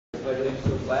pledge allegiance to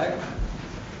the flag.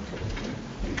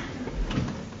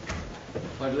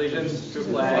 Pledge allegiance to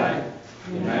the flag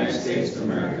of the United States of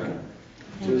America,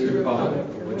 to the republic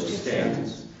for which it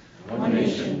stands, one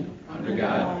nation, under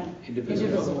God,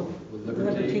 indivisible, with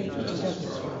liberty and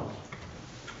justice for all.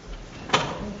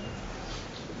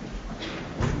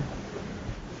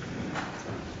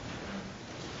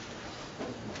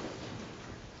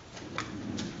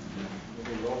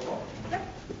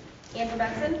 Andrew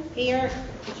Benson. Here.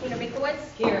 Katrina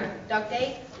Riekowitz. Here. Doug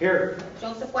Day. Here.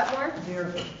 Joseph Wetmore.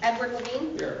 Here. Edward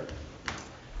Levine. Here.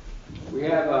 We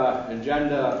have an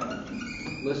agenda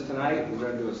list tonight. We're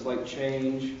going to do a slight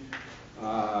change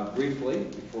briefly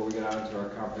before we get on to our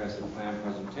comprehensive plan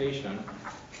presentation.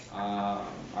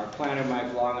 Our planner,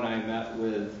 Mike Long, and I met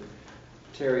with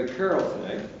Terry Carroll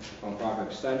today from Proper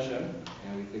Extension,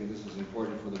 and we think this is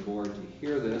important for the board to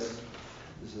hear this.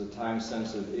 This is a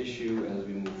time-sensitive issue as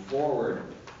we move forward.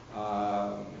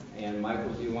 And Michael,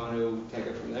 do you want to take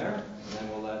it from there? And then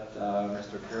we'll let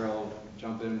Mr. Carroll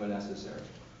jump in when necessary.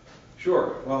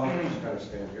 Sure. Well, I'll just kind of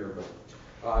stand here.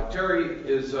 But Terry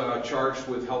is charged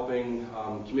with helping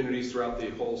communities throughout the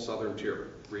whole southern tier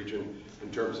region in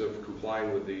terms of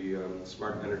complying with the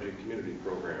Smart Energy Community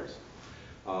programs.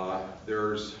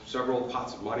 There's several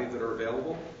pots of money that are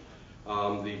available.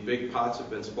 The big pots have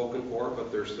been spoken for,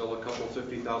 but there's still a couple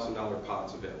 $50,000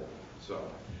 pots available. So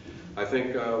I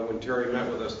think when Terry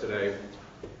met with us today,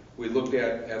 we looked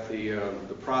at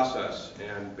the process,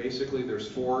 and basically there's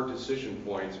four decision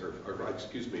points, or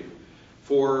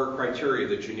four criteria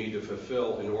that you need to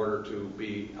fulfill in order to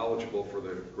be eligible for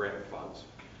the grant funds.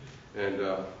 And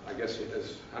I guess,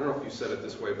 I don't know if you said it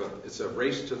this way, but it's a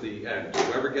race to the end.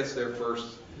 Whoever gets there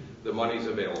first, the money's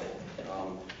available.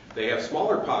 They have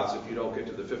smaller pots if you don't get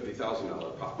to the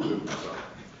 $50,000 pot.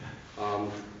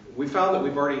 So, we found that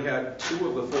we've already had two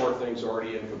of the four things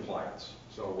already in compliance.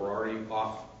 So we're already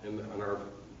off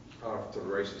to the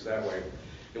races that way.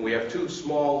 And we have two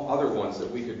small other ones that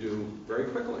we could do very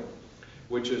quickly,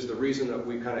 which is the reason that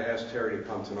we kind of asked Terry to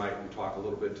come tonight and talk a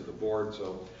little bit to the board.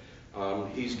 So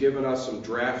he's given us some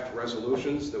draft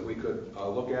resolutions that we could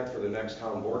look at for the next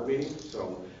town board meeting.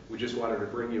 So we just wanted to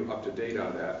bring you up to date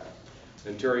on that.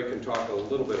 And Terry can talk a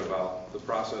little bit about the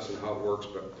process and how it works,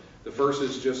 but the first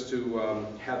is just to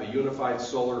have a unified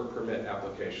solar permit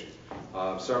application.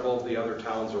 Several of the other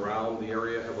towns around the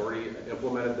area have already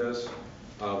implemented this.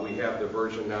 We have the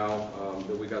version now,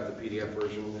 that we got the PDF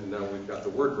version, and now we've got the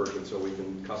Word version so we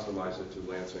can customize it to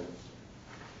Lansing.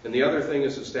 And the other thing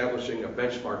is establishing a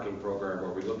benchmarking program where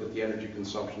we look at the energy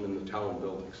consumption in the town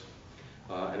buildings.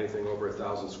 Anything over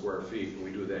 1,000 square feet, and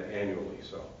we do that annually.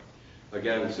 So.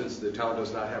 Again, since the town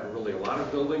does not have really a lot of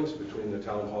buildings between the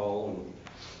town hall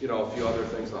and a few other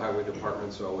things, the highway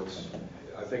department, so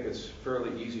I think it's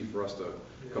fairly easy for us to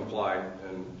comply.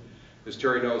 And as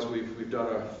Terry knows, we've done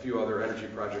a few other energy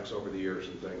projects over the years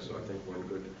and things, so I think we're in a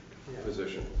good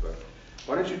position. But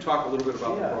why don't you talk a little bit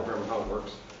about the program and how it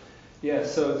works? Yeah,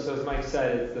 so as Mike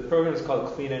said, the program is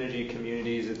called Clean Energy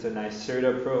Communities. It's a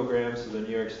NYSERDA program, so the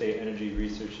New York State Energy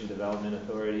Research and Development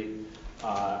Authority.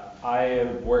 I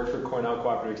have worked for Cornell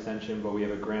Cooperative Extension, but we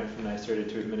have a grant from NYSERDA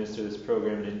to administer this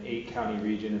program in an 8-county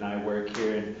region, and I work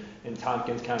here in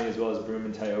Tompkins County as well as Broome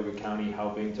and Tioga County,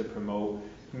 helping to promote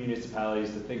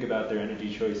municipalities to think about their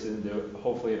energy choices and to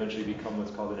hopefully eventually become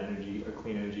what's called a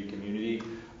clean energy community.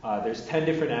 There's 10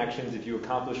 different actions. If you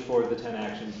accomplish 4 of the 10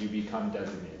 actions, you become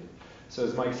designated. So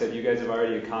as Mike said, you guys have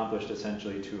already accomplished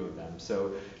essentially 2 of them.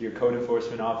 So your code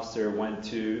enforcement officer went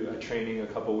to a training a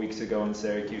couple weeks ago in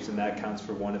Syracuse, and that counts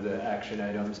for 1 of the action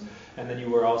items. And then you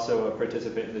were also a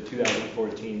participant in the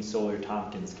 2014 Solar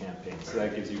Tompkins campaign. So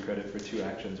that gives you credit for 2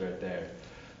 actions right there.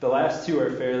 The last 2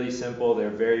 are fairly simple. They're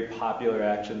very popular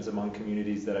actions among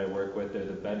communities that I work with. They're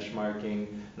the benchmarking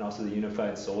and also the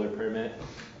unified solar permit.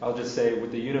 I'll just say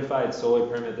with the unified solar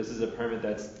permit, this is a permit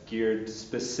that's geared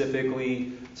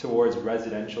specifically towards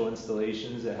residential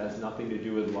installations. It has nothing to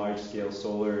do with large-scale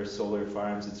solar or solar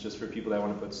farms. It's just for people that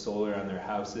want to put solar on their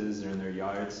houses or in their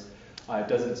yards. It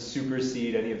doesn't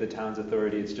supersede any of the town's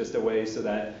authority. It's just a way so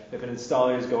that if an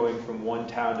installer is going from one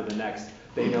town to the next,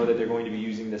 they know that they're going to be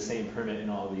using the same permit in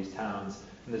all of these towns.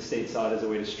 And the state saw it as a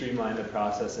way to streamline the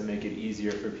process and make it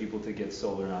easier for people to get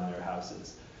solar on their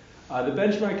houses. The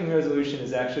benchmarking resolution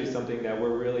is actually something that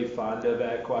we're really fond of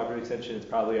at Cooperative Extension. It's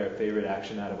probably our favorite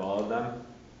action out of all of them.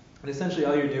 And essentially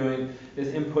all you're doing is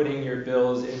inputting your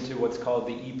bills into what's called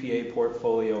the EPA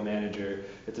Portfolio Manager.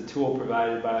 It's a tool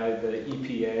provided by the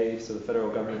EPA, so the federal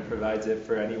government provides it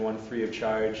for anyone free of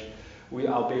charge.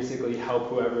 I'll basically help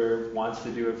whoever wants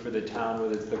to do it for the town,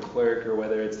 whether it's the clerk or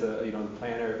whether it's the the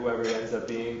planner, whoever it ends up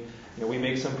being. We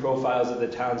make some profiles of the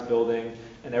town's building,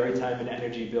 and every time an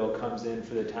energy bill comes in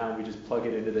for the town, we just plug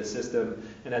it into the system,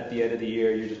 and at the end of the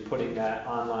year, you're just putting that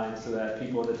online so that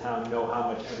people in the town know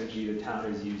how much energy the town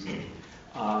is using.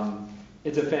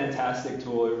 It's a fantastic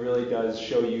tool. It really does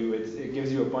show you, it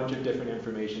gives you a bunch of different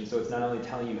information. So it's not only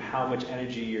telling you how much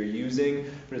energy you're using,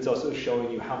 but it's also showing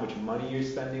you how much money you're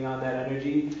spending on that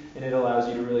energy. And it allows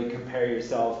you to really compare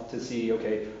yourself to see,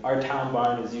 okay, our town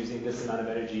barn is using this amount of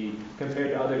energy compared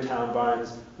to other town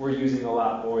barns. We're using a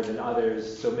lot more than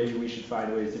others. So maybe we should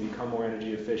find ways to become more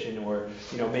energy efficient, or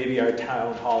maybe our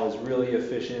town hall is really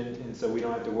efficient, and so we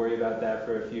don't have to worry about that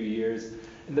for a few years.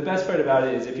 And the best part about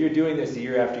it is if you're doing this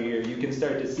year after year, you can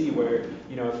start to see where,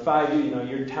 in 5 years,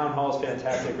 your town hall is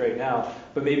fantastic right now,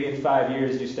 but maybe in 5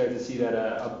 years you start to see that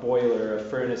a boiler, a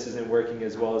furnace isn't working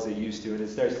as well as it used to, and it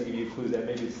starts to give you clues that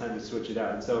maybe it's time to switch it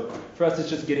out. And so for us, it's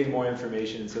just getting more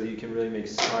information so that you can really make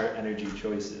smart energy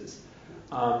choices.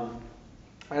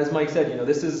 As Mike said,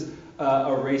 this is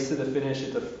a race to the finish.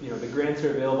 It's the grants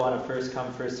are available on a first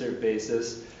come, first served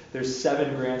basis. There's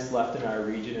 7 grants left in our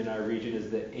region, and our region is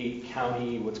the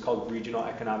 8-county, what's called Regional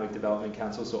Economic Development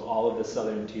Council, so all of the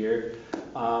southern tier.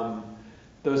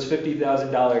 Those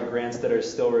 $50,000 grants that are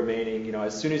still remaining,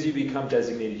 as soon as you become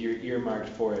designated, you're earmarked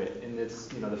for it. And it's,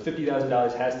 the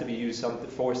 $50,000 has to be used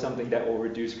for something that will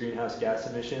reduce greenhouse gas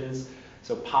emissions.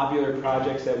 So popular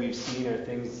projects that we've seen are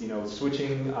things,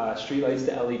 switching streetlights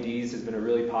to LEDs has been a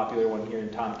really popular one here in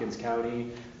Tompkins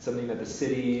County. It's something that the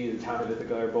city, the town of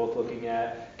Ithaca are both looking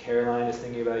at. Caroline is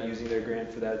thinking about using their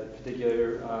grant for that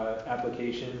particular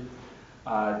application.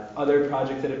 Other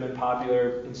projects that have been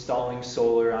popular, installing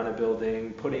solar on a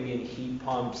building, putting in heat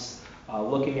pumps,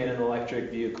 looking at an electric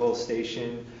vehicle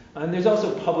station. And there's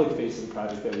also public-facing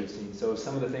projects that we've seen. So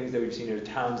some of the things that we've seen are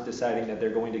towns deciding that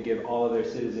they're going to give all of their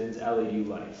citizens LED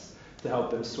lights to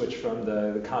help them switch from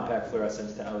the compact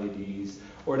fluorescents to LEDs,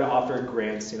 or to offer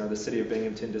grants. The city of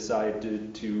Binghamton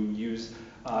decided to use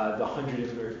the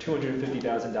 $100,000 or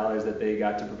 $250,000 that they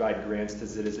got to provide grants to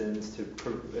citizens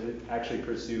to actually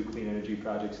pursue clean energy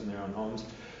projects in their own homes.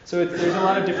 So there's a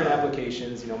lot of different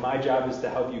applications. My job is to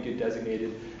help you get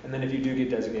designated, and then if you do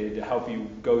get designated, to help you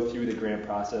go through the grant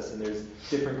process. And there's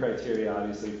different criteria,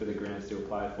 obviously, for the grants to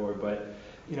apply for. But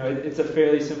it's a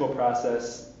fairly simple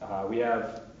process. We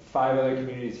have 5 other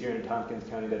communities here in Tompkins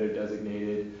County that are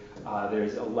designated.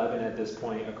 There's 11 at this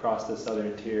point across the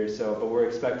southern tier. But we're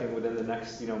expecting within the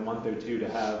next month or two to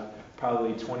have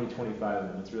probably 20, 25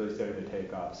 of them. It's really starting to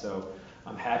take off. So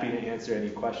I'm happy to answer any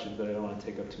questions, but I don't want to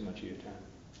take up too much of your time.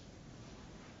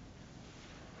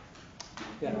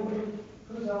 Yeah.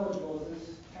 Who's eligible? Is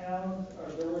this towns or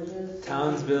villages?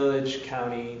 Towns, village,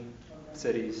 county,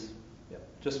 cities. Yep.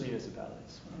 Just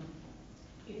municipalities.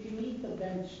 If you meet the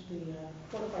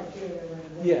 4 criteria that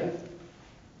we're Yeah.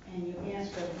 and you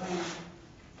ask for a grant,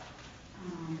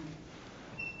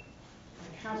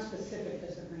 how specific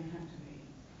does the grant have to be?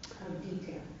 How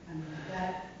detailed?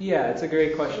 Yeah, it's a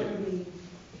great question.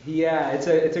 Yeah, it's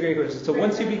a great question. So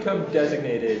once you become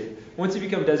designated,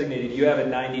 you have a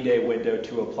 90-day window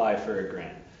to apply for a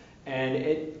grant. And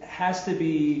it has to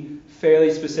be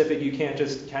fairly specific. You can't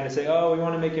just kind of say, oh, we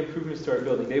want to make improvements to our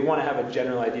building. They want to have a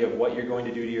general idea of what you're going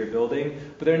to do to your building,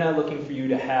 but they're not looking for you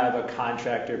to have a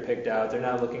contractor picked out. They're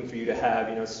not looking for you to have,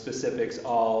 specifics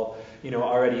all,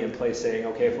 already in place, saying,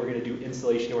 okay, if we're going to do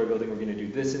installation to our building, we're going to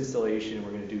do this installation, we're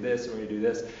going to do this, and we're going to do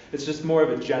this. It's just more of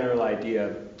a general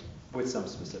idea with some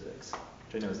specifics,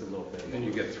 which I know is a little bit. And then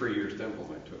you get 3 years to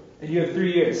implement too. And you have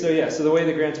 3 years. So the way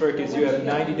the grants work is you have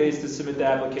 90 days to submit the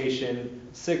application.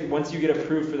 Once you get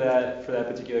approved for that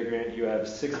particular grant, you have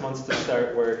 6 months to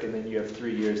start work, and then you have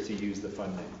 3 years to use the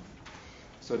funding.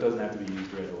 So it doesn't have to be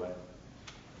used right away.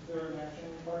 Is there a matching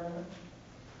requirement?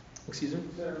 Excuse me?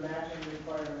 Is there a matching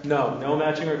requirement? No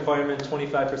matching requirement.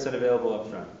 25% available up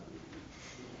front.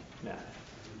 Yeah.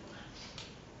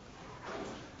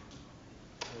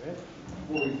 All right.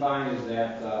 What we find is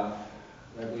that,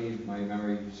 I believe my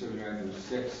memory serves me right, there's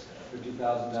 6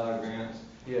 $50,000 grants.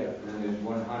 Yeah. And there's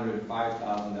 100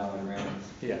 $5,000 grants.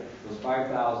 Yeah. Those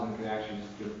 5,000 can actually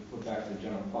just get put back to the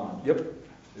general fund. Yep.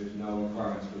 There's no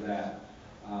requirements for that.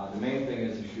 The main thing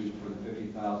is to shoot for the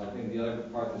 50,000. I think the other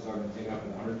part that's already taken up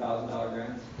is the $100,000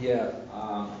 grants. Yeah.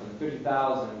 For the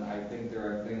 50,000, I think there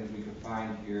are things we could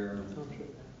find here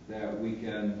that we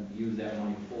can use that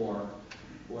money for.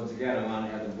 Once again, I want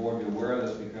to have the board be aware of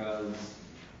this because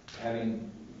I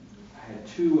had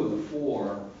 2 of the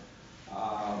 4,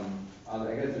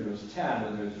 I guess there was 10,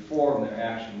 but there's 4 of them that are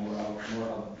actually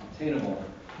more obtainable.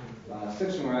 6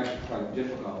 of them are actually quite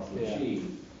difficult to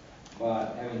achieve.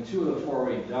 But having 2 of the 4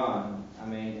 already done,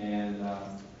 and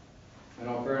in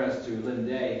all fairness to Lynn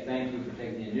Day, thank you for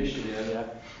taking the initiative. Yeah.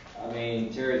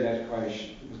 Terry's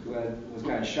actually was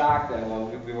kind of shocked that, well,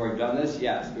 we've already done this,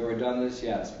 yes. We've already done this,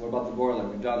 yes. What about the boiler?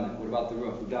 We've done that. What about the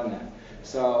roof? We've done that.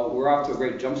 So we're off to a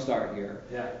great jump start here.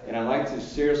 Yeah. And I'd like to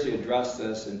seriously address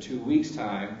this in 2 weeks'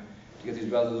 time to get these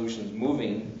resolutions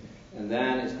moving. And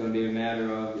then it's going to be a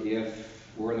matter of if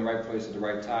we're in the right place at the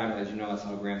right time. As you know, that's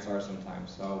how grants are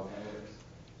sometimes. So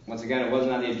once again, it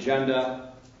wasn't on the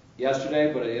agenda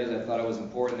yesterday, but it is. I thought it was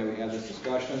important that we have this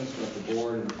discussion so that the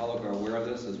board and the public are aware of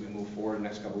this as we move forward in the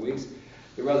next couple of weeks.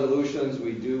 The resolutions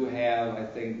we do have, I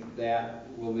think that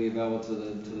will be available to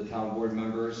the town board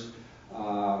members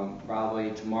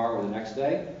probably tomorrow or the next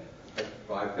day.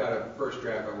 Well, I've got a first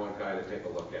draft I want Guy to take a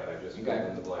look at. I just filled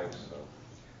in the blanks.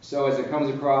 So as it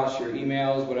comes across your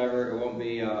emails, whatever, it won't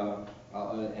be an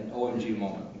OMG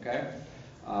moment, okay?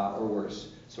 Or worse.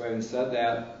 So having said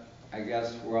that, I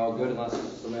guess we're all good unless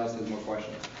somebody else has more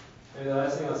questions. And the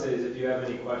last thing I'll say is if you have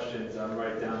any questions, I'm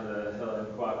right down the hill in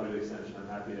Cooperative Extension. I'm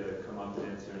happy to come up and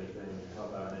answer anything and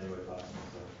help out in any way possible.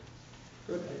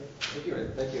 So. Good. Thank you.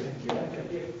 Thank you.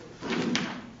 Thank you.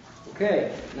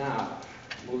 Okay, now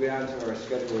moving on to our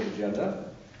scheduled agenda,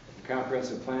 the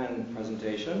comprehensive plan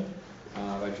presentation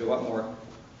by Joe Wetmore.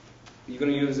 You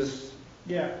going to use this?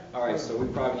 Yeah. All right, so we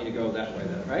probably need to go that way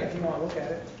then, right? If you want to look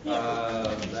at it.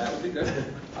 That would be good.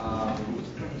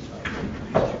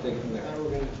 What you think from there?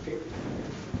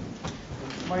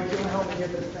 Mike, you want to help me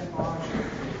get this thing on?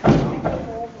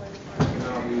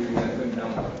 No, we couldn't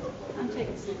download it. I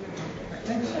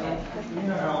think so. You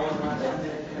know how old my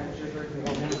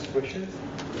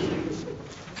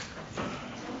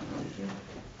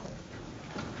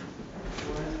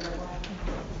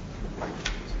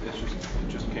It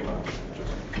just came out.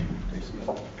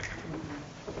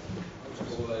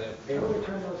 Hey, we'll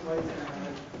turn those lights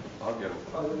down. I'll get it.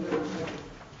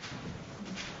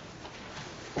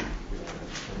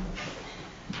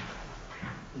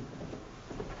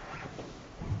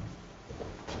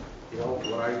 You know,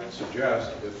 what I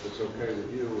suggest, if it's okay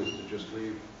with you, is to just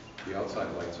leave the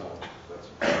outside lights on. That's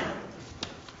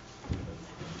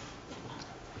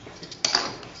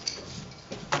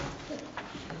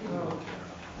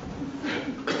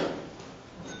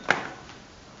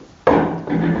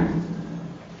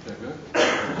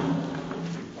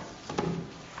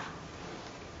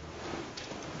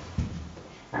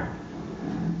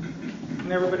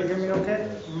Can everybody hear me okay?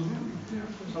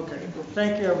 Okay. Well,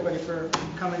 thank you, everybody, for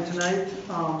coming tonight.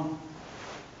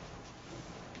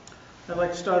 I'd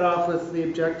like to start off with the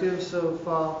objectives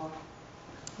of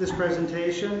this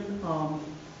presentation.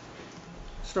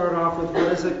 Start off with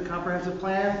what is a comprehensive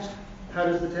plan? How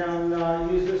does the town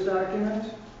use this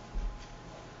document?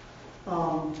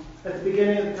 At the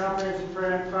beginning of the comprehensive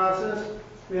plan process,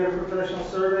 we had a professional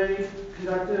survey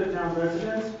conducted of town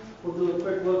residents. We'll do a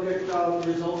quick look at the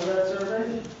results of that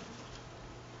survey.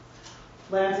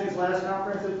 Lansing's last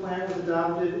comprehensive plan was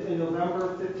adopted in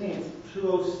November 15th,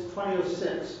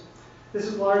 2006. This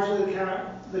is largely the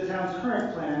town's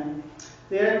current plan.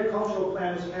 The agricultural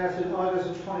plan was passed in August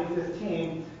of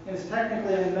 2015 and is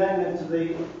technically an amendment to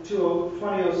the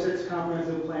 2006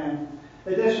 comprehensive plan.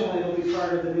 Additionally, it will be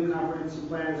part of the new comprehensive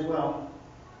plan as well.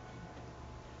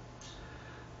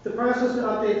 The process to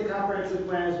update the comprehensive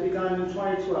plan was begun in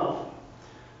 2012.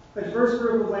 A diverse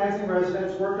group of Lansing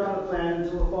residents worked on the plan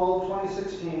until the fall of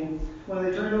 2016 when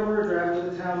they turned over a draft to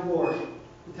the town board.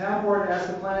 The town board asked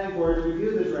the planning board to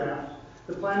review the draft.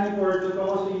 The planning board took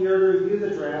almost a year to review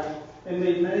the draft and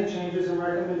made many changes and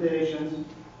recommendations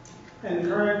and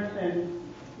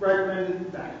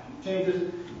recommended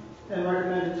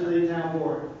to the town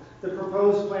board. The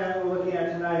proposed plan we're looking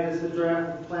at tonight is the draft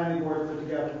that the planning board put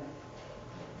together.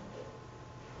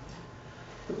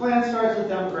 The plan starts with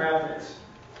demographics.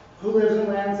 Who lives in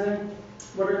Lansing?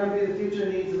 What are going to be the future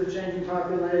needs of the changing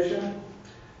population?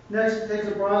 Next, it takes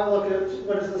a broad look at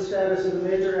what is the status of the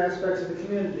major aspects of the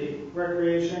community,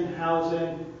 recreation,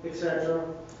 housing, etc.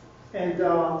 And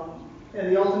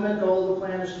the ultimate goal of the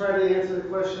plan is to try to answer the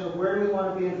question of where do we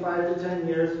want to be in 5 to 10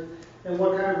 years and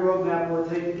what kind of roadmap will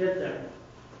it take to get there.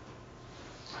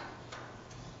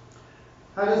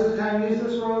 How does the town use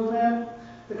this roadmap?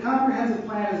 The comprehensive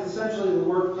plan is essentially the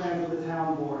work plan for the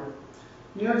town board.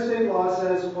 New York State law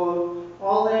says, quote,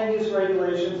 all land use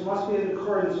regulations must be in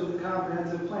accordance with the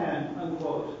comprehensive plan,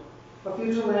 unquote. A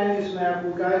future land use map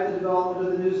will guide the development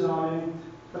of the new zoning.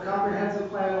 A comprehensive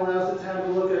plan allows the town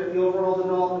to look at the overall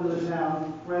development of the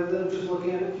town rather than just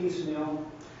looking at it piecemeal.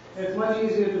 And it's much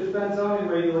easier to defend zoning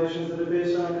regulations that are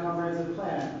based on a comprehensive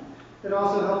plan. It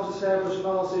also helps establish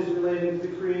policies relating to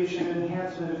the creation and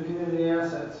enhancement of community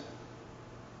assets.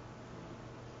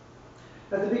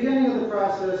 At the beginning of the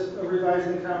process of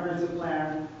revising the comprehensive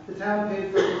plan, the town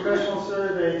paid for a professional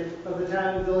survey of the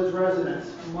town and village residents.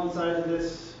 On one side of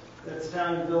this, that's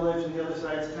town and village, and the other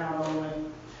side is town only.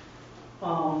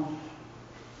 On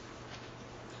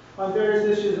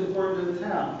various issues important to the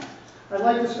town. I'd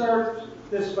like to start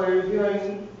this by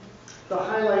reviewing the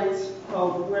highlights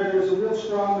of where there's a real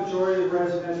strong majority of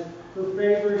residents who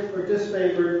favored or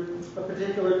disfavored a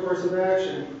particular course of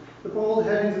action. The bold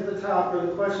headings at the top are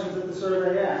the questions that the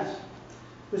survey asked.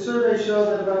 The survey showed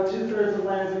that about 2/3 of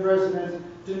Lansing residents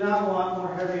do not want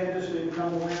more heavy industry to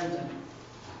come to Lansing.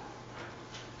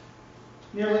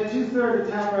 Nearly 2/3 of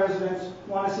town residents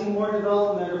want to see more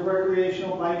development of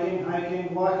recreational biking,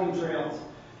 hiking, walking trails.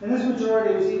 And this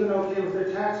majority was even okay with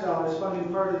their tax dollars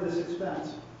funding part of this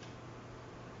expense.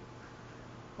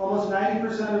 Almost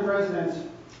 90% of residents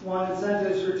want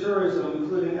incentives for tourism,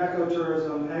 including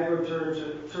ecotourism,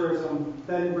 agritourism,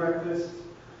 bed and breakfast,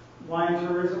 wine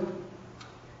tourism.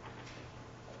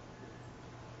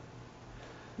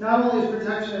 Not only is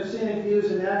protection of scenic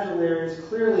views and natural areas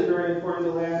clearly very important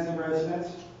to Lansing residents,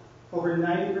 over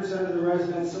 90% of the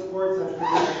residents support such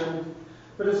protection,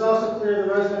 but it's also clear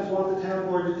the residents want the town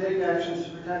board to take actions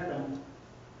to protect them.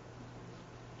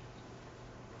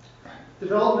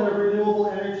 Development of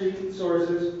renewable energy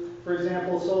sources, for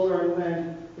example, solar and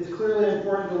wind, is clearly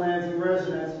important to Lansing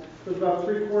residents, with about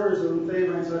 3/4 of them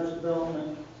favoring such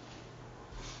development.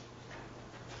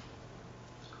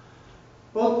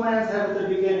 Both plans have at their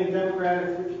beginning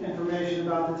demographic information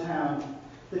about the town.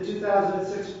 The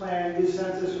 2006 plan used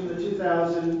census from the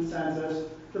 2000 census.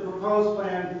 The proposed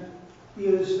plan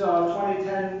used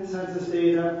 2010 census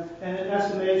data and an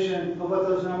estimation of what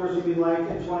those numbers would be like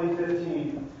in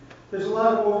 2015. There's a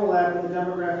lot of overlap in the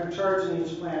demographic charts in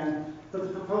each plan, but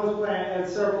the proposed plan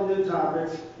adds several new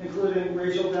topics, including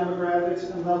racial demographics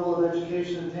and level of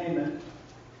education attainment.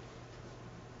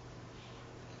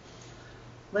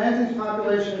 Lansing's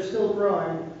population is still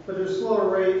growing, but at a slower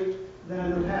rate than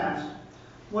in the past.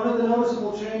 One of the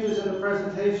noticeable changes in the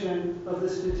presentation of the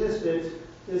statistics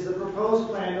is the proposed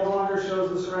plan no longer shows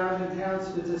the surrounding town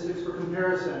statistics for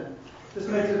comparison. This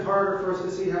makes it harder for us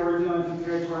to see how we're doing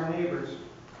compared to our neighbors.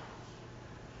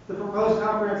 The proposed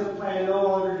comprehensive plan no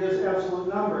longer gives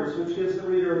absolute numbers, which gives the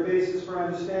reader a basis for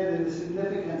understanding the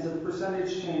significance of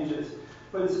percentage changes,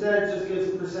 but instead just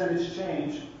gives the percentage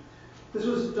change. This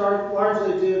was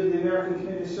largely due to the American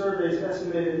Community Survey's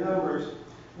estimated numbers.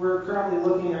 We're currently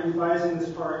looking at revising this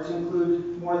part to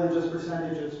include more than just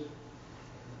percentages.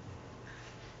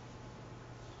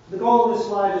 The goal of this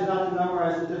slide is not to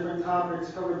memorize the different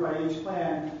topics covered by each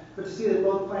plan, but to see that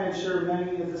both plans share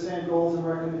many of the same goals and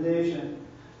recommendations.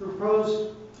 The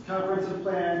proposed comprehensive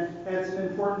plan adds some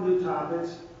important new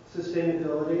topics: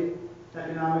 sustainability,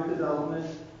 economic development,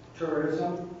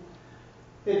 tourism.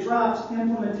 It drops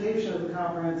implementation of the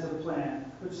comprehensive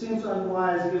plan, which seems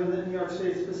unwise given that New York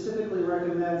State specifically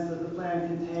recommends that the plan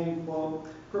contain, quote,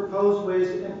 proposed ways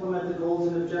to implement the goals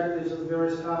and objectives of the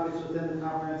various topics within the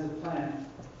comprehensive plan.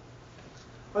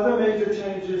 Other major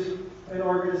changes in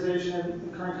organization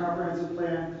in the current comprehensive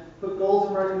plan put goals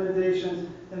and recommendations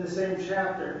in the same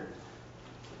chapter.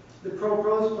 The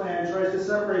proposed plan tries to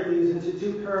separate these into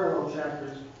two parallel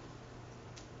chapters.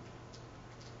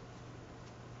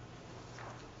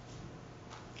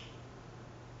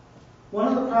 One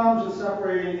of the problems with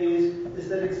separating these is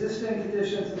that existing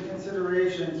conditions and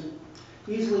considerations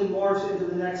easily morphs into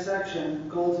the next section,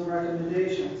 goals and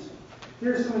recommendations.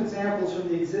 Here are some examples from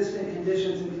the existing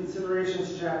conditions and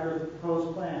considerations chapter of the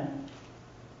proposed plan.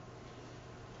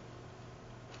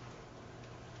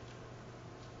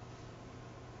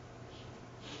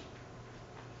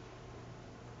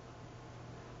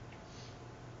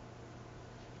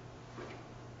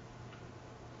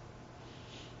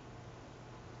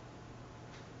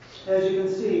 As you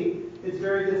can see, it's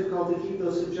very difficult to keep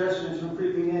those suggestions from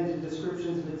creeping into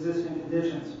descriptions of existing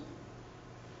conditions.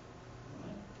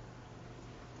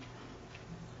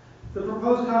 The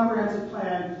proposed comprehensive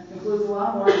plan includes a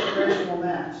lot more informational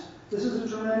maps. This is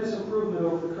a tremendous improvement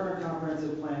over the current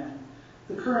comprehensive plan.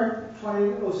 The current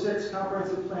 2006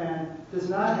 comprehensive plan does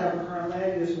not have a current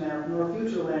land use map nor a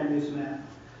future land use map.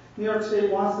 New York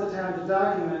State wants the town to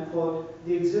document, quote,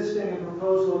 the existing and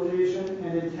proposed location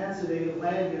and intensity of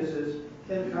land uses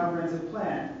in the comprehensive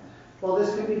plan. While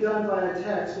this can be done via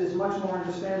text, it is much more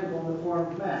understandable in the form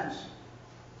of maps.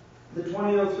 The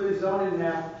 2003 zoning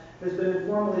map has been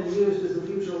informally used as the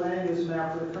future land use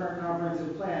map for the current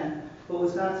comprehensive plan, but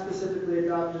was not specifically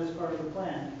adopted as part of the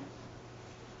plan.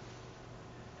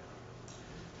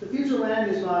 The future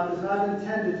land use map is not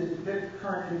intended to depict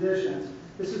current conditions.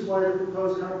 This is why the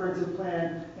proposed comprehensive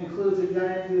plan includes a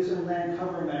land use and land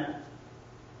cover map.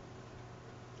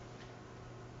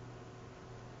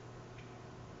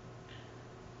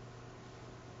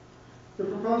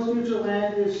 proposed future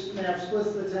land use map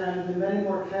splits the town into many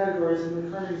more categories than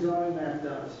the current zoning map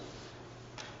does.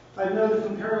 I've noted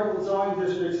comparable zoning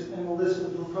districts in the list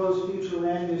of proposed future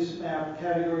land use map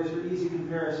categories for easy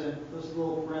comparison. Those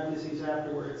little parentheses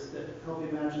afterwards that help you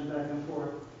imagine back and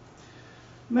forth.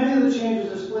 Many of the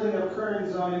changes are splitting up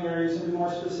current zoning areas into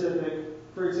more specific.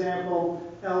 For example,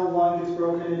 L1 gets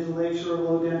broken into lakeshore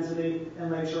low density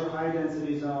and lakeshore high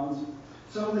density zones.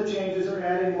 Some of the changes are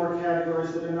adding more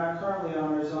categories that are not currently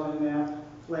on our zoning map,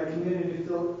 like community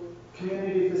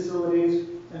facilities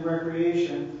and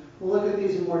recreation. We'll look at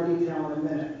these in more detail in a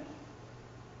minute.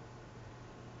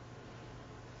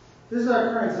 This is our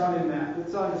current zoning map.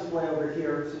 It's on display over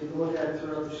here, so you can look at it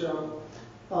throughout the show.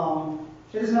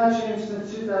 It has not changed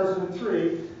since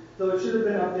 2003, though it should have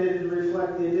been updated to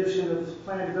reflect the addition of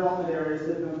planned development areas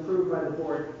that have been approved by the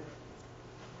board.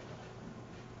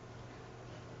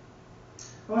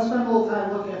 I want to spend a little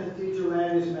time looking at the future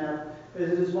land use map, as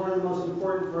it is one of the most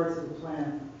important parts of the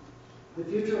plan. The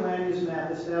future land use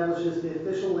map establishes the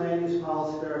official land use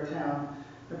policy of our town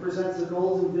and presents the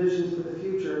goals and visions for the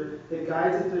future that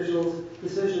guides officials'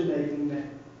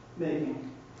 decision-making.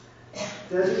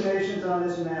 Designations on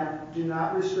this map do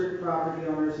not restrict property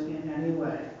owners in any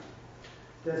way.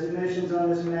 Designations on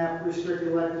this map restrict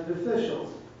elected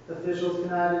officials. Officials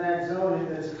cannot enact zoning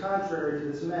that is contrary to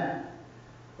this map.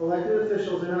 Elected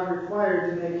officials are not required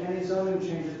to make any zoning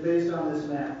changes based on this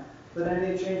map, but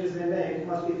any changes they make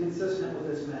must be consistent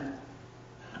with this map.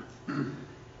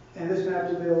 And this map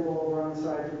is available over on the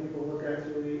side for people to look at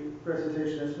through the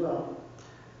presentation as well.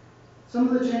 Some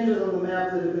of the changes on the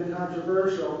map that have been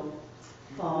controversial,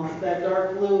 that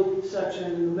dark blue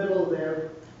section in the middle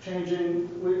there,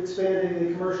 expanding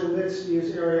the commercial mixed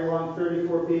use area along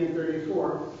 34B and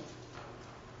 34.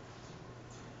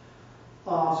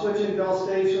 Switching Bell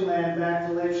Station land back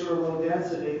to lakeshore low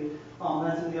density,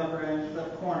 that's in the upper end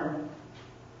left corner.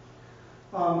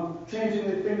 Changing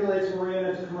the Finger Lakes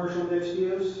Marina to commercial mixed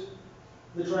use.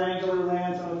 The triangular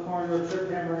lands on the corner of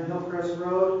Triphammer and Hillcrest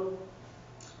Road.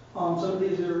 Some of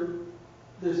these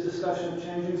there's discussion of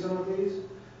changing some of these.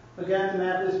 Again, the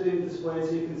map is being displayed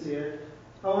so you can see it.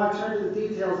 I want to turn to the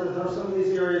details of how some of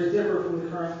these areas differ from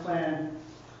the current plan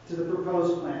to the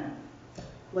proposed plan.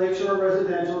 Lakeshore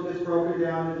residential gets broken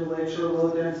down into lakeshore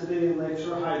low density and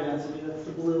lakeshore high density. That's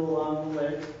the blue along the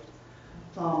lake.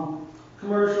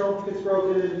 Commercial gets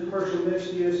broken into commercial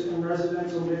mixed use and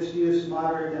residential mixed use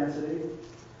moderate density.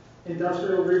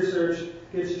 Industrial research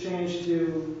gets changed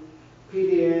to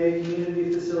PDA,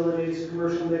 community facilities,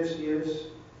 commercial mixed use.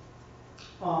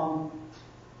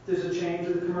 There's a change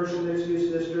to the commercial mixed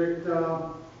use district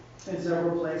in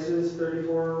several places,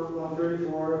 34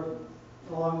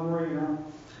 along the marina.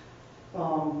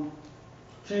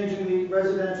 Changing the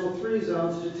residential 3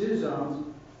 zones to 2 zones.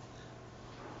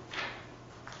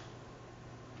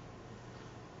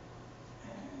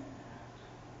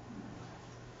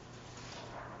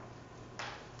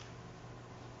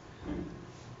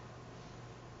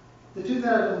 The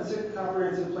 2006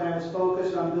 comprehensive plan was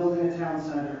focused on building a town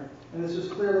center, and this was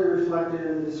clearly reflected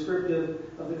in the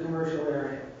descriptive of the commercial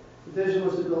area. The vision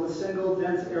was to build a single,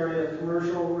 dense area of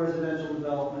commercial residential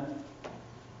development.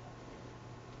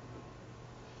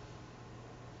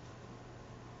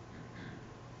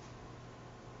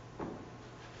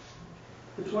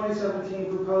 The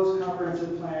 2017 proposed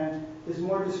comprehensive plan is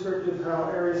more descriptive of how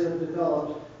areas have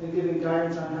developed and giving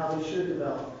guidance on how they should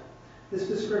develop. This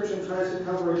description tries to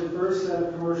cover a diverse set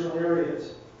of commercial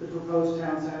areas. The proposed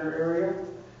town center area,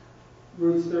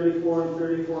 routes 34 and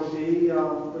 34B,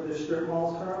 where there's strip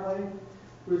malls currently,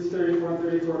 routes 34 and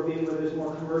 34B, where there's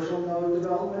more commercial node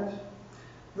development.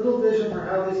 Little vision for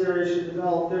how these areas should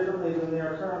develop differently than they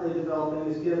are currently developing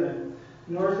is given,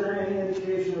 nor is there any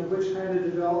indication of which kind of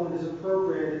development is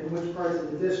appropriate in which parts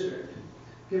of the district.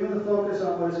 Given the focus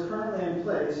on what is currently in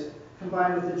place,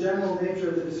 combined with the general nature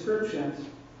of the descriptions,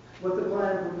 what the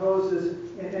plan proposes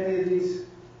in any of these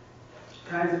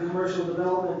kinds of commercial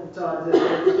development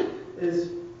districts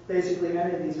is basically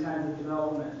any of these kinds of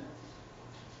development.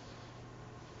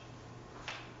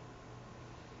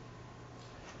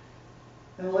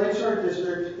 In the Lakeshore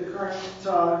District, the current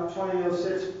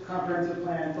 2006 comprehensive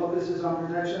plan focuses on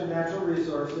protection of natural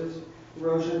resources,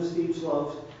 erosion of steep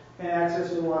slopes, and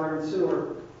access to water and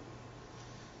sewer.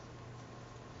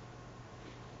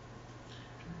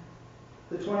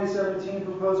 The 2017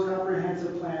 proposed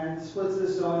comprehensive plan splits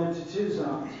this zone into 2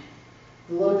 zones.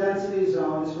 The low-density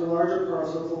zone is for larger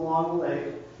parcels along the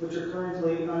lake, which are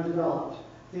currently undeveloped.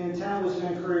 The intent was to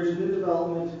encourage new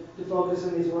development to focus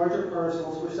on these larger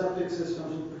parcels where septic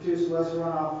systems would produce less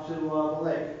runoff to the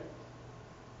lake.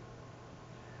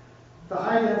 The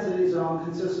high-density zone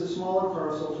consists of smaller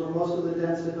parcels where most of the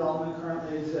dense development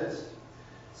currently exists.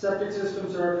 Septic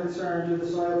systems are a concern due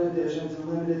to soil conditions and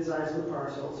limited size of the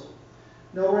parcels.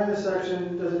 Nowhere in this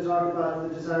section does it talk about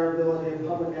the desirability of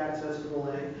public access to the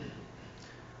lake.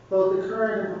 Both the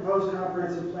current and proposed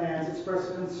comprehensive plans express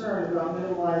a concern about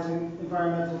minimizing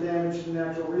environmental damage to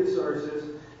natural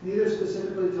resources. Neither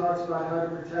specifically talks about how to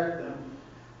protect them.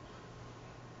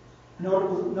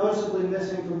 Noticeably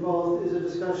missing from both is a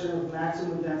discussion of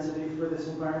maximum density for this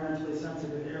environmentally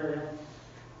sensitive area.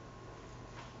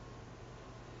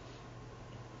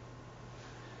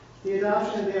 The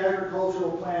adoption of the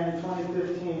agricultural plan in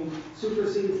 2015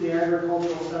 supersedes the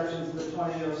agricultural sections of the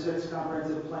 2006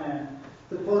 comprehensive plan.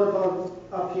 The quote above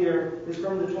up here is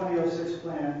from the 2006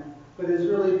 plan, but is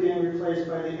really being replaced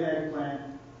by the ag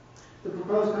plan. The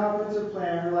proposed comprehensive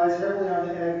plan relies heavily on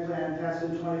the ag plan passed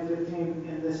in 2015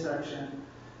 in this section.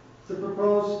 The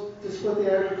proposed to split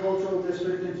the agricultural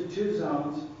district into two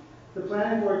zones. The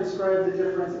planning board described the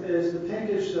difference as the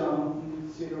pinkish zone, you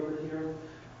can see it over here,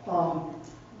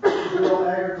 rural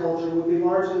agriculture would be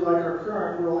largely like our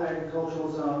current rural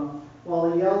agricultural zone,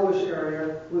 while the yellowish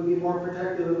area would be more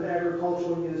protective of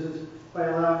agricultural uses by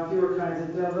allowing fewer kinds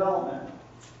of development.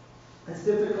 It's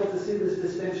difficult to see this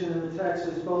distinction in the text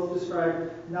as both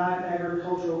describe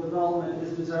non-agricultural development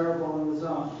as desirable in the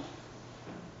zone.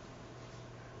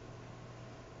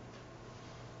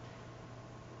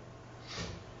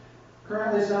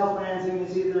 Currently, South Lansing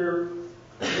is either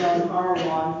zone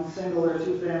R1, single or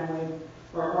two-family,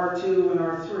 or R2 and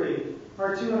R3.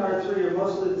 R2 and R3 are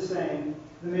mostly the same.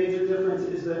 The major difference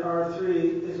is that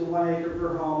R3 is a 1 acre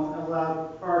per home, and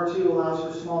R2 allows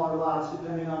for smaller lots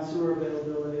depending on sewer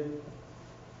availability.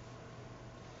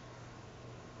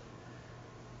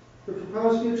 The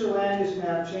proposed future land use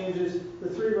map changes the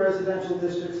 3 residential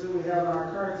districts that we have on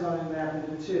our current zoning map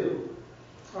into 2.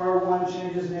 R1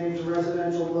 changes name to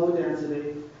residential low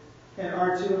density, and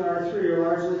R2 and R3 are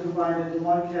largely combined into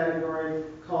one category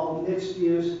called mixed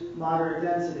use moderate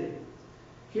density.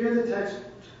 Here the text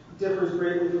differs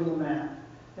greatly from the map.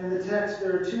 In the text,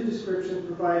 there are 2 descriptions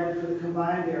provided for the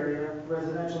combined area,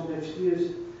 residential mixed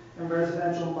use, and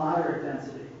residential moderate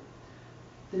density.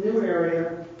 The new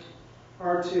area,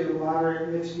 R2, moderate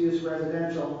mixed use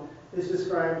residential, is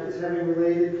described as having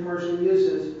related commercial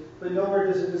uses, but nowhere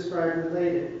does it describe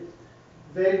related.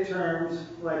 Vague terms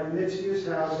like mixed use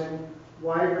housing,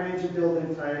 wide range of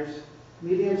building types,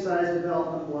 medium-sized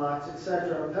development blocks,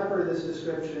 etc. pepper this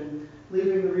description,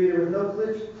 leaving the reader with no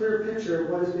clear picture of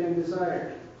what is being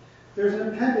desired. There's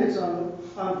an appendix on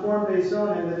form-based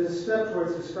zoning that is a step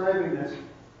towards describing this,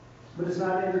 but it's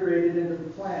not integrated into the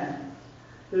plan.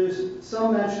 There's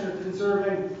some mention of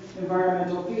conserving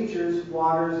environmental features,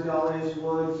 waters, gullies,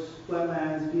 woods,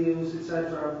 wetlands, views,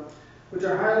 etc., which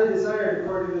are highly desired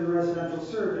according to the residential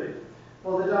survey.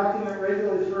 While the document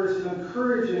regularly refers to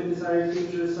encouraging desired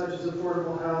features such as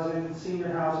affordable housing,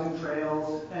 senior housing,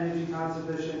 trails, energy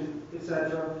conservation,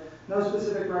 etc., no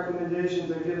specific recommendations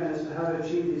are given as to how to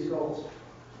achieve these goals.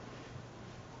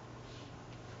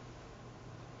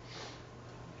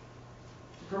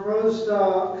 The proposed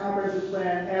comprehensive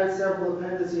plan adds several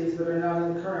appendices that are not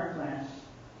in the current plan.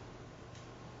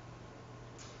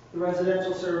 The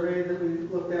residential survey that we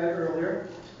looked at earlier.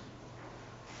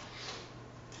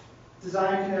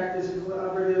 Design Connect is a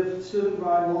collaborative,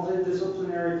 student-run,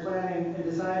 multidisciplinary planning and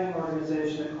designing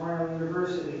organization at Cornell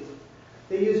University.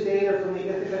 They use data from the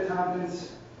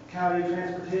Ithaca-Tompkins County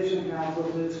Transportation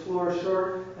Council to explore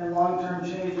short and long-term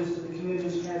changes to the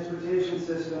community's transportation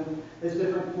system as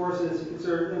different forces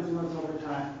exert influence over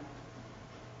time.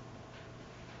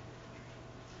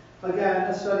 Again,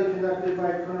 a study conducted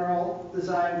by Cornell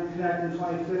Design Connect in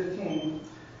 2015,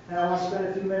 and I want to spend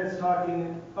a few minutes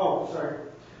talking,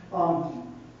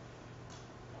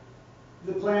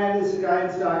 the plan is a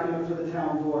guidance document for the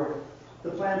town board.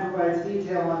 The plan provides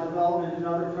detail on development and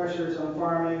other pressures on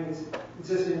farming,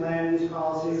 existing land use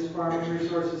policies, farming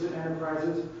resources and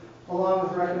enterprises, along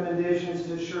with recommendations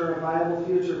to ensure a viable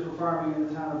future for farming in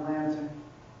the town of Lansing.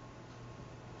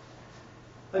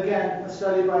 Again, a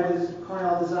study by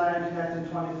Cornell Design Connect in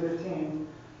 2015.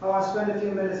 I want to spend a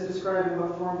few minutes describing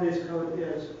what form-based code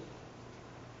is.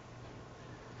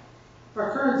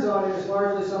 Our current zoning is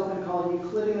largely something called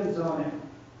Euclidean zoning.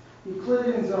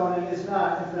 Euclidean zoning is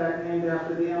not, in fact, named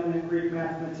after the eminent Greek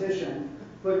mathematician,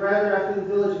 but rather after the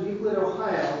village of Euclid,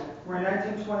 Ohio, where in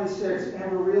 1926,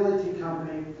 Amber Realty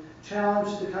Company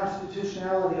challenged the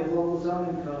constitutionality of local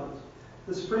zoning codes.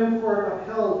 The Supreme Court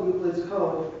upheld Euclid's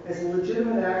code as a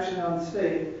legitimate action on the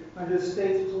state under the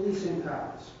state's policing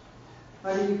powers.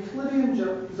 Under Euclidean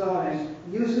zoning,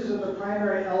 use is the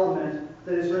primary element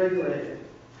that is regulated.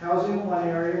 housing in one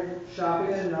area,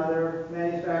 shopping in another,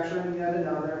 manufacturing in yet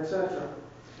another, etc.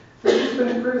 This has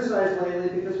been criticized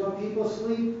lately because when people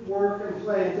sleep, work, and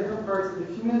play in different parts of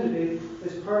the community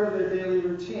as part of their daily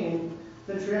routine,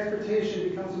 then transportation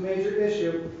becomes a major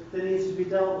issue that needs to be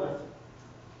dealt with.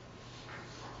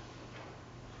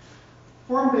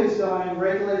 Form-based zoning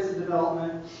regulates the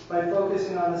development by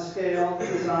focusing on the scale,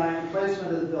 design, and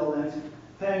placement of the buildings,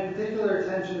 paying particular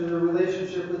attention to the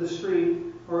relationship with the street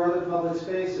or other public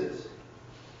spaces.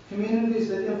 Communities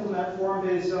that implement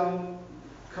form-based zone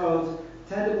codes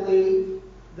tend to believe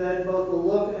that both the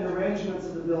look and arrangements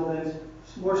of the buildings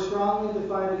more strongly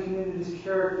define the community's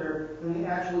character than the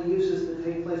actual uses that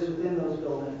take place within those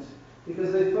buildings.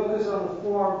 Because they focus on the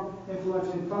form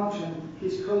influencing function,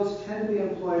 these codes tend to be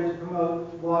employed to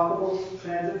promote walkable,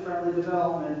 transit-friendly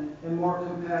development and more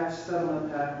compact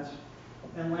settlement patterns.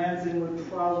 And Lansing would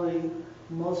probably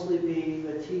mostly be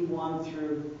the T1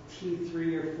 through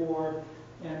T3 or 4,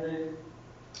 and the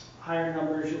higher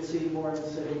numbers you'll see more in the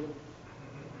city.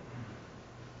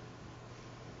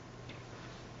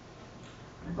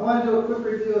 I want to do a quick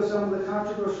review of some of the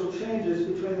controversial changes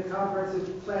between the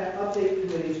Comprehensive Plan Update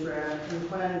Committee's draft and the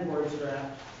Planning Board's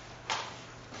draft.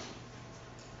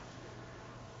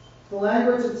 The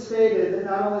language that stated that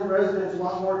not only residents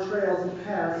want more trails and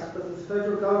paths, but that the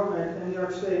federal government and New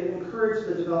York State encouraged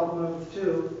the development of the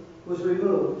two was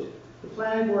removed. The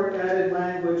Planning Board added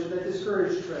language that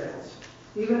discouraged trails.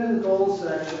 Even in the goals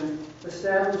section,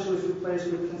 established was replaced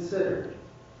with considered.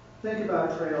 Think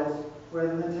about trails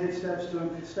rather than take steps to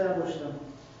establish them.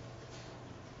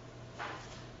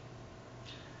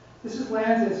 This is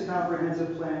Lansing's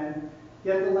comprehensive plan,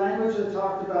 yet the language that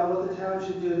talked about what the town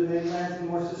should do to make Lansing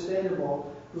more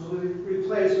sustainable was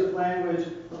replaced with language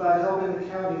about helping the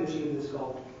county achieve this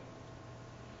goal.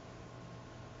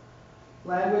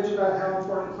 Language about how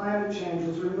important climate change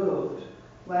was removed.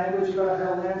 Language about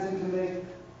how Lansing can make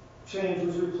change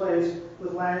was replaced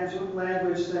with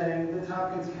language saying that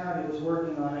Tompkins County was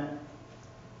working on it.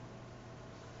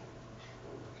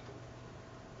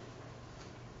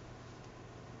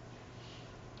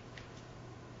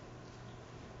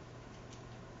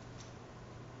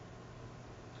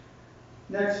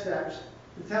 Next steps.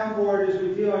 The town board is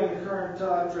reviewing the current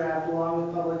draft along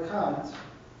with public comments.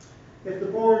 If the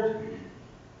board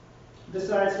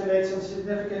decides to make some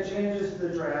significant changes to the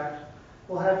draft,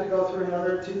 we'll have to go through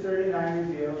another 239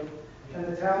 review, and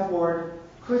the town board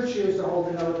could choose to hold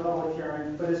another public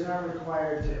hearing, but is not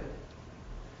required to.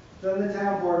 Then the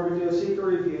town board would do a seeker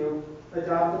review,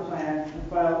 adopt the plan, and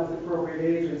file it with appropriate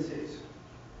agencies.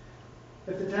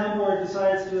 If the town board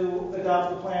decides to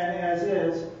adopt the plan as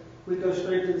is, we go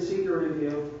straight to the seeker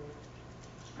review,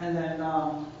 and then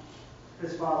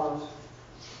as follows.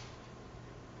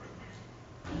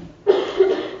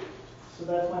 So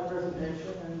that's my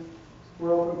presentation, and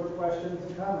we're open for questions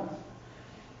and comments.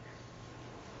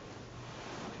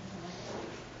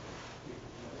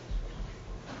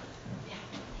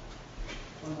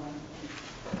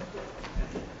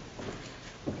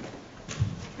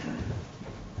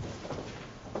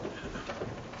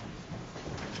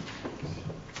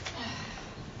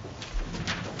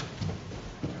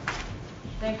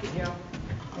 Thank you, Joe.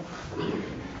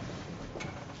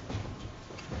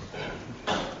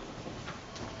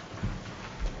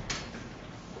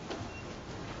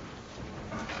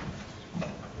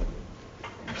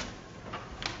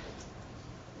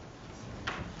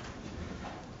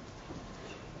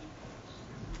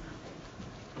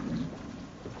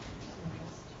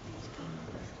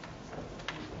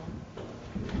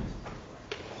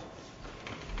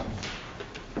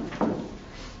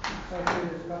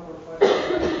 There's a couple of questions.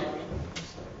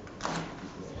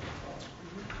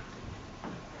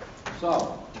 So,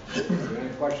 are there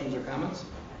any questions or comments?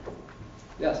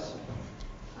 Yes.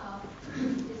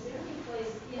 Is there any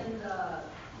place in the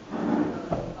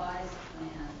revised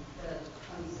plan, the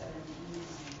 2017,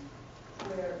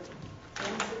 where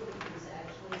density is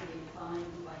actually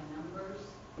defined by numbers?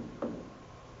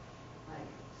 Like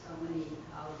so many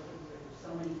houses or so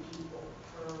many people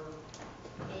per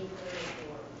acre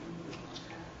or anything like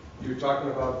that? You're talking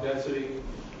about density,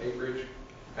 acreage?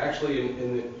 Actually,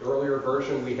 in the earlier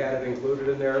version, we had it included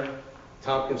in there.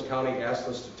 Tompkins County asked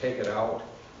us to take it out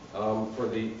for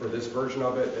this version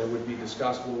of it, and it would be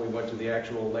discussed when we went to the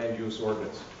actual land use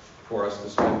ordinance for us to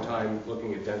spend time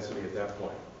looking at density at that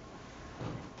point.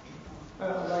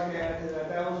 I'd like to add to that.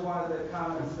 That was one of the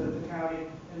comments that the county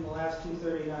in the last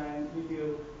 239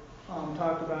 review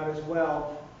talked about as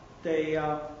well.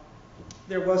 There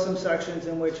was some sections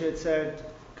in which it said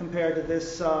compared to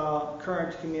this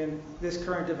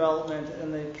current development,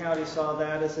 and the county saw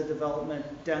that as a development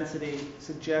density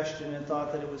suggestion and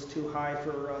thought that it was too high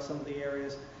for some of the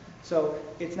areas. So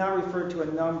it's not referred to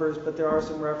in numbers, but there are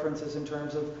some references in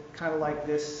terms of kind of like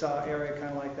this area, kind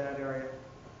of like that area.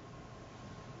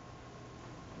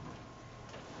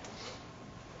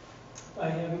 I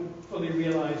haven't fully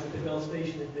realized that the Bell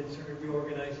Station had been sort of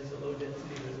reorganized as a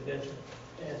low-density residential.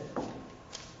 And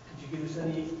could you give us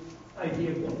any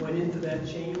idea of what went into that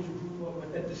change,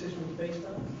 what that decision was based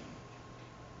on?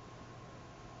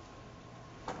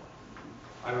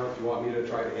 I don't know if you want me to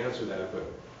try to answer that, but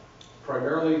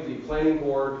primarily the planning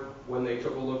board, when they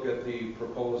took a look at the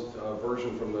proposed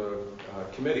version from the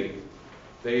committee,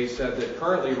 they said that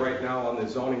currently right now on the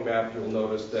zoning map, you'll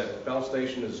notice that Bell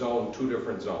Station is zoned 2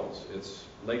 different zones. It's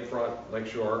lakefront,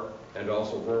 lakeshore, and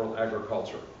also rural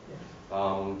agriculture.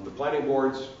 The planning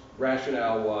board's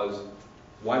rationale was,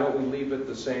 why don't we leave it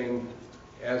the same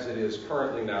as it is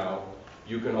currently now?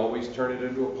 You can always turn it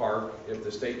into a park. If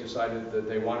the state decided that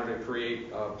they wanted to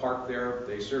create a park there,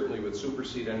 they certainly would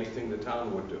supersede anything the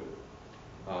town would do.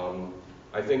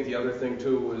 I think the other thing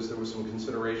too was there was some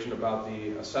consideration about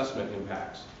the assessment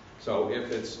impacts. So if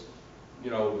it's,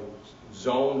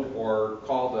 zoned or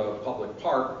called a public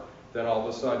park, then all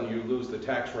of a sudden you lose the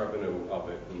tax revenue of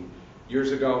it. And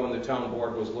years ago when the town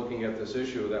board was looking at this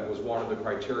issue, that was one of the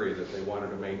criteria that they wanted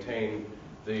to maintain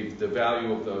the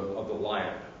value of the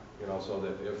land. So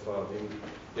that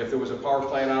if there was a power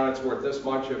plant on it, it's worth this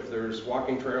much. If there's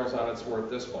walking trails on it, it's worth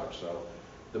this much. So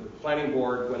the planning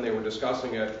board, when they were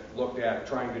discussing it, looked at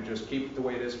trying to just keep it the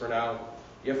way it is for now.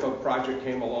 If a project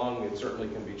came along, it certainly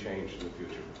can be changed in the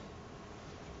future.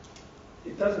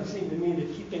 It doesn't seem to me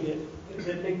that keeping it,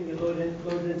 that making it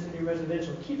low-density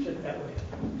residential keeps it that way.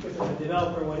 Because if a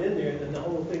developer went in there, then the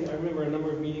whole thing, I remember a number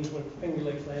of meetings when Finger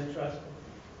Lakes Land Trust,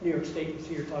 New York State was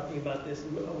here talking about this,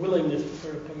 and a willingness to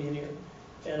sort of come in here,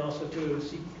 and also to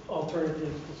seek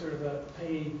alternatives to sort of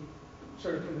pay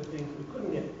sort of for the things we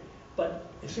couldn't get. But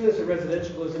as soon as the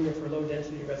residential goes in there for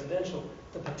low-density residential,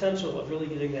 the potential of really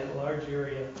getting that large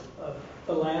area, of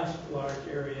the last large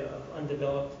area of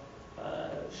undeveloped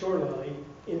shoreline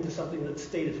into something that the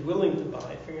state is willing to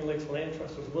buy, Finger Lakes Land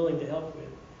Trust was willing to help with.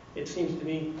 It seems to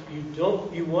me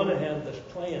you want to have this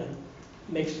plan,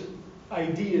 makes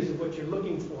ideas of what you're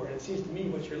looking for, and it seems to me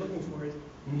what you're looking for is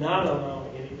not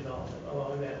allowing any development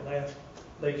along that last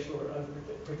lakeshore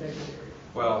protected area.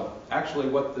 Well, actually,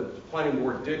 what the planning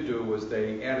board did do was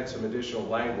they added some additional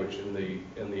language in the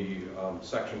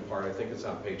section part. I think it's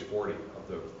on page 40 of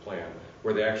the plan,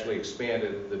 where they actually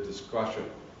expanded the discussion,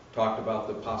 talked about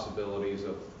the possibilities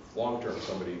of long-term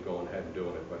somebody going ahead and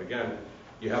doing it. But again,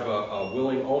 you have a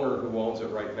willing owner who owns it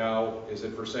right now. Is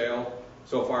it for sale?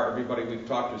 So far, everybody we've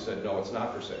talked to said no, it's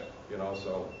not for sale.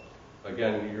 So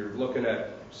again, you're looking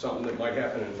at something that might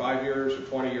happen in 5 years, or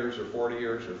 20 years, or 40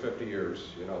 years, or 50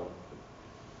 years.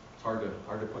 It's hard to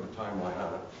put a timeline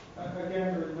on it.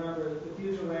 Again, remember, the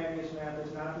future land use map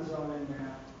is not the zoning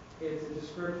map. It's a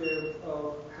descriptive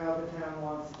of how the town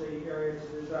wants the area to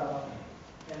develop.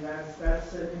 And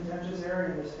that's a contentious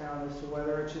area in this town as to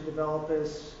whether it should develop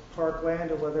as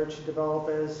parkland or whether it should develop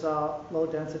as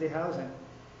low-density housing.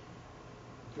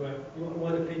 So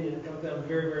one opinion, it comes down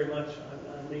very, very much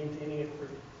on maintaining it for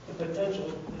the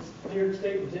potential. New York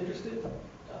State was interested.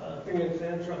 Finger Lakes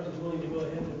Land Trust was willing to go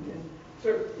ahead and so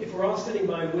if we're all sitting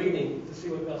by waiting to see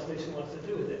what Bell Station wants to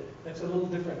do with it, that's a little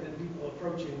different than people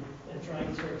approaching and trying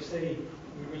to sort of say,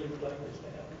 we really would like this to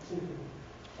happen. It seems to me.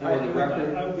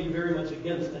 I would be very much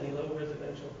against any low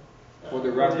residential. For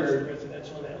the record,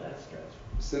 residential in that last stretch.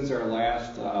 Since our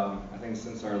last,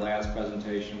 since our last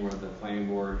presentation where the planning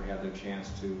board had their chance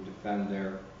to defend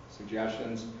their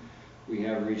suggestions, we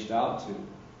have reached out to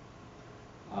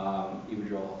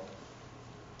Iberdrola.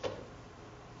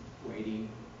 Waiting.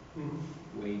 In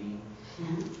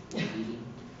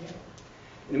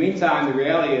the meantime, the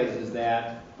reality is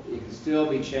that it can still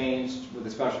be changed with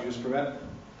a special use permit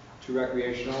to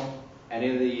recreational. Any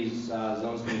of these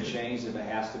zones can be changed if it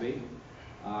has to be.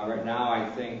 Right now, I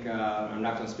think, I'm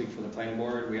not going to speak for the planning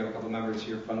board. We have a couple members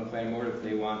here from the planning board if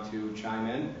they want to chime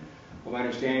in. Well, my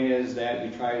understanding is that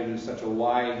you try to do such a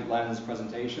wide lens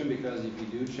presentation because if you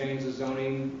do change the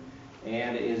zoning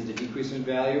and it is the decrease in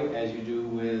value, as you do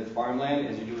with farmland,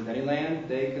 as you do with any land,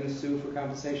 they can sue for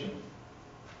compensation.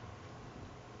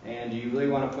 And do you really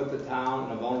want to put the town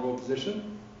in a vulnerable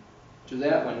position to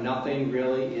that when nothing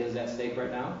really is at stake right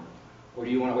now? Or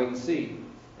do you want to wait and see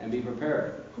and be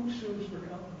prepared? Who sues for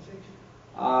compensation?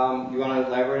 You want to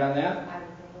elaborate on that?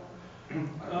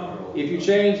 If you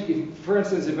change, for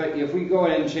instance, if we go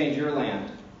ahead and change your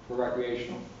land for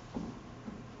recreational,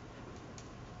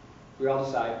 we all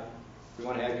decide we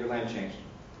want to have your land changed.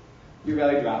 Your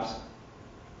value drops.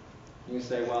 You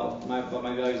say, well, my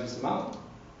value is this amount.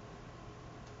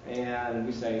 And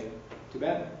we say, too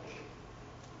bad.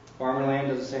 Farmer land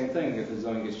does the same thing if the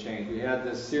zoning gets changed. We had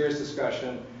this serious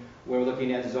discussion where we're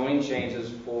looking at zoning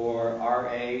changes for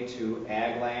RA to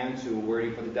ag land, to where do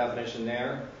you put the definition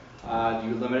there? Do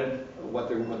you limit what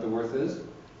the worth is?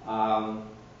 That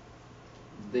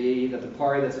the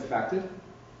party that's affected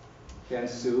can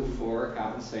sue for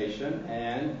compensation,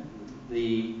 and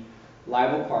the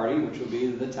liable party, which will be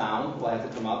the town, will have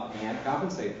to come up and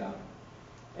compensate them.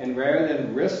 And rather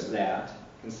than risk that,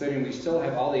 considering we still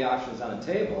have all the options on the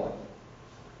table,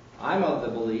 I'm of the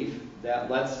belief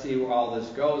that let's see where all this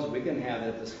goes. We can have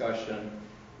that discussion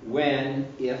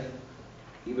when, if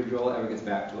Iberdrola ever gets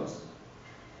back to us.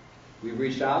 We've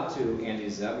reached out to Andy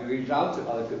Zeb, we reached out to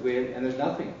other people, and there's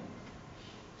nothing.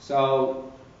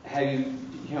 So have you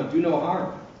do no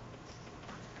harm.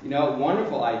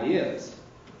 Wonderful ideas.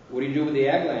 What do you do with the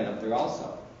ag land up there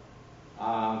also?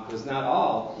 Because it's not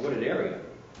all wooded area.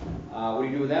 What do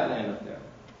you do with that land up there?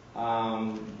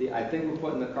 I think we're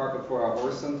putting the cart before our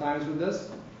horse sometimes with this.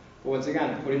 But once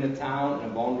again, putting the town in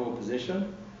a vulnerable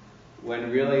position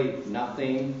when really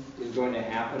nothing is going to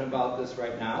happen about this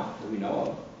right now that we know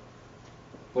of.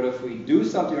 But if we do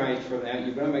something right for that,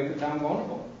 you're going to make the town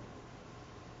vulnerable.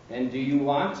 And do you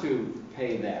want to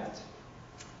pay that?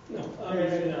 No,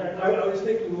 I was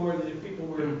thinking more that if people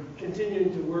were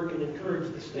continuing to work and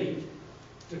encourage the state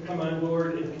to come on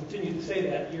board and continue to say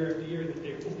that year after year that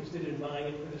they're interested in buying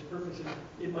it for this purpose,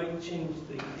 it might change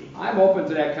the... I'm open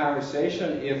to that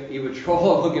conversation if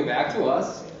Iberdrola will get back to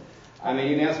us. I mean,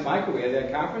 you can ask Michael, we had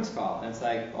that conference call, and it's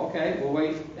like, okay, we'll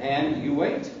wait, and you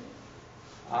wait.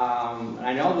 And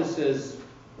I know this is,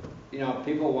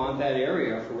 people want that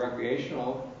area for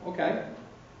recreational, okay.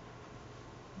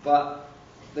 But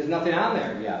there's nothing on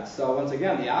there yet. So once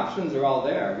again, the options are all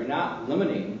there. You're not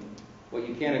limiting what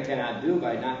you can and cannot do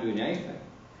by not doing anything.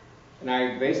 And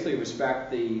I basically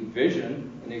respect the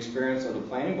vision and the experience of the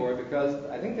planning board because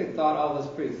I think they thought all this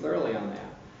pretty thoroughly on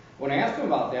that. When I asked them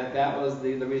about that, that was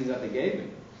the reason that they gave me.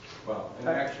 Well, and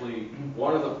actually,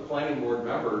 one of the planning board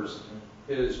members,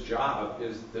 his job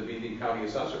is to be the county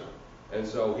assessor. And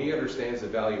so he understands the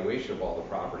valuation of all the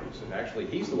properties. And actually,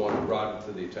 he's the one who brought it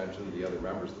to the attention of the other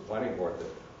members of the planning board that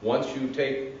once you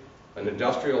take an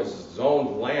industrial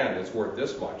zoned land that's worth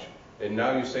this much, and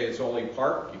now you say it's only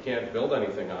park, you can't build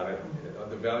anything on it,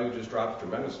 the value just drops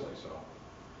tremendously. So,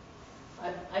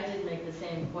 I did make the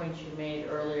same points you made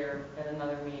earlier at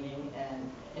another meeting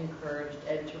and encouraged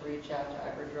Ed to reach out to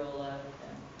Iberdrola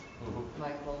and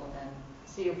Michael and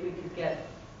see if we could get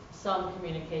some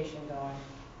communication going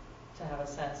to have a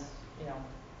sense,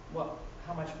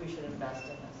 how much we should invest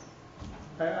in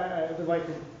this. I would like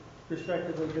to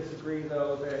respectively disagree,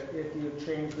 though, that if you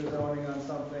change the zoning on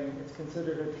something, it's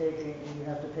considered a taking and you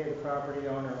have to pay the property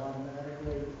owner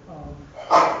automatically.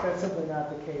 That's simply not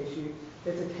the case.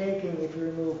 It's a taking if you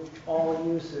remove all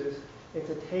uses. It's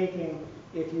a taking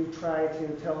if you try to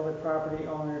tell the property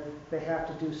owner they have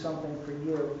to do something for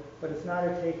you. But it's not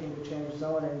a taking to change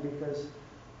zoning because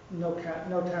no town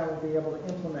will be able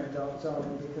to implement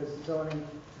zoning because zoning,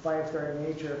 by its very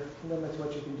nature, limits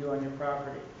what you can do on your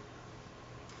property.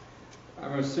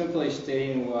 I'm simply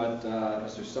stating what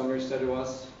Mr. Summers said to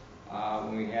us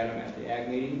when we had him at the ag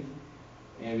meeting,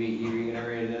 and he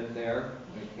reiterated it there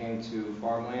when it came to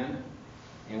farmland.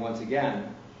 And once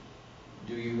again,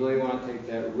 do you really want to take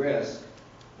that risk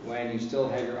when you still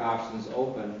have your options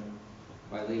open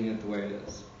by leaving it the way it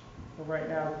is? Well, right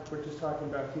now, we're just talking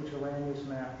about future land use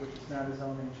map, which is not a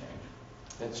zoning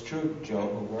change. That's true, Joe,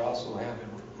 but we're also having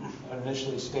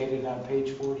initially stated on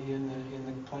page 40 in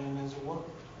the plan as it were.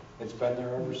 It's been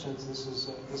there ever since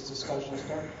this discussion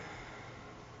started.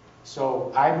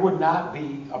 So I would not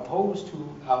be opposed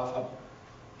to,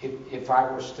 if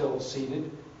I were still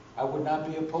seated, I would not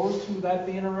be opposed to that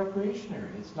being a recreation area.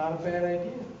 It's not a bad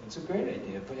idea. It's a great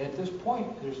idea. But at this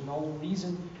point, there's no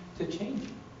reason to change it.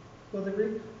 Well,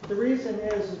 the reason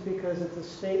is because it's a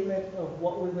statement of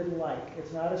what we would like.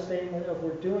 It's not a statement of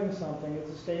we're doing something. It's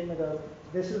a statement of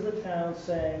this is the town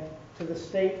saying to the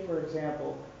state, for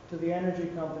example, to the energy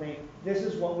company, this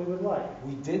is what we would like.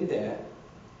 We did that.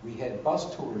 We had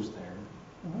bus tours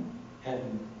there.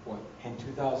 And in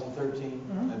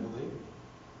 2013, I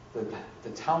believe, the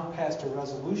town passed a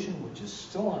resolution which is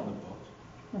still on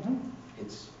the books.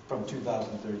 It's from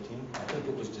 2013. I think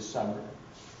it was December.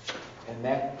 And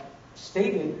that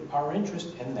stated our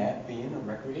interest in that being a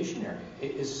recreation area.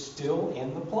 It is still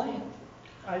in the plan.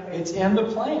 It's in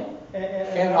the plan.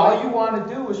 And all you want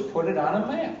to do is put it on a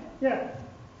map. Yeah.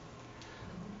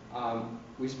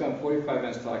 We spent 45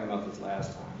 minutes talking about this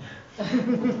last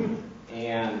time,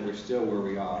 and we're still where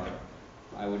we are.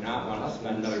 I would not want to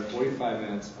spend another 45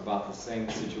 minutes about the same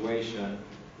situation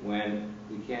when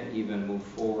we can't even move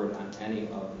forward on any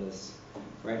of this.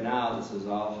 Right now, this is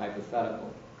all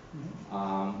hypothetical.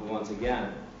 But once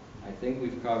again, I think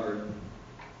we've covered,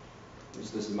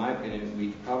 this is my opinion,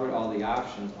 we've covered all the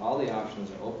options. All the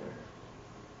options are open.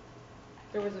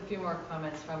 There was a few more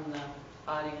comments from the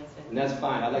audience. And that's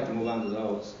fine. I'd like to move on to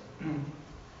those.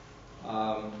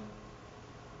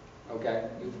 Okay,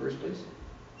 you first, please.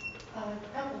 A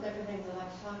couple of different things I'd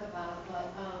like to talk about,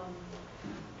 but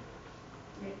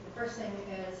the first thing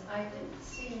is I didn't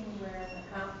see anywhere in the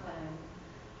comp plan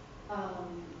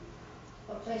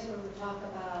a place where we talk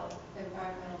about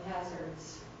environmental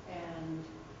hazards and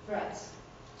threats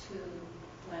to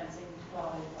Lansing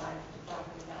quality of life, to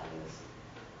property values.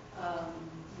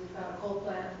 We've got a coal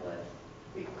plant with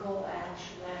big coal ash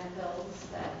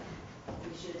landfills that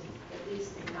we should at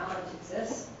least acknowledge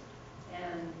exist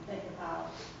and think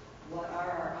about what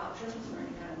are our options for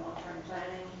any kind of long-term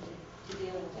planning to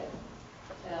deal with it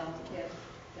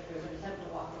if there's an attempt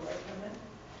to walk away from it.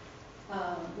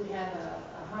 We have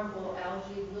a harmful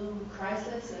algae bloom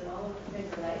crisis in all of the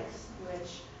Finger Lakes,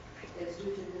 which is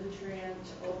due to nutrient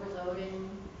overloading,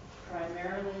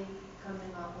 primarily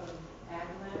coming off of ag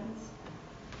lands,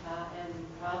 and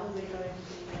probably going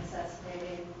to be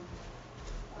necessitating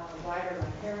wider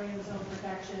riparian zone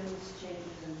protections,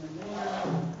 changes in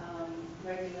manure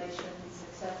regulations,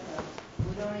 etc.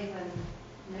 We don't even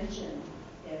mention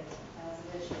it as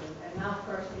an issue. And now, of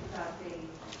course, we've got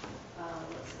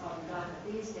what's on the docket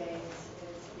these days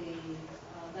is the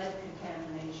lead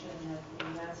contamination at the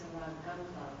Lansing Gun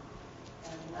Club,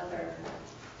 and another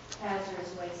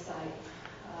hazardous waste site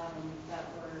that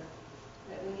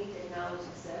we need to acknowledge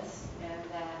exists and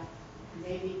that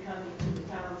may be coming to the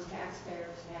town's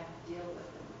taxpayers to have to deal with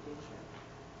in the future.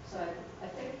 So I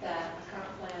think that a comp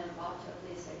plan ought to at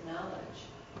least acknowledge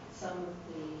some of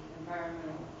the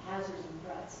environmental hazards and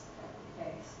threats that we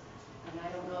face. And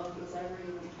I don't know if it was ever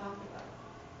even talked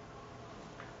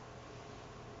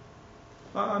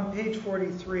about. On page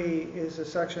 43 is a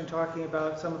section talking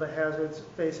about some of the hazards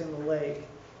facing the lake.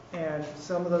 And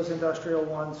some of those industrial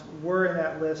ones were in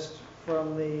that list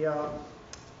from the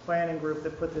planning group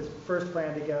that put this first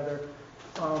plan together.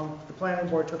 The planning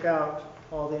board took out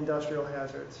all the industrial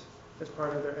hazards as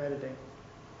part of their editing.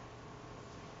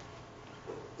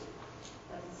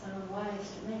 Doesn't sound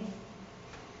wise to me.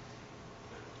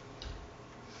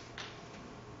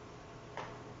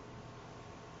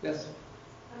 Yes.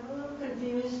 I'm a little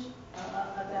confused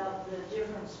about the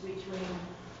difference between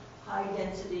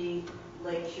high-density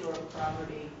lakeshore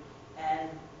property and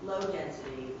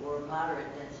low-density or moderate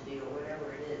density or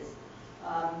whatever it is.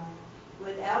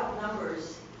 Without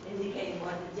numbers indicating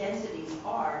what the densities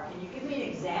are, can you give me an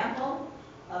example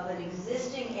of an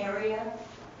existing area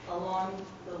along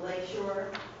the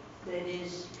lakeshore that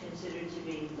is considered to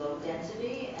be low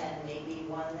density and maybe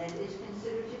one that is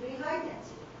considered to be high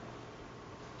density?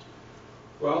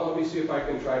 Well, let me see if I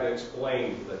can try to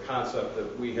explain the concept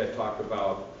that we had talked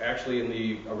about. Actually, in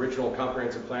the original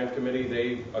Comprehensive Plan Committee,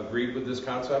 they agreed with this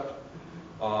concept.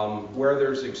 Where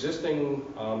there's existing,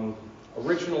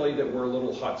 originally that were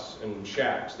little huts and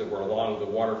shacks that were along the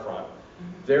waterfront,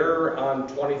 they're on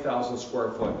 20,000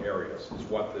 square foot areas is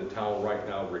what the town right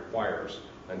now requires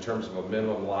in terms of a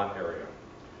minimum lot area.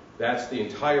 That's the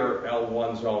entire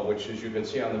L1 zone, which, as you can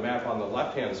see on the map on the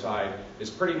left-hand side, is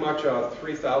pretty much a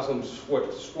 3,000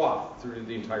 foot swath through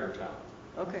the entire town.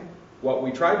 Okay. What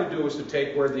we tried to do is to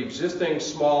take where the existing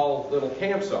small little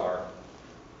camps are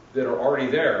that are already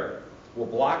there, we'll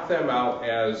block them out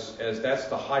as that's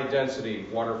the high-density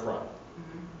waterfront.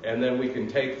 And then we can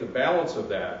take the balance of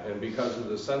that, and because of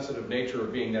the sensitive nature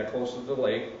of being that close to the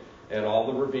lake and all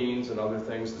the ravines and other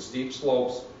things, the steep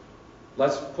slopes,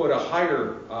 let's put a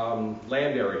higher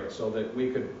land area so that we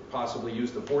could possibly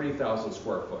use the 40,000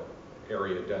 square foot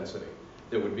area density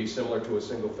that would be similar to a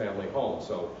single family home.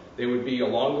 So they would be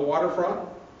along the waterfront,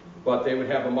 but they would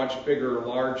have a much bigger,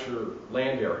 larger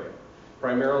land area,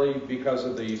 primarily because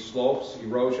of the slopes,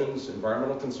 erosions,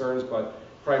 environmental concerns, but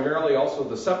primarily also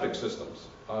the septic systems.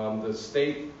 The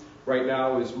state right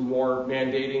now is more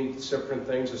mandating different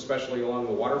things, especially along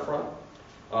the waterfront.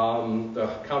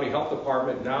 The county health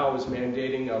department now is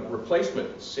mandating a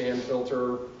replacement sand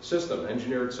filter system,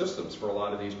 engineered systems for a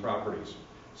lot of these properties.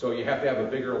 So you have to have a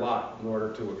bigger lot in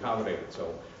order to accommodate it.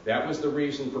 So that was the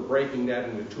reason for breaking that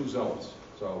into two zones.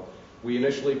 So we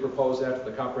initially proposed that to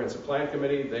the Comprehensive Plan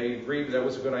Committee. They agreed that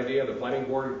was a good idea. The planning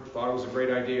board thought it was a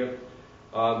great idea.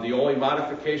 The only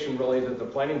modification really that the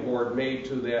planning board made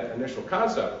to that initial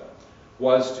concept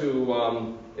was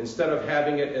to, instead of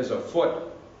having it as a foot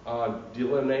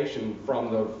delineation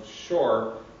from the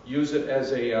shore, use it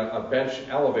as a bench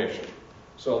elevation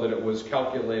so that it was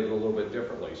calculated a little bit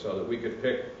differently, so that we could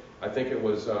pick, I think it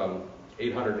was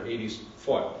 880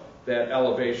 foot, that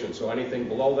elevation. So anything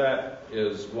below that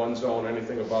is one zone,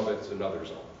 anything above it is another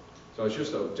zone. So it's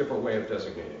just a different way of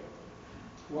designating it.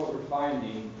 What we're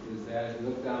finding is that if you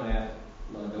look down at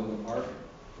Ladoga Park,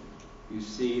 you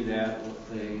see that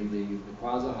the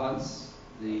Quonset huts,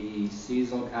 the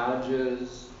seasonal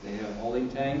cottages, they have holding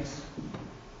tanks.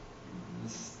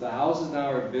 The houses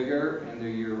now are bigger and they're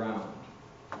year-round.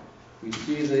 We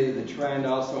see the trend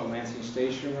also on Lansing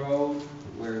Station Road,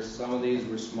 where some of these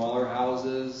were smaller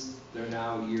houses, they're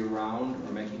now year-round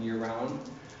or making year-round.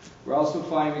 We're also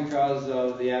finding, because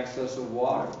of the access of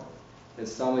water, that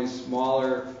some of these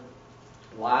smaller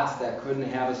lots that couldn't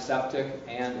have a septic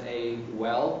and a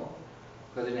well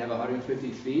because they didn't have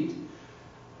 150 feet.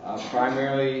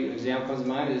 Primarily, an example comes to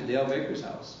mind is Dale Baker's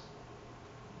house.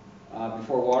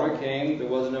 Before water came, there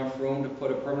wasn't enough room to put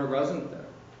a permanent resident there.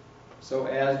 So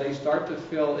as they start to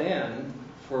fill in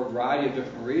for a variety of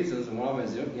different reasons, and one of them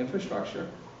is infrastructure,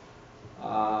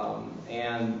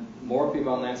 and more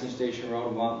people on Lansing Station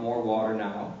Road want more water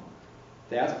now,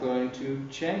 that's going to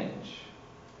change.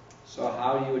 So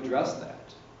how do you address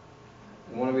that?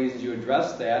 And one of the reasons you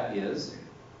address that is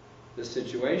the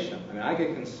situation. I mean, I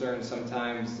get concerned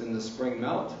sometimes in the spring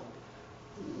melt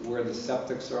where the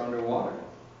septics are underwater.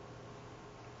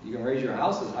 You can raise your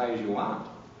house as high as you want.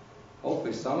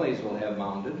 Hopefully some of these will have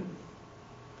mounded,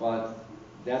 but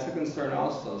that's a concern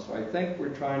also. So I think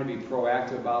we're trying to be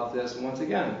proactive about this, and once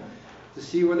again, to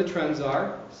see where the trends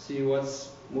are, see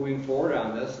what's moving forward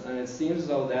on this, and it seems as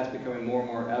though that's becoming more and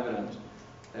more evident,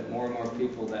 that more and more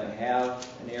people that have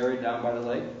an area down by the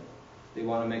lake, they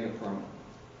want to make it permanent.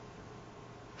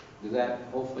 Does that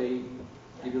hopefully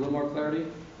give you a little more clarity?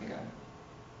 Okay.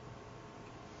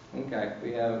 Okay,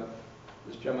 we have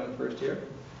this gentleman first here.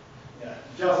 Yeah,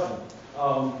 Justin.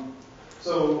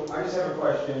 So I just have a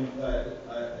question that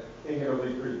I think it'll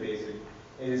be pretty basic.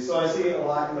 So I see a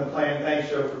lot in the plan. Thanks,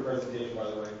 Joe, for the presentation, by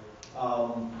the way.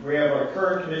 We have our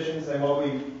current conditions and what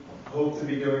we hope to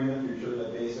be doing in the future, the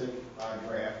basic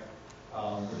draft,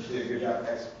 which you did a good job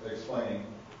explaining.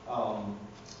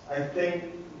 I think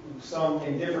some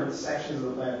in different sections of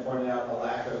the plan pointed out a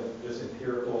lack of just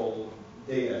empirical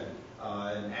data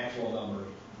and actual numbers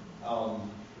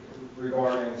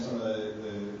regarding some of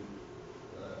the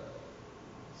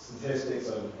statistics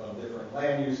of different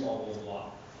land use, blah,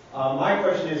 blah, blah. My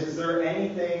question is there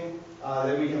anything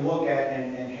that we can look at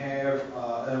and have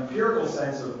an empirical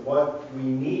sense of what we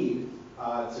need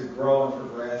to grow and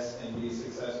progress and be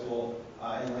successful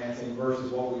in Lansing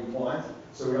versus what we want,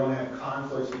 so we don't have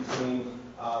conflicts between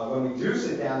when we do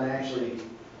sit down and actually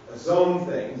zone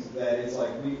things, that it's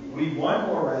like we want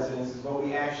more residences, but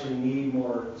we actually need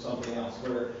more something else,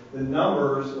 where the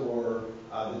numbers or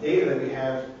the data that we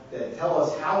have that tell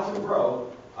us how to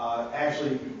grow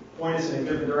actually point us in a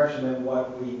different direction than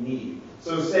what we need.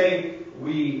 So say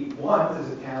we want, as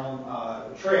a town,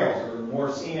 trails or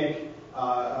more scenic,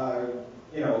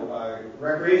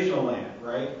 recreational land,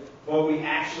 right? But we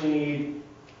actually need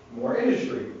more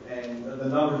industry, and the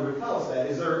numbers would tell us that.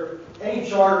 Is there any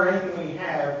chart or anything we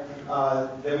have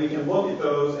that we can look at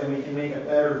those and we can make a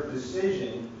better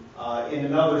decision in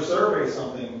another survey,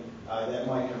 something that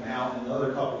might come out in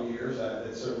another couple of years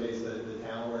that surveys the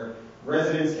town, where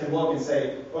residents can look and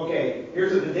say, okay,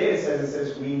 here's what the data says. It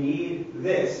says we need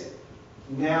this.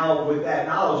 Now, with that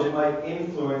knowledge, it might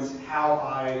influence how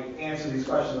I answer these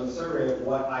questions on the survey of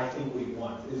what I think we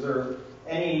want. Is there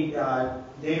any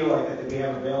data like that we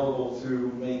have available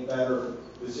to make better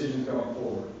decisions going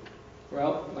forward?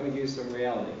 Well, let me give you some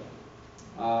reality.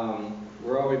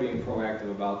 We're always being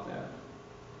proactive about that.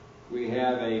 We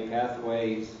have a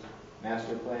Pathways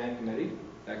Master Plan Committee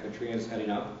that Katrina's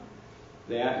heading up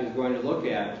that is going to look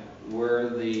at where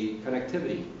the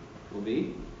connectivity will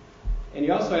be. And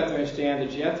you also have to understand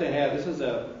that you have to have, this is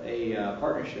a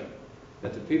partnership,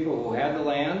 that the people who have the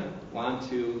land want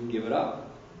to give it up.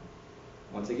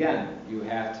 Once again, you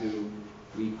have to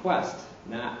request,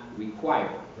 not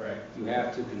require. Right. You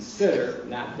have to consider,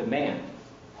 not demand.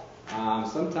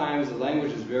 Sometimes the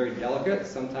language is very delicate.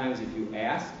 Sometimes if you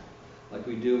ask, like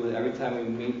we do with every time we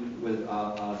meet with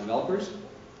developers,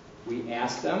 we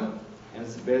ask them, and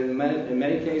in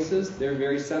many cases, they're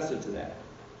very sensitive to that.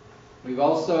 We've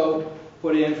also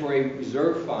put in for a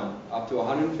reserve fund up to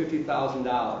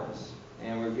 $150,000,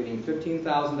 and we're getting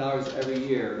 $15,000 every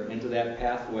year into that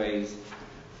Pathways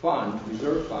fund,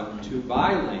 reserve fund, to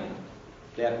buy land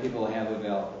that people have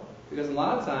available. Because a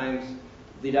lot of times,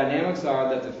 the dynamics are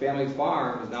that the family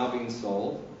farm is now being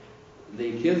sold,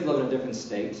 the kids live in a different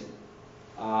state,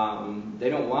 they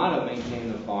don't want to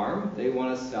maintain the farm, they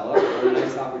want to sell it for a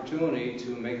nice opportunity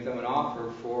to make them an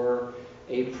offer for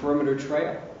a perimeter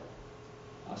trail.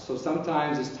 So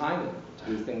sometimes it's timely to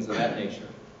do things of that nature.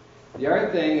 The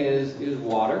other thing is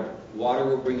water. Water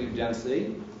will bring you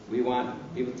density.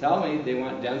 People tell me they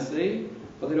want density,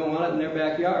 but they don't want it in their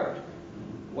backyard.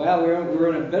 Well,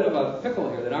 we're in a bit of a pickle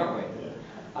here, then, aren't we?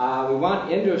 We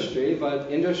want industry, but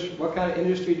what kind of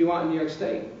industry do you want in New York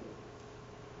State?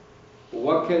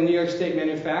 What can New York State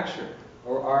manufacture?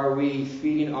 Or are we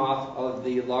feeding off of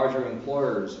the larger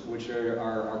employers, which are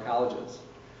our colleges,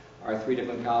 our 3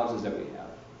 different colleges that we have,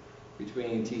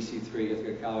 between TC3,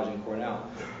 Ithaca College, and Cornell?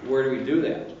 Where do we do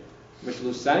that? Mr.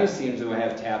 Luceni seems to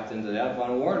have tapped into that up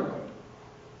on Warrenwood.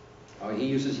 He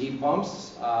uses heat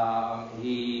pumps.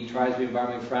 He tries to be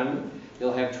environmentally friendly.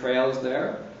 He'll have trails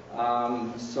there.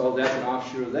 So that's an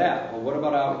offshoot of that. Well, what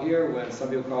about out here when some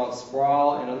people call it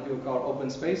sprawl and other people call it open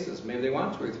spaces? Maybe they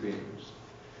want 2 or 3 acres.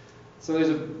 So there's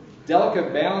a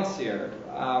delicate balance here.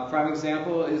 Prime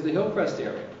example is the Hillcrest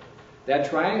area. That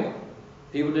triangle.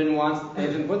 People didn't want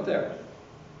anything put there.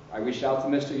 I reached out to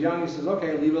Mr. Young. He says,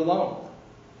 okay, leave it alone.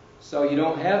 So you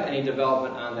don't have any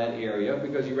development on that area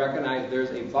because you recognize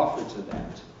there's a buffer to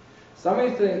that. Some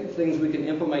of the things we can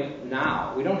implement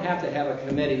now. We don't have to have a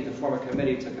committee to form a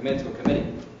committee to commit to a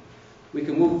committee. We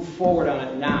can move forward on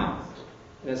it now.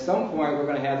 And at some point, we're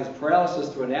going to have this paralysis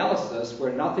to analysis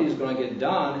where nothing is going to get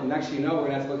done. And next thing you know, we're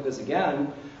going to have to look at this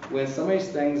again when some of these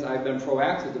things, I've been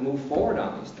proactive to move forward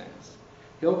on these things.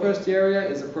 Hillcrest area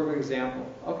is a perfect example.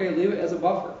 Okay, leave it as a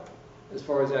buffer as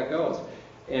far as that goes.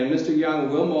 And Mr.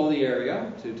 Young will mow the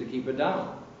area to keep it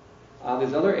down.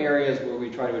 There's other areas where we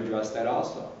try to address that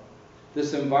also.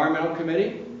 This environmental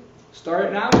committee, start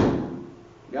it now.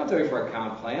 You don't have to wait for a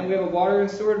comp plan. We have a water and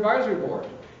sewer advisory board.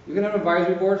 You can have an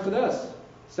advisory board for this.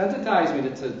 Sensitize me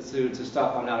to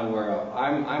stuff I'm not aware of.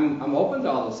 I'm open to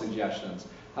all those suggestions,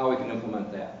 how we can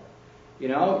implement that. You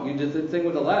know, you did the thing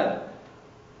with the lead.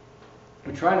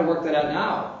 We're trying to work that out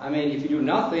now. I mean, if you do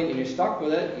nothing and you're stuck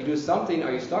with it, you do something,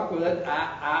 are you stuck with it?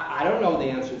 I don't know the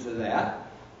answer to that.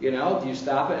 You know, do you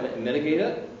stop it and mitigate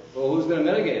it? Well, who's going to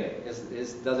mitigate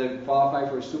it? Does it qualify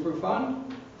for a super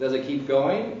fund? Does it keep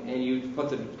going and you put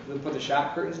the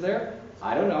shop curtains there?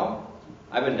 I don't know.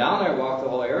 I've been down there, walked the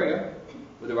whole area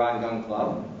with the Rod and Gun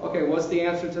Club. Okay, what's the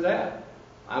answer to that?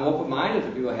 I'm open-minded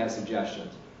to people who have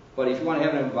suggestions. But if you want to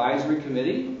have an advisory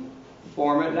committee,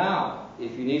 form it now.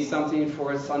 If you need something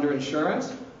for it's under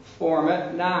insurance, form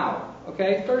it now.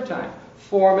 Okay, 3rd time.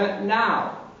 Form it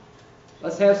now.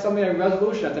 Let's have something, a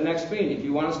resolution at the next meeting if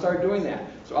you want to start doing that.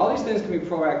 So all these things can be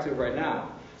proactive right now.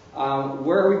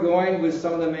 Where are we going with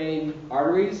some of the main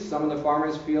arteries? Some of the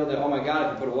farmers feel that, oh my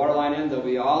God, if you put a water line in, they'll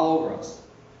be all over us.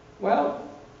 Well,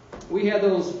 we had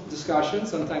those discussions,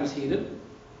 sometimes heated,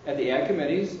 at the ag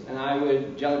committees, and I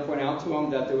would generally point out to them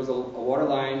that there was a water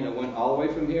line that went all the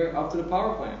way from here up to the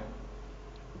power plant.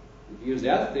 If you use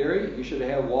that theory, you should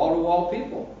have wall-to-wall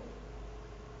people.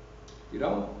 You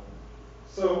don't.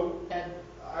 So, Ed,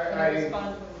 I can I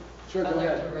respond? Sure, go I'd like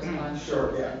ahead. to respond.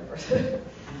 Sure,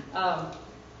 yeah.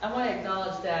 I want to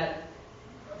acknowledge that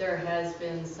there has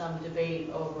been some debate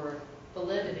over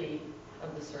validity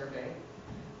of the survey.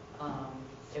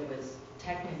 It was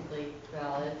technically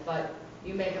valid, but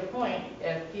you make a point.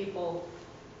 If people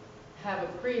have a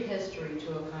prehistory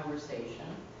to a conversation,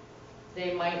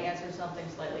 they might answer something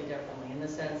slightly differently in the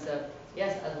sense of,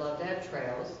 yes, I'd love to have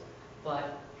trails,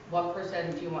 but what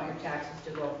percent do you want your taxes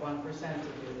to go up 1% to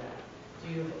do that?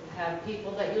 Do you have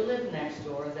people that you live next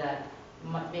door that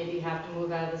maybe have to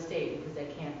move out of the state because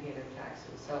they can't pay their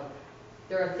taxes? So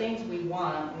there are things we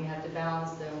want, and we have to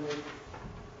balance them with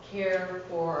care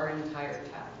for our entire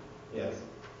town. Yes.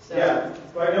 So, Yeah,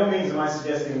 by no means am I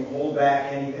suggesting hold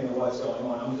back anything of what's going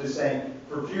on. I'm just saying,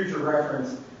 for future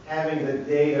reference, having the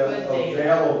data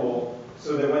available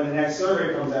so that when the next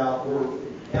survey comes out,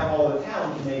 all the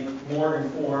town can make more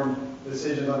informed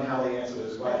decisions on how they answer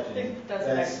this question. I think that's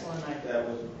an excellent idea. That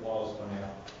was what I was pointing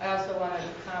out. I also want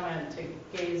to comment to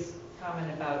Gay's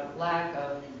comment about lack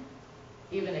of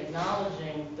even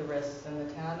acknowledging the risks in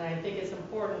the town. And I think it's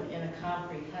important in a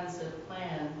comprehensive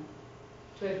plan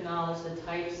to acknowledge the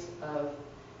types of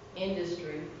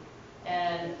industry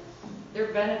and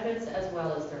their benefits as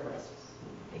well as their risks.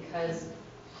 Because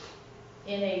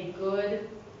in a good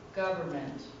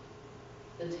government,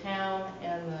 the town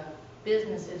and the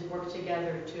businesses work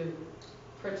together to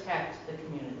protect the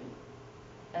community.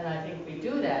 And I think we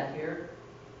do that here.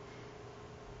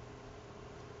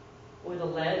 with the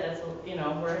lead, that's, you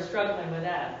know, we're struggling with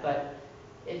that, but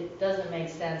it doesn't make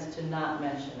sense to not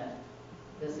mention it.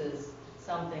 This is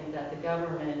something that the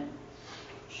government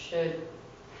should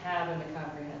have in the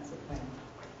comprehensive plan.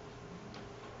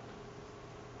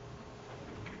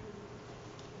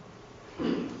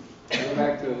 Go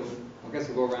back to, I guess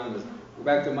we'll go around this. Go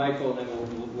back to Michael, and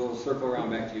then we'll circle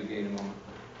around back to you, Gay, in a moment.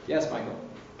 Yes, Michael?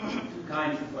 Two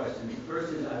kinds of questions. The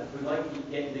first is, I would like to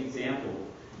get an example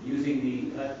using the,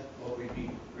 what would be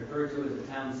referred to as the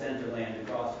town center land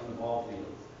across from the ball fields.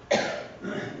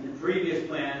 In the previous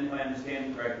plan, if I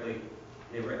understand correctly,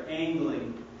 they were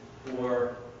angling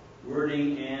for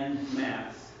wording and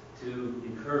maps to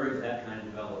encourage that kind of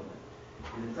development.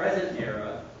 In the present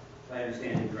era, if I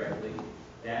understand it correctly,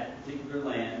 that particular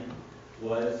land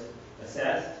was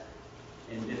assessed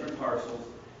in different parcels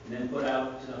and then put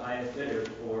out to the highest bidder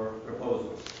for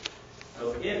proposals.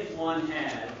 So if one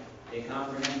had a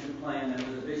comprehensive plan that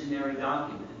was a visionary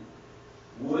document,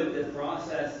 would the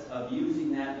process of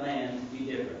using that land be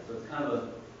different? So it's kind of a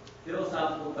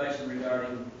philosophical question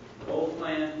regarding the old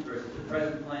plan versus the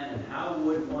present plan, and how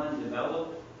would one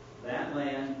develop that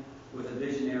land with a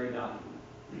visionary document?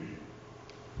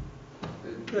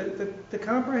 The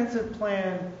comprehensive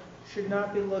plan should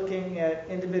not be looking at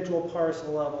individual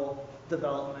parcel level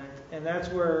development. And that's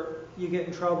where you get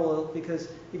in trouble, because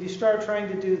if you start trying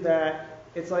to do that,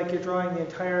 it's like you're drawing the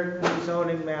entire new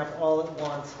zoning map all at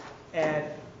once. And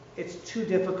it's too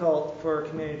difficult for a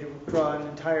community to draw an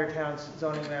entire town's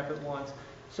zoning map at once.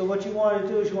 So what you want to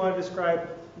do is you want to describe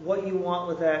what you want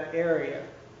with that area.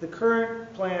 The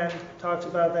current plan talks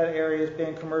about that area as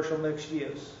being commercial mixed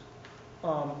use.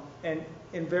 And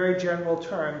in very general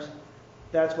terms,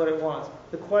 that's what it wants.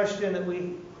 The question that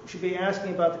we should be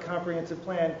asking about the comprehensive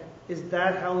plan, is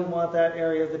that how we want that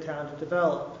area of the town to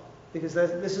develop? Because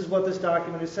this is what this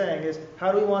document is saying, is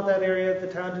how do we want that area of the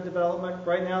town to develop?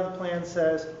 Right now the plan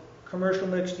says commercial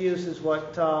mixed use is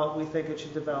what we think it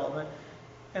should develop.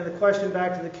 And the question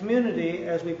back to the community,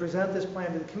 as we present this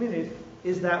plan to the community,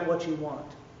 is that what you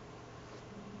want?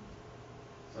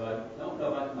 So I don't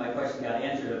know if my question got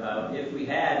answered about if we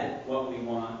had what we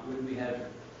want, would we have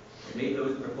made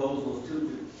those proposals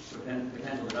to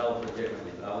potential developers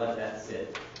differently? But I'll let that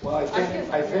sit. Well,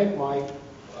 I think, Mike,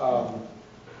 the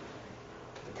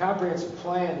comprehensive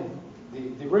plan,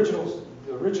 the original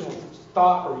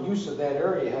thought or use of that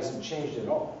area hasn't changed at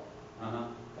all.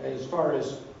 As far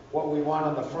as what we want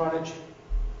on the frontage,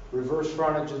 reverse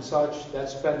frontage and such,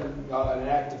 that's been an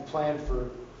active plan for,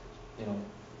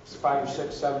 5 or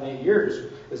 6, 7, 8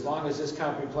 years, as long as this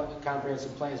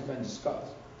comprehensive plan has been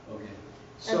discussed. Okay.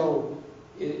 So,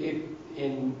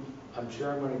 I'm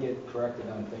sure I'm going to get corrected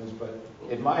on things, but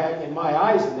in my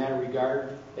eyes, in that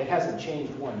regard, it hasn't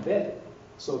changed one bit.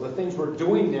 So the things we're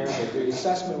doing there, the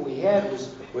assessment we had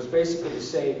was basically to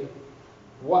say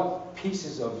what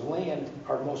pieces of land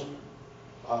are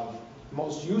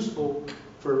most useful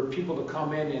for people to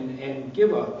come in and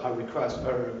give a request,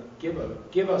 or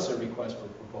give us a request for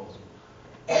proposal.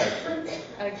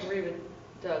 I agree with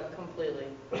Doug completely.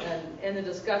 And in the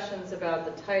discussions about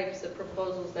the types of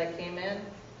proposals that came in,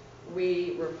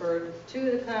 we referred to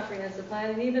the comprehensive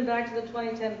plan and even back to the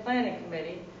 2010 Planning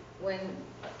Committee when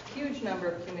a huge number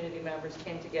of community members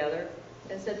came together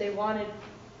and said they wanted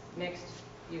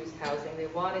mixed-use housing, they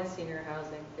wanted senior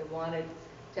housing, they wanted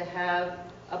to have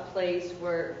a place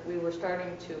where we were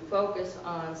starting to focus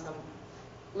on some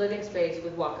living space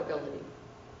with walkability.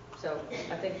 So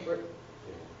I think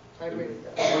I agree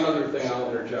with that. One other thing I'll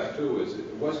interject too is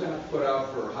it was not put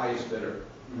out for highest bidder.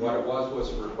 What it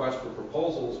was a request for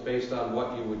proposals based on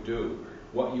what you would do,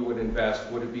 what you would invest,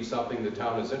 would it be something the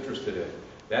town is interested in.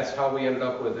 That's how we ended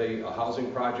up with a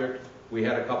housing project. We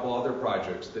had a couple other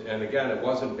projects, and again, it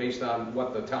wasn't based on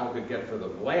what the town could get for the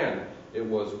land, it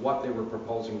was what they were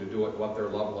proposing to do it, what their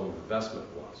level of investment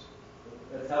was.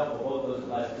 That's helpful. Both those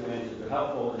last two answers are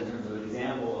helpful in terms of an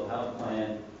example of how the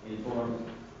plan informed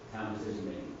town decision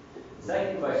making. The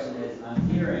second question is, I'm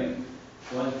hearing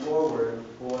going forward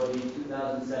for the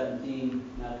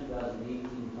 2017, not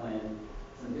 2018 plan,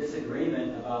 some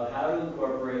disagreement about how to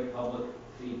incorporate public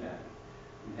feedback.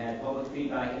 We've had public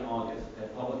feedback in August, we've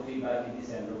had public feedback in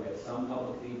December, we have some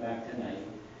public feedback tonight.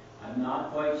 I'm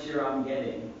not quite sure I'm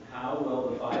getting how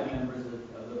will the 5 members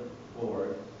of the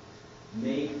board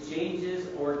make changes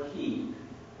or keep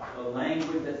the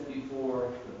language that's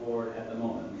before the board at the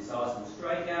moment. We saw some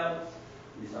strikeouts,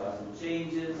 we saw some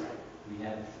changes, we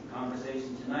had some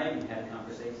conversation tonight, we had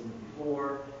conversations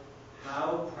before.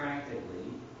 How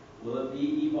practically will it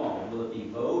be evolved? Will it be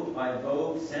vote by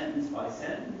vote, sentence by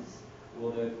sentence?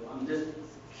 I'm just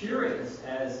curious,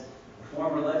 as a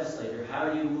former legislator,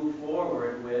 how do you move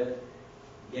forward with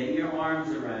getting your arms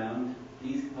around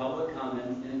these public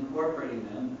comments and incorporating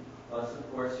them, plus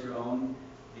of course your own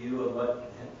view of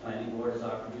what the planning board has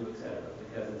offered you, et cetera.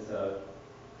 Because it's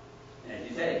as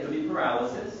you say, it could be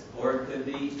paralysis, or it could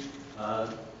be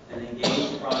an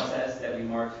engaged process that we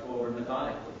march forward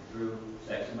methodically through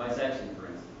section by section, for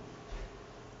instance.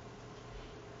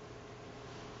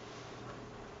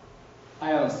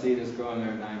 I don't see this going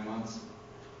there 9 months.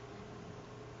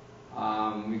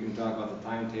 We can talk about the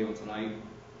timetable tonight,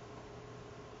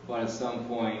 but at some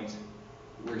point,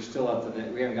 we're still up to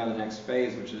we haven't got the next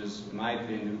phase, which is, in my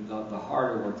opinion, the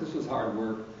harder work. This was hard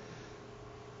work,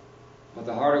 but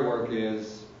the harder work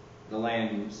is the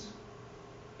land use,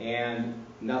 and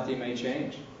nothing may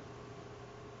change.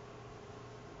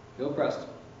 Hillcrest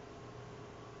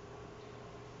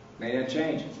may not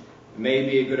change. It may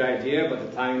be a good idea, but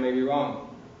the timing may be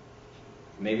wrong.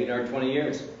 Maybe another 20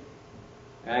 years.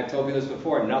 And I've told you this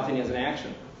before, nothing is an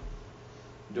action.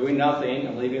 Doing nothing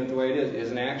and leaving it the way it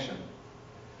is an action.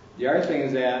 The other thing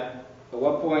is that, at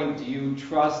what point do you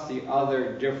trust the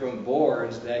other different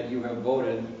boards that you have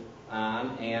voted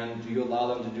on, and do you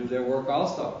allow them to do their work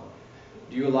also?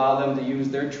 Do you allow them to use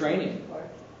their training?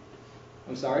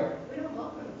 I'm sorry? We don't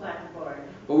vote for the planning board.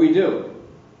 But we do.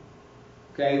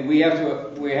 Okay, we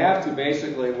have to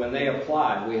basically, when they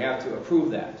apply, we have to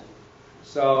approve that.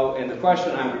 So, and the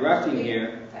question I'm directing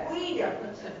here, We don't.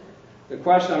 the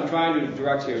question I'm trying to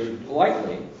direct here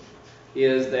politely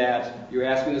is that you're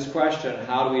asking this question,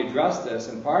 how do we address this?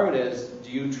 And part of it is,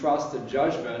 do you trust the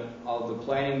judgment of the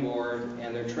planning board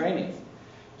and their training?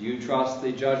 Do you trust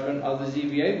the judgment of the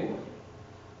ZBA board?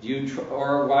 Do you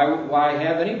or why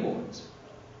have any boards?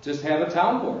 Just have a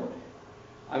town board.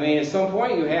 I mean, at some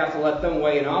point you have to let them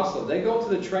weigh in also. They go to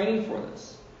the training for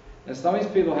this. And some of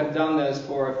these people have done this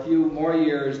for a few more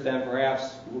years than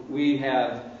perhaps we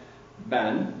have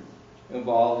been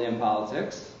involved in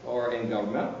politics or in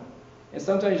government. And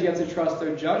sometimes you have to trust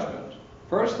their judgment.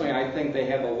 Personally, I think they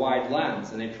have a wide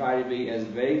lens and they try to be as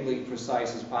vaguely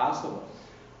precise as possible.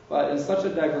 But in such a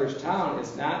diverse town,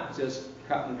 it's not just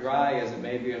cut and dry as it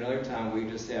may be in another town where you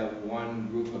just have one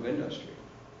group of industry.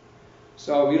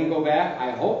 So we don't go back.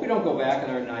 I hope we don't go back in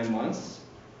our 9 months.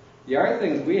 The other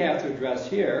things we have to address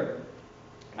here,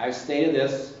 I've stated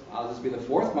this, this will be the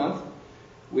 4th month.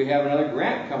 We have another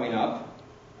grant coming up,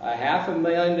 a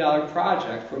 $500,000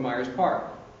 project for Myers Park.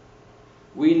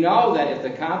 We know that if the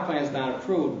comp plan is not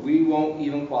approved, we won't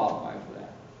even qualify for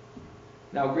that.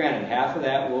 Now granted, half of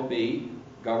that will be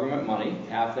government money,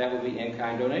 half of that will be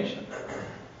in-kind donation.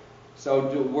 So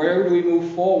where do we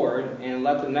move forward and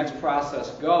let the next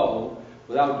process go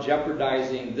without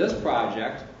jeopardizing this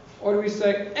project? Or do we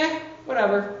say,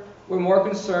 whatever, we're more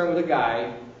concerned with a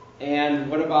guy, and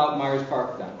what about Myers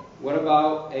Park then? What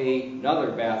about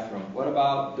another bathroom? What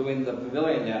about doing the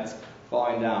pavilion that's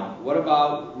falling down? What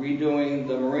about redoing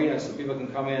the marina so people can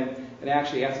come in and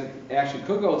actually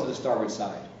could go to the starboard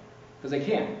side? Because they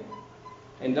can't.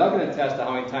 And Doug can attest to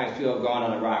how many times people have gone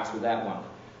on the rocks with that one.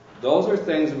 Those are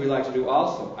things that we like to do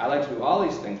also. I like to do all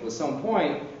these things. But at some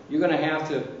point, you're going to have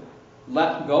to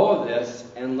let go of this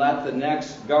and let the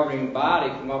next governing body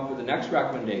come up with the next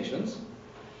recommendations.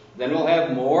 Then we'll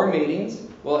have more meetings.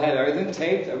 We'll have everything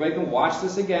taped. Everybody can watch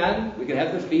this again. We can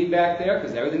have the feedback there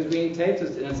because everything's being taped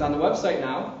and it's on the website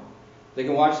now. They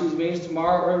can watch these meetings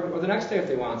tomorrow or the next day if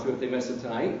they want to, if they missed it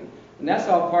tonight. And that's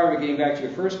all part of it, getting back to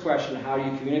your first question, how do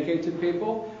you communicate to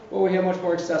people? Well, we have much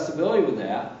more accessibility with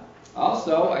that.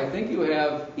 Also, I think you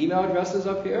have email addresses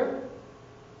up here.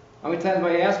 How many times have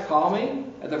I asked, call me?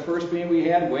 At the first meeting we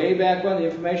had way back when, the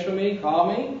informational meeting,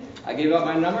 call me. I gave out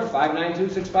my number,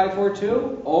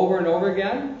 592-6542, over and over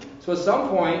again. So at some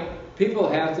point, people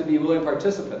have to be willing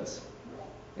participants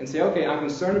and say, okay, I'm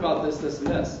concerned about this, this, and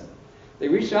this. They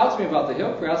reached out to me about the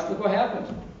Hillcrest. Look what happened.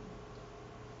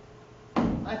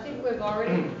 I think we've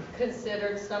already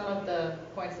considered some of the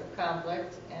points of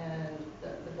conflict, and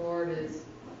the board is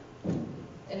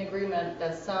in agreement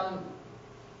that some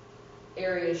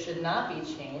areas should not be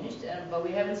changed, but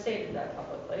we haven't stated that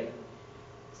publicly.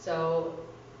 So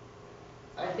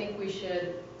I think we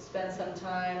should spend some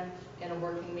time in a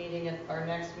working meeting at our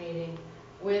next meeting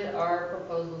with our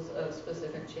proposals of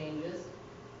specific changes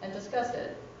and discuss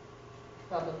it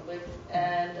publicly.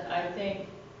 And I think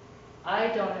I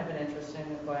don't have an interest in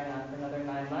it going on for another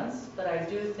 9 months, but I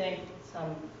do think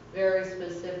some very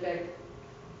specific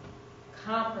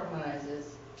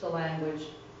compromises to language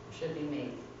should be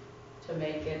made to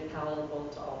make it palatable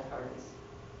to all parties,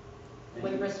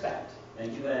 with respect.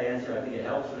 Thank you for that answer. I think it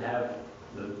helps to have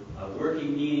a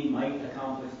working meeting might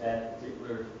accomplish that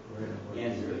particular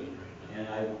answer. And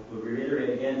I would reiterate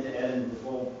again to Ed and the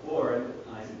full board,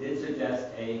 I did suggest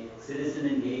a citizen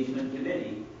engagement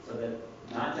committee so that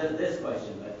not just this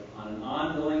question, but on an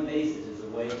ongoing basis is a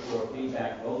way for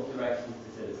feedback both directions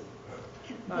to citizens.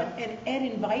 But Ed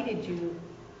invited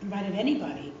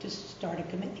anybody to start a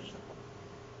committee.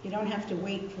 You don't have to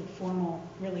wait for formal,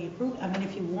 really approval. I mean,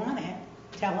 if you want it,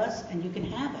 tell us and you can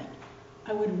have it.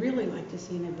 I would really like to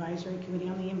see an advisory committee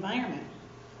on the environment.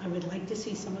 I would like to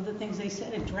see some of the things they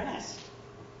said addressed.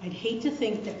 I'd hate to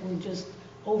think that we're just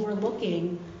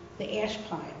overlooking the ash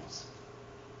piles,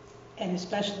 and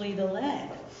especially the lead.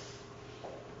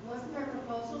 Wasn't there a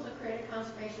proposal to create a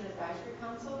conservation advisory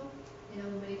council? You know,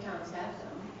 many towns have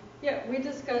them. Yeah, we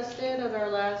discussed it at our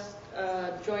last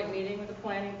joint meeting with the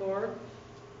planning board.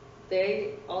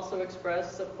 They also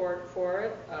expressed support for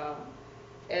it.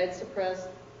 Ed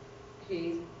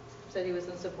he said he was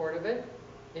in support of it.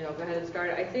 You know, go ahead and start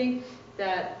it. I think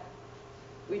that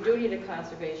we do need a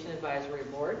conservation advisory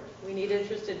board. We need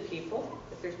interested people.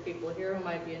 If there's people here who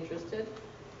might be interested.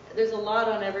 There's a lot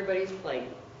on everybody's plate.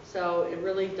 So it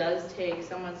really does take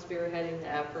someone spearheading the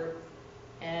effort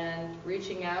and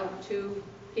reaching out to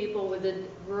people with a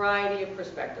variety of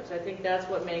perspectives. I think that's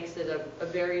what makes it a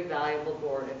very valuable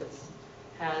board, if it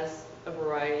has a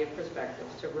variety of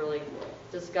perspectives to really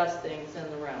discuss things in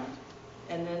the round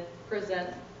and then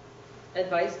present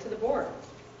advice to the board.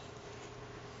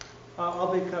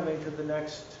 I'll be coming to the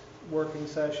next working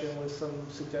session with some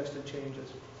suggested changes.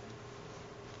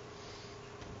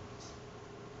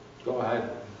 Go ahead,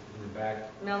 in the back.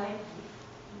 Melanie?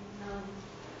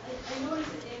 I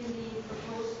noticed in the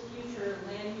proposed future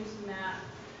land use map,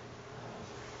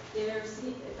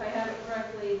 if I have it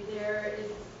correctly, there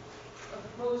is a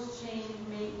proposed change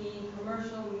making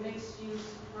commercial mixed use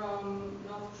from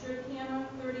North Tricana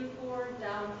 34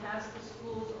 down past the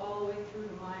schools all the way through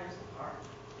to Myers Park.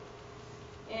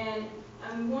 And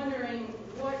I'm wondering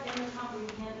what in the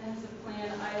comprehensive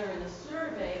plan, either in the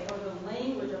survey or the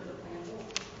language of the plan,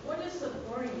 what is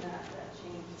supporting that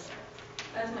change there?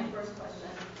 That's my first question.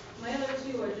 My other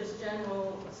two are just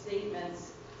general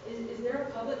statements. Is there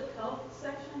a public health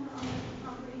section on the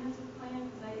comprehensive plan?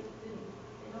 Because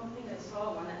I don't think I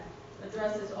saw one that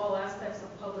addresses all aspects of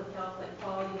public health, like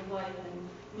quality of life and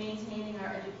maintaining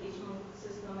our educational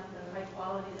system at the high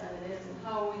quality that it is, and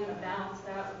how are we going to balance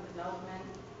that with development?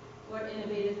 What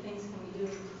innovative things can we do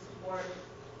to support,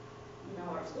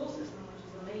 our school system, which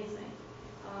is amazing.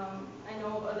 I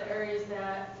know of other areas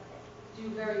that do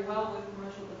very well with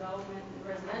commercial development and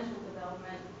residential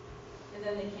development, and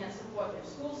then they can't support their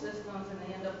school systems, and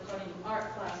they end up cutting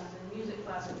art classes and music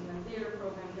classes, and the theater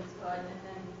program gets cut, and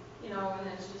then, and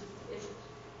then it's just, if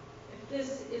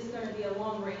this is going to be a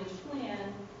long-range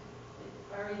plan,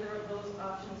 are either of those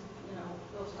options,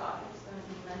 those topics going to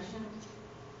be mentioned,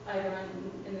 either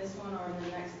in this one or in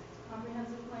the next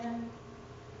comprehensive plan?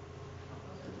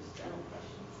 Those are just general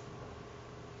questions.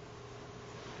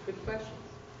 Good questions.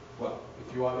 Well,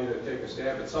 if you want me to take a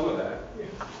stab at some of that,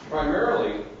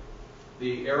 primarily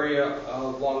the area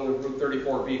along the Route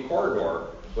 34B corridor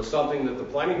was something that the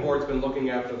planning board's been looking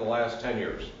at for the last 10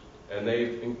 years. And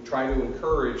they've tried to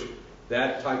encourage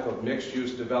that type of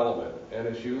mixed-use development. And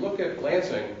as you look at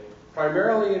Lansing,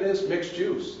 primarily it is mixed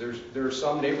use. There are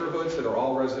some neighborhoods that are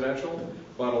all residential,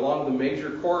 but along the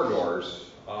major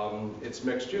corridors, it's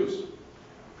mixed use.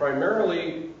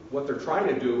 Primarily, what they're trying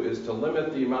to do is to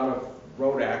limit the amount of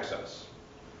road access.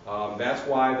 That's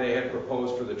why they had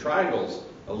proposed for the triangles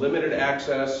a limited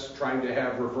access, trying to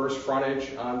have reverse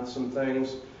frontage on some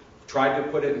things, tried to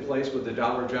put it in place with the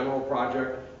Dollar General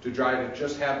project to try to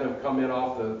just have them come in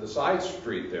off the side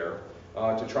street there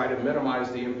to try to minimize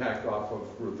the impact off of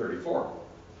Route 34.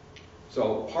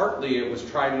 So partly it was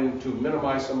trying to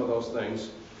minimize some of those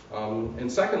things.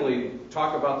 And secondly,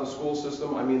 talk about the school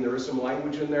system. I mean, there is some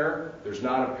language in there. There's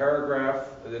not a paragraph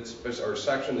or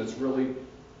section that's really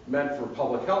meant for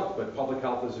public health, but public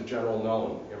health is a general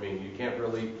known. I mean, you can't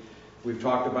really, we've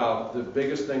talked about the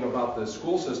biggest thing about the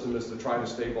school system is to try to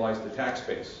stabilize the tax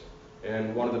base.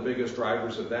 And one of the biggest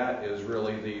drivers of that is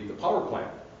really the power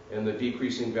plant and the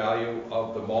decreasing value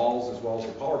of the malls as well as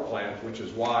the power plant, which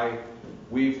is why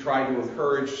we've tried to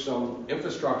encourage some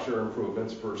infrastructure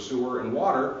improvements for sewer and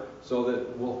water so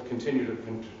that we'll continue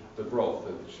the growth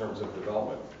in terms of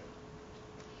development.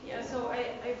 Yeah, so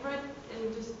I've read,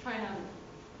 and just trying to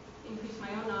increase my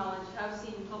own knowledge, I've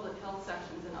seen public health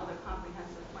sections in other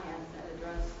comprehensive plans that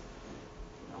address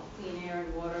clean air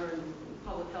and water and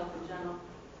public health in general.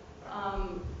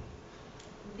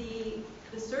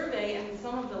 The survey and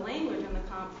some of the language in the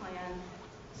comp plan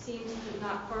seems to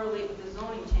not correlate with the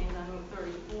zoning change on Route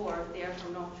 34 there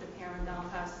from North Tricana down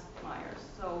past Myers.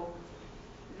 So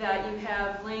that you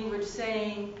have language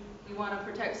saying we want to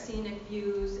protect scenic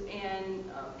views, and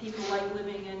people like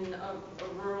living in a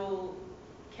rural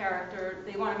character.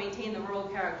 They want to maintain the rural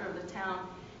character of the town,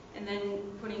 and then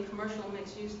putting commercial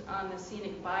mixed use on the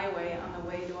scenic byway on the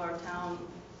way to our town,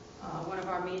 one of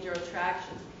our major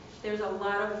attractions. There's a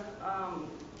lot of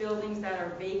buildings that are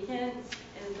vacant,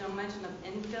 and there's no mention of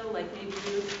infill, like maybe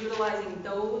utilizing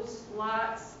those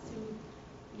lots to,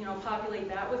 populate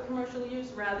that with commercial use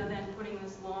rather than putting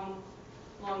this long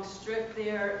strip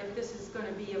there. If this is going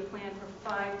to be a plan for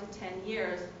 5 to 10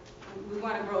 years, we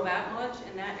want to grow that much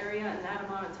in that area in that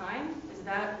amount of time. Is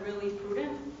that really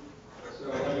prudent? So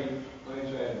let me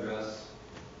try to address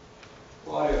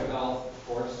quality of health, of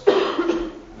course.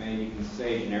 I mean, you can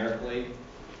say generically,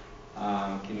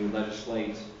 can you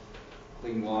legislate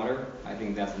clean water? I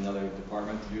think that's another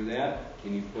department to do that.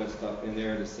 Can you put stuff in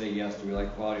there to say, yes, do we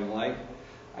like quality of life?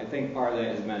 I think part of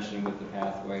that is mentioned with the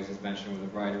pathways, is mentioned with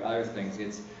a variety of other things.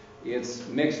 It's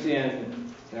mixed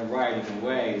in a variety of different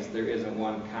ways. There isn't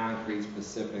one concrete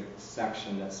specific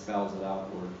section that spells it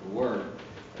out word for word.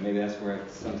 And maybe that's where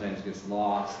it sometimes gets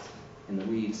lost in the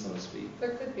weeds, so to speak.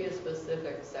 There could be a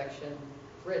specific section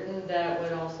written that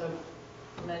would also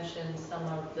mention some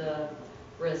of the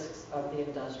risks of the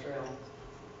industrial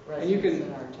residents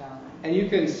in our town. And you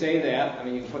can say that, I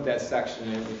mean, you can put that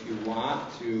section in if you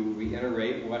want to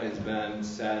reiterate what has been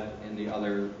said in the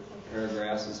other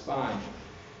paragraphs is fine.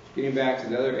 Getting back to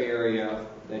the other area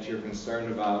that you're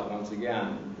concerned about, once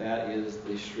again, that is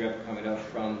the strip coming up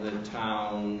from the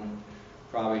town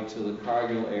probably to the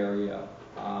Cargill area,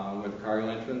 where the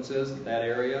Cargill entrance is, that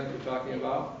area you're talking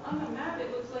about? On the map,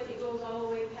 it looks like it goes all the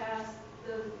way past,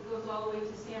 goes all the way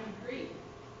to Salmon Creek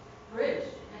Bridge,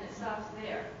 and it stops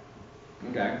there.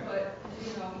 Okay. But,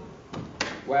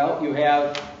 Well, you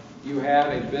have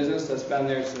a business that's been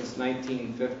there since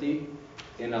 1950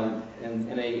 in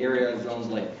an area of Jones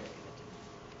Lake.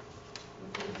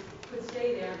 could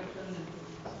stay there because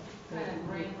it's kind of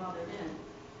grandfathered in.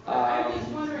 I'm just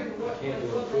wondering what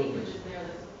language is there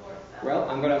that supports that. Well,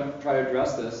 I'm going to try to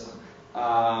address this.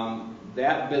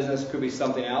 That business could be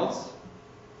something else.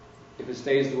 If it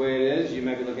stays the way it is, you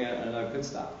may be looking at another pit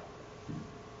stop.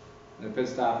 And the pit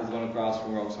stop is the one across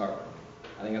from Rogues Harbor.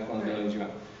 I think that's one of the buildings you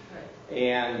want.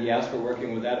 And yes, we're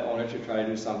working with that owner to try to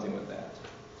do something with that.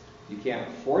 You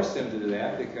can't force him to do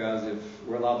that, because if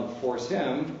we're allowed to force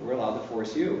him, we're allowed to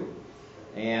force you.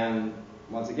 And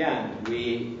once again,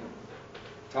 we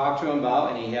talked to him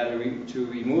about, and he had to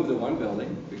remove the one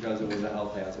building because it was a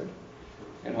health hazard.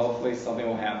 And hopefully something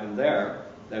will happen there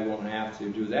that won't have to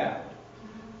do that.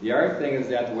 The other thing is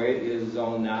that the way it is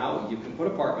zoned now, you can put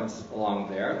apartments along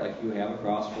there, like you have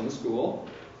across from the school.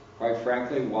 Quite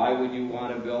frankly, why would you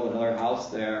want to build another house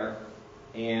there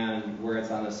and where it's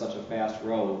on such a fast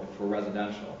road for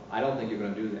residential? I don't think you're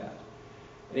going to do that.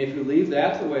 And if you leave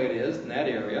that the way it is in that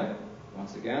area,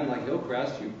 once again, like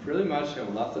Hillcrest, you pretty much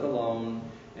have left it alone,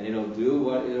 and it'll do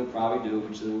what it'll probably do,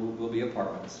 which will be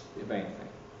apartments, if anything,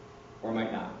 or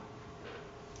might not.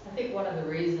 I think one of the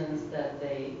reasons that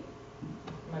they,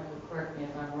 Michael, correct me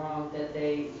if I'm wrong, that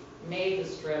they made the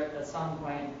strip at some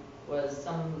point was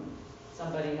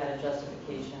somebody had a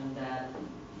justification that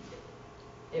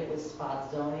it was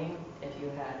spot zoning if you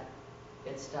had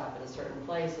it stop at a certain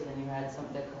place and then you had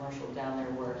the commercial down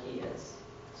there where he is.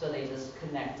 So they just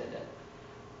connected it.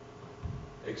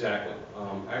 Exactly.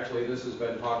 Actually, this has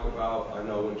been talked about, I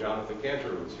know when Jonathan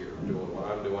Cantor was here doing what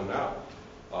I'm doing now,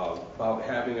 about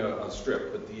having a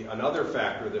strip. But another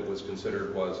factor that was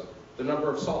considered was the number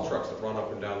of salt trucks that run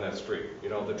up and down that street. You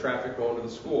know, the traffic going to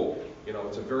the school. You know,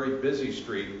 it's a very busy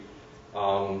street.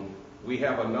 We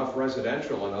have enough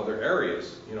residential in other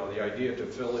areas. You know, the idea to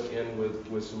fill it in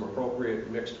with some appropriate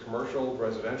mixed commercial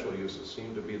residential uses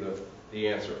seemed to be the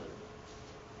answer.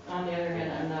 On the other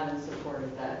hand, I'm not in support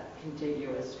of that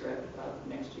contiguous strip of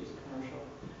mixed-use commercial.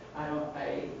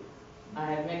 I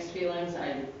have mixed feelings.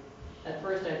 At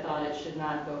first I thought it should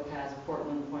not go past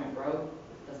Portland Point Road.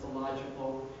 That's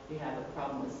illogical. You have a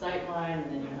problem with sightline,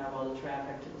 and then you have all the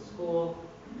traffic to the school.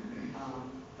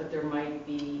 But there might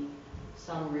be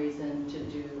some reason to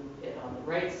do it on the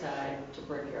right side to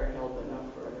Brickyard Hill, but no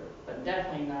further. But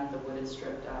definitely not the wooded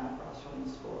strip down across from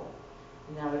the school.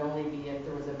 And that would only be if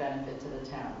there was a benefit to the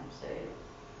town, say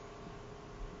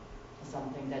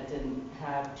something that didn't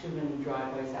have too many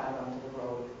driveways out onto the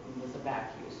road and was a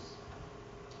back use.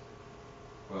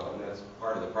 Well, and that's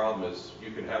part of the problem is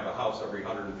you can have a house every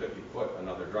 150 foot,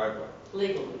 another driveway.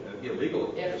 Legally.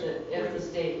 Illegally. If the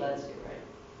state lets you, right?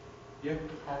 Yeah.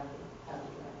 Have the driveway.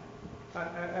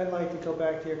 I'd like to go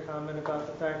back to your comment about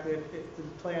the fact that the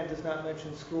plan does not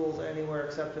mention schools anywhere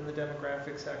except in the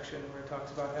demographic section where it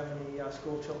talks about how many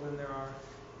school children there are.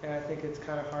 and I think it's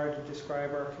kind of hard to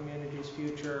describe our community's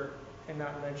future and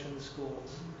not mention the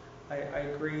schools. I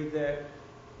agree that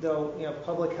though, you know,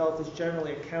 public health is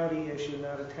generally a county issue,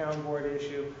 not a town board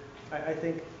issue, I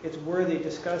think it's worthy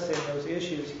discussing those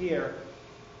issues here,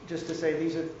 just to say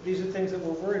these are things that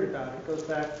we're worried about. It goes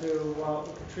back to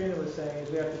what Katrina was saying,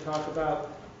 is we have to talk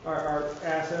about our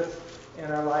assets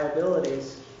and our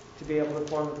liabilities to be able to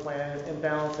form a plan and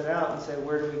balance it out and say,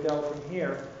 where do we go from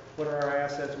here? What are our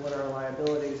assets, what are our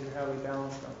liabilities, and how do we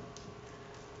balance them?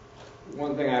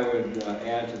 One thing I would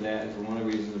add to that is one of the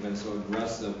reasons I've been so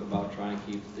aggressive about trying to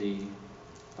keep the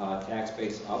tax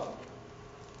base up,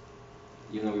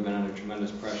 even though we've been under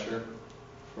tremendous pressure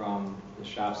from the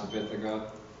shops of Ithaca,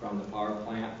 from the power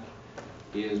plant,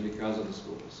 is because of the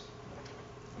schools.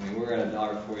 I mean, we're at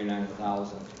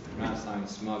 $1.49,000. I'm not sounding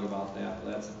smug about that,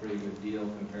 but that's a pretty good deal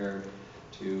compared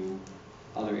to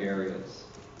other areas.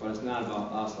 But it's not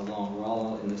about us alone. We're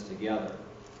all in this together.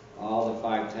 All the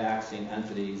 5 taxing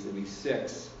entities, it'd be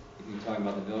 6, if you're talking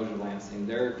about the village of Lansing,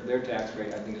 their tax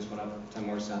rate, I think, just went up 10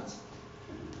 more cents.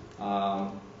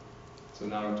 So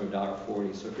now we're up to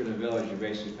 $1.40. So if you're in the village, you're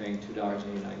basically paying $2.89 to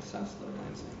live in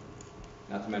Lansing.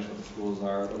 Not to mention what the schools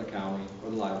are, or the county, or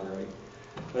the library.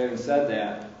 But having said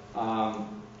that,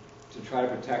 to try to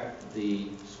protect the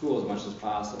school as much as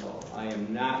possible, I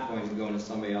am not going to go into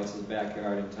somebody else's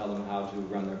backyard and tell them how to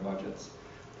run their budgets.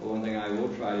 But one thing I will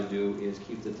try to do is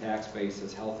keep the tax base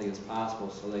as healthy as possible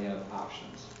so they have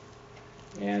options.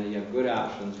 And you have good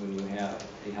options when you have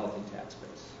a healthy tax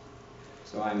base.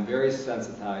 So I'm very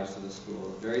sensitized to the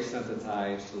schools, very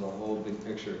sensitized to the whole big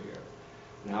picture here.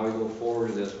 And how we go forward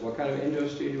to this, what kind of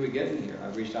industry do we get in here?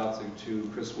 I've reached out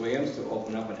to Chris Williams to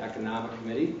open up an economic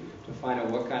committee to find out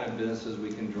what kind of businesses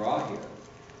we can draw here.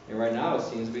 And right now it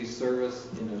seems to be service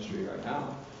industry right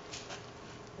now.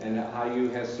 And how do you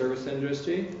have service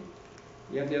industry?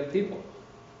 You have to have people.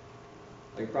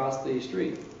 Like across the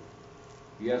street.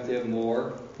 You have to have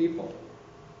more people.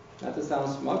 Not to sound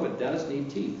smug, but dentists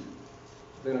need teeth.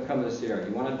 They're going to come to this area.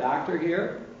 You want a doctor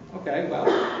here? Okay, well,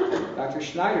 Dr.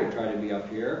 Schneider tried to be up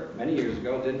here many years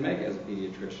ago, didn't make it as a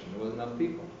pediatrician. There wasn't enough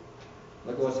people.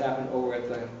 Look at what's happened over at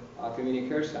the Community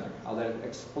Care Center, how that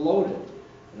exploded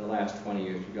in the last 20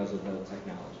 years because of the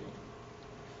technology.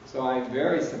 So I'm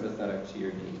very sympathetic to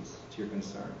your needs, to your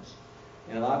concerns.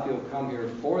 And a lot of people come here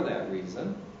for that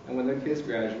reason, and when their kids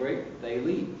graduate, they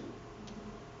leave.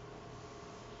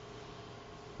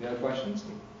 Any other questions?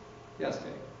 Yes,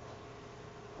 Dave.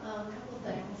 A couple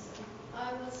things.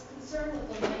 I was concerned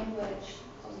with the language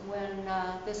when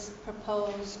this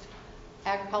proposed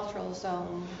agricultural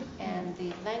zone and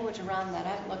the language around that. I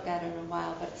haven't looked at it in a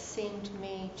while, but it seemed to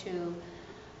me to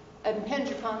impinge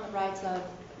upon the rights of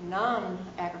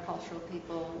non-agricultural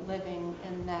people living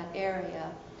in that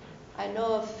area. I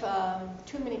know of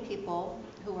too many people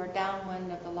who are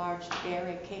downwind of the large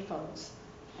dairy CAFOs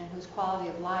and whose quality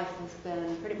of life has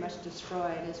been pretty much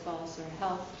destroyed, as well as their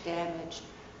health damaged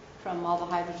from all the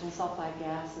hydrogen sulfide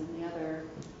gas and the other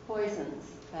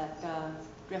poisons that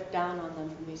drift down on them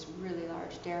from these really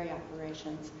large dairy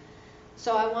operations.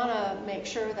 So I want to make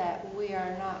sure that we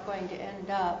are not going to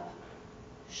end up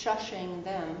shushing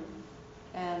them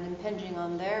and impinging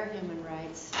on their human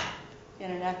rights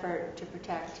in an effort to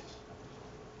protect,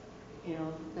 you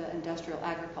know, the industrial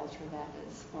agriculture that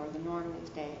is more the norm these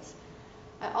days.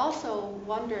 I also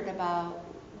wondered about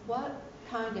what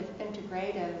kind of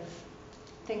integrative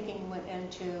thinking went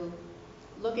into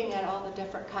looking at all the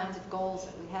different kinds of goals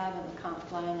that we have in the comp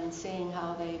plan and seeing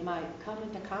how they might come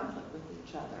into conflict with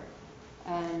each other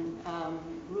and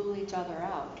rule each other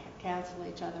out, cancel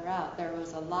each other out. There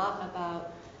was a lot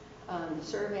about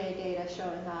survey data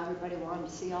showing how everybody wanted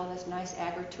to see all this nice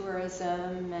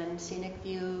agritourism and scenic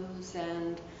views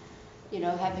and, you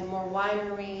know, having more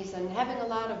wineries and having a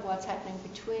lot of what's happening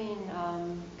between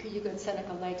Cayuga and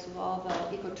Seneca Lakes with all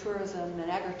the ecotourism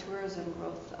and agritourism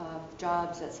growth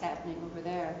jobs that's happening over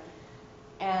there.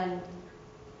 And,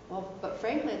 well, but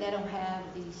frankly, they don't have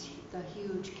the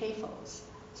huge CAFOs.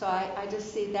 So I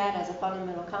just see that as a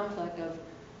fundamental conflict of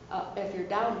if you're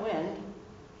downwind,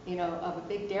 you know, of a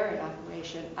big dairy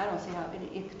operation, I don't see how any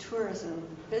ecotourism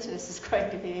business is going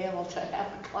to be able to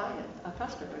have a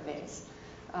customer base.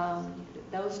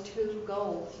 Those two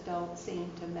goals don't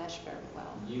seem to mesh very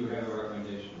well. Do you have a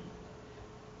recommendation?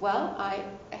 Well,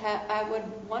 I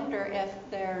would wonder if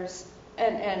there's,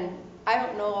 and I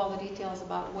don't know all the details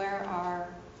about where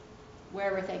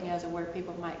everything is and where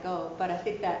people might go, but I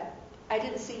think that I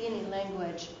didn't see any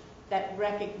language that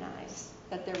recognized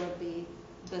that there would be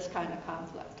this kind of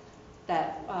conflict.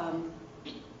 That,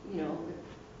 you know,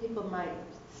 people might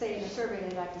say in a survey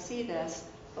they'd like to see this,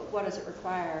 but what does it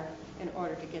require in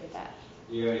order to get that?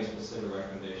 Do you have any specific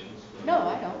recommendations? No,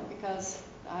 I don't, because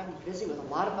I'm busy with a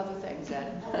lot of other things,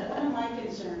 Ed. One of my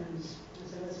concerns,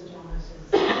 as I listen to all this,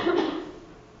 is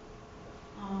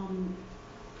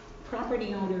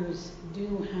property owners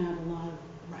do have a lot of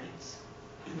rights,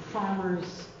 and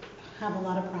farmers have a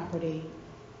lot of property,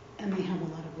 and they have a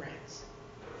lot of rights.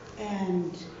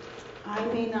 And I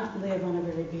may not live on a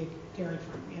very big dairy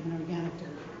farm. We have an organic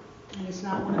dairy farm, and it's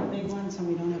not one of the big ones, and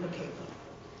we don't have a CAFO.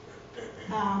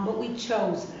 But we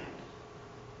chose that.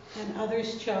 And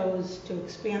others chose to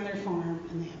expand their farm,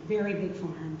 and they have very big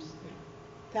farms, they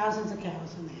have thousands of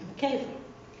cows, and they have a CAFO.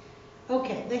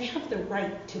 Okay, they have the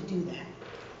right to do that.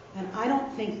 And I don't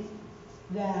think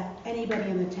that anybody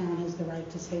in the town has the right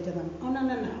to say to them, oh, no,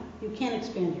 no, no, you can't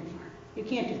expand your farm. You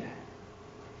can't do that.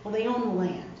 Well, they own the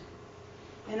land.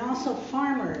 And also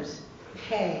farmers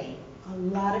pay a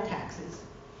lot of taxes,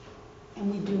 and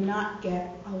we do not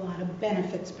get a lot of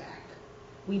benefits back.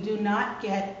 We do not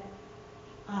get,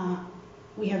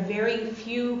 we have very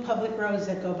few public roads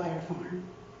that go by our farm.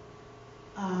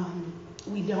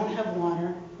 We don't have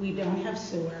water, we don't have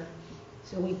sewer.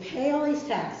 So we pay all these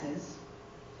taxes,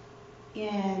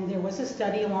 and there was a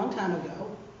study a long time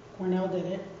ago, Cornell did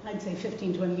it, I'd say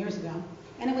 15, 20 years ago,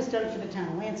 and it was done for the town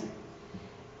of Lansing.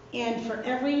 And for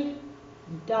every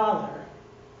dollar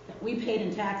that we paid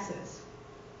in taxes,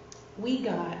 we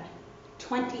got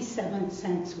 27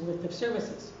 cents worth of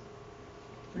services.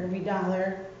 For every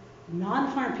dollar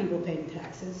non-farm people paid in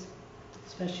taxes,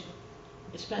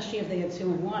 especially if they had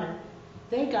sewer and water,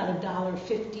 they got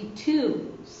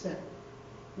 $1.52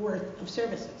 worth of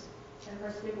services. And of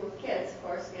course, people with kids, of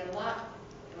course, get a lot.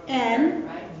 And,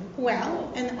 right?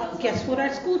 well, and guess what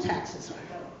our school taxes are?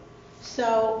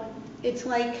 So it's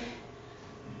like,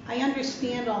 I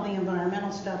understand all the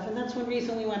environmental stuff, and that's one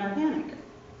reason we went organic.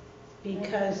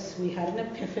 Because we had an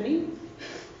epiphany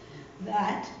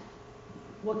that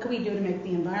what can we do to make the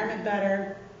environment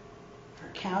better, our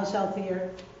cows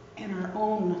healthier, and our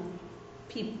own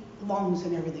lungs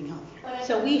and everything healthier.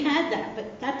 So we had that,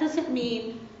 but that doesn't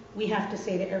mean we have to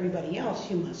say to everybody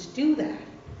else, you must do that.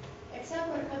 Except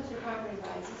when it comes to property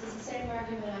rights. This is the same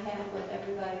argument I had with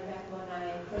everybody back when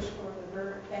I pushed for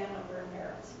the ban on burn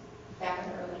barrels back in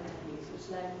the early 90s, which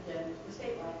led to the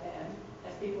statewide ban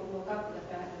as people woke up to the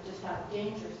fact of just how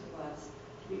dangerous it was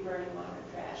to be burning modern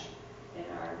trash in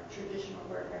our traditional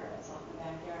burn barrels out in the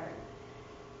backyard.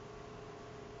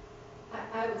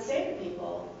 I would say to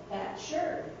people that,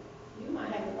 sure, you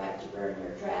might have the right to burn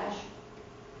your trash,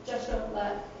 just don't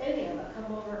let any of it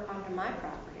come over onto my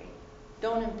property.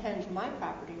 Don't impinge my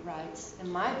property rights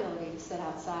and my ability to sit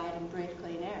outside and breathe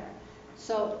clean air.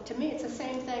 So to me, it's the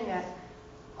same thing that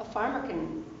a farmer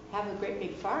can have a great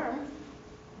big farm,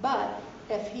 but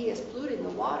if he is polluting the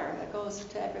water that goes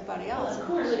to everybody else,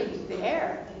 polluting the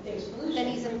air, then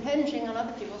he's impinging on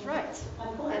other people's rights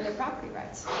and their property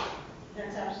rights.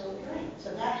 That's absolutely right.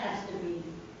 So that has to be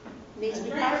needs to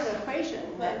be part of the equation.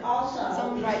 But also,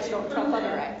 some rights don't trump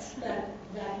other rights. That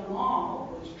the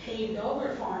mall, which paved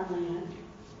over farmland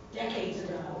decades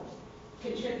ago,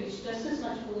 contributes just as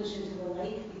much pollution to the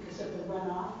lake because of the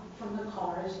runoff from the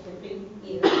cars dripping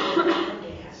either oil or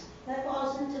gas that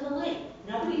falls into the lake.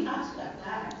 Nobody talks about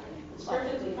that. It's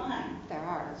perfectly fine. There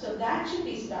are. So that should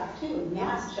be stopped too,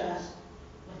 not just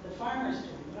what the farmers do.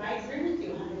 But I agree with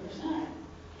you 100%.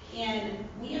 And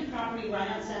we have property right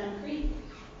on Salmon Creek.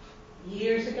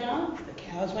 Years ago, the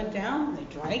cows went down, they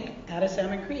drank out of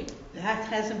Salmon Creek. That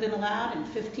hasn't been allowed in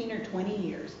 15 or 20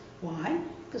 years. Why?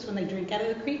 Because when they drink out of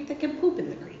the creek, they can poop in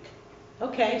the creek.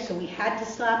 Okay, so we had to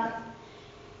stop it.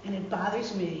 And it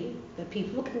bothers me that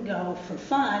people can go for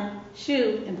fun,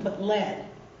 shoot, and put lead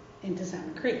into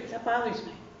Salmon Creek. That bothers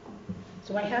me.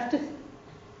 So I have to,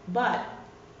 but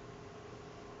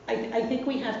I think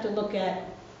we have to look at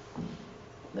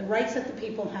the rights that the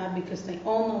people have because they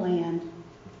own the land.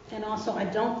 And also, I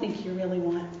don't think you really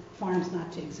want farms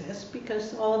not to exist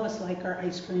because all of us like our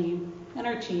ice cream and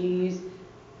our cheese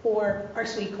or our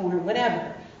sweet corn or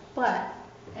whatever. But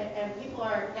and people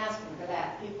aren't asking for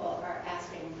that. People are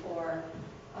asking for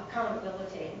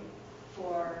accountability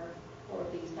for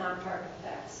these non-target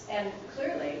effects. And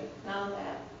clearly, now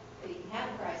that the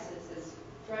HAB crisis is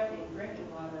threatening drinking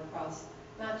water across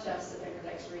not just the Finger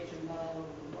Lakes region, but all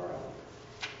over the world,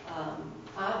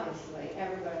 obviously,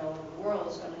 everybody all over the world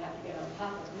is going to have to get on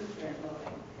top of nutrient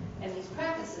loading. And these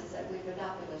practices that we've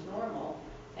adopted as normal,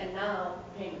 and now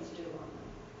payments due on them.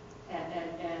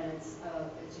 And it's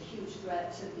a huge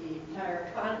threat to the entire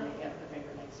economy of the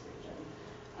Finger Lakes region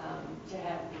to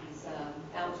have these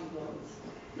algae blooms.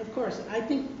 of course, I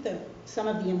think that some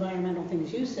of the environmental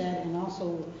things you said and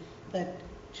also that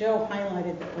Joe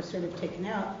highlighted that were sort of taken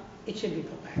out, it should be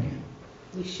put back in.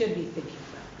 we should be thinking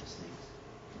about those things.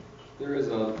 There is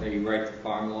a right to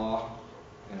farm law,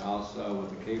 and also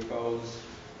with the CAFOs,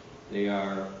 they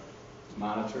are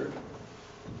monitored.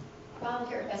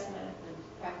 Volunteer best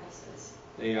management practices.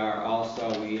 They are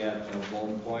also, we at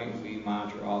Bolton Point, we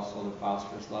monitor also the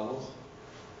phosphorus levels.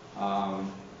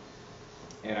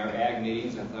 And our ag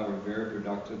meetings, I thought were very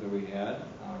productive that we had.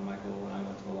 Michael and I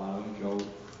went to a lot of them. Joe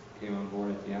came on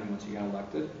board at the end once he got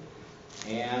elected.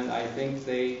 And I think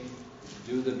they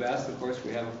do the best. Of course,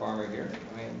 we have a farmer here.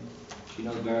 I mean, she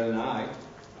knows better than I.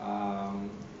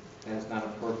 That's not a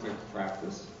perfect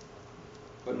practice,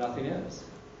 but nothing is.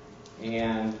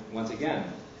 And once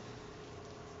again,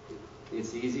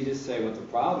 it's easy to say what the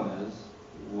problem is.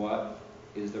 What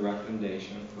is the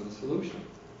recommendation for the solution?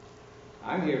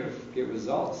 I'm here to get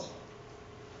results.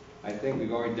 I think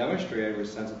we've already demonstrated we're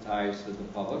sensitized to the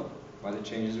public by the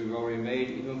changes we've already made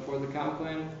even before the comp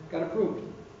plan got approved.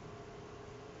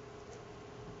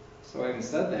 So having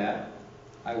said that,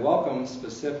 I welcome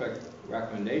specific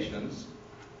recommendations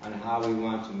on how we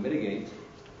want to mitigate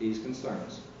these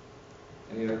concerns.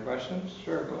 Any other questions?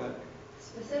 Sure, go ahead.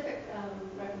 Specific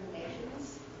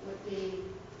recommendations would be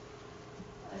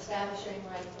establishing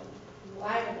like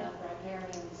wide enough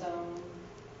riparian zone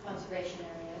conservation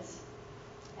areas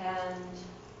and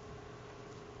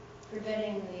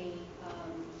preventing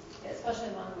the, especially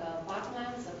along the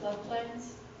bottomlands, the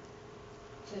floodplains,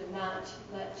 to not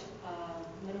let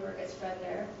manure get spread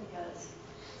there because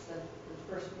it's the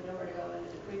first manure to go into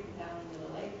the creek and down into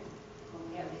the lake when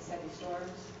we have these heavy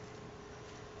storms.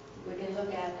 We can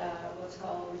look at what's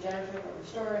called regenerative or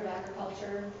restorative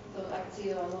agriculture. Those, I can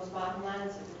see on those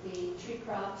bottomlands, it would be tree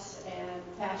crops and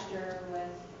pasture with,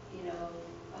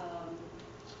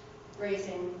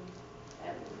 grazing,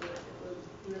 and it would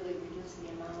really reduce the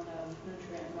amount of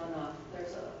nutrient runoff.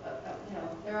 There's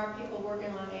there are people working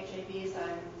on HABs.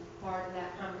 I'm part of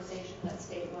that conversation that's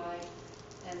statewide,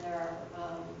 and there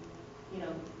are,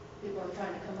 people are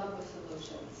trying to come up with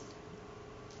solutions.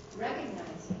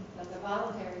 Recognizing that the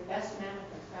voluntary best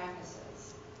management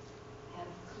practices have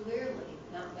clearly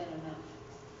not been enough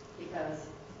because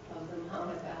of the amount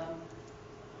of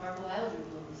harmful algae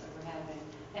blooms that we're having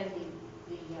and the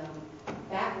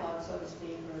backlog, so to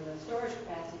speak, or the storage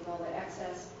capacity of all the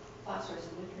excess phosphorus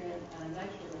and nutrient and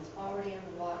nitrogen that's already in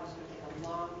the water. It's going to take a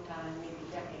long time, maybe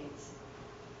decades,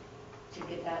 to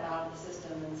get that out of the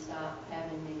system and stop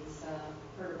having these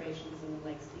perturbations in the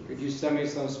lakes. Could you send me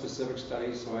some specific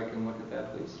studies so I can look at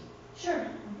that, please? Sure.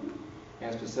 Mm-hmm.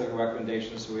 And specific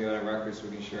recommendations so we have our records so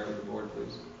we can share with the board,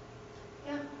 please.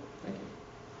 Yeah. Thank you.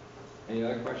 Any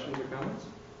other questions or comments?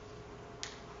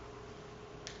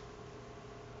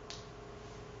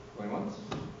 Going once?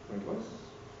 Going twice?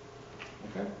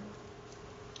 Okay.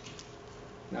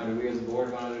 Now, do we as a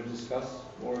board want to discuss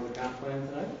more of the comp plan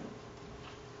tonight?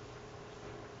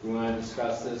 We want to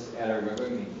discuss this at our regular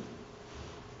meeting.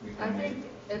 I think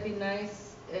it'd be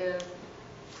nice if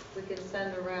we could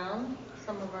send around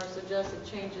some of our suggested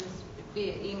changes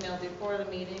via email before the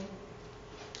meeting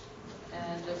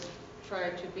and just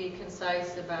try to be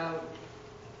concise about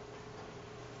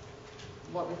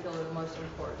what we feel are the most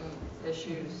important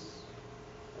issues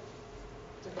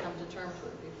to come to terms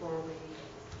with before we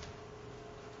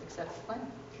accept the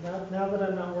plan. Now that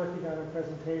I'm not working on a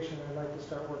presentation, I'd like to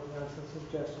start working on some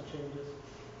suggested changes.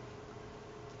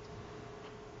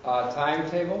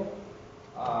 Timetable.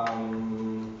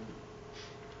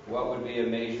 What would be a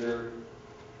major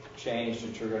change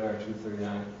to trigger our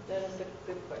 239? That is a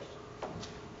good question.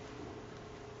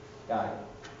 Got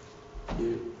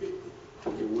it.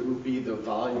 It wouldn't be the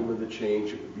volume of the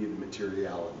change, it would be the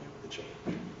materiality of the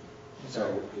change.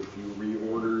 So if you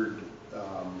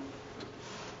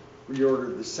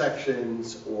reordered the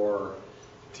sections or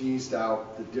teased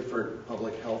out the different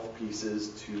public health pieces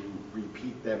to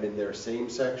repeat them in their same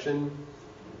section,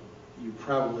 you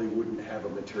probably wouldn't have a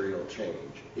material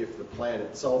change. If the plan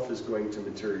itself is going to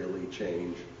materially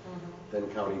change, then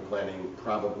county planning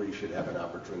probably should have an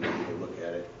opportunity to look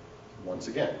at it once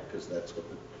again, because that's what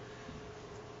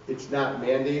it's not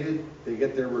mandated. They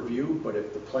get their review, but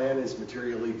if the plan is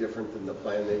materially different than the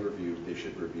plan they reviewed, they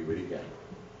should review it again.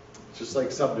 It's just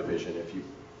like subdivision. If you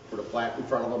put a plat in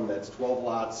front of them that's 12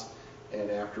 lots, and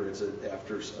after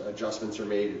adjustments are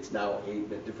made, it's now 8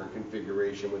 in a different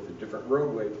configuration with a different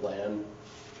roadway plan,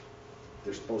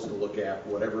 they're supposed to look at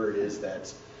whatever it is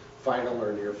that's final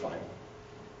or near final.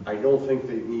 I don't think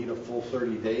they need a full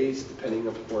 30 days, depending,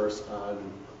 of course, on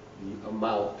the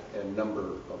amount and number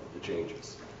of the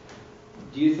changes.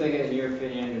 Do you think, in your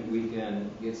opinion, we can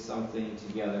get something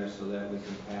together so that we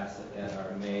can pass it at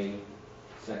our May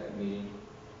 2nd meeting?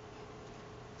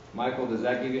 Michael, does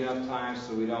that give you enough time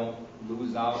so we don't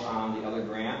lose out on the other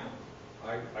grant?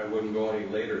 I wouldn't go any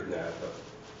later than that, but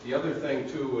the other thing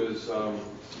too is,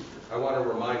 I want to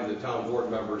remind the town board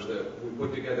members that we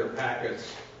put together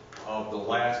packets of the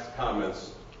last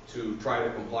comments to try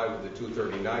to comply with the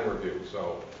 239 review.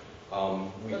 So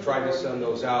we tried to send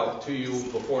those out to you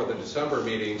before the December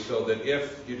meeting so that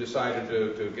if you decided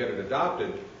to get it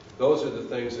adopted, those are the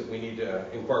things that we need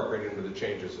to incorporate into the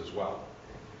changes as well.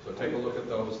 So take a look at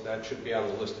those. That should be on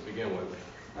the list to begin with.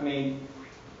 I mean,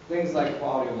 things like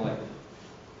quality of life,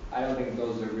 I don't think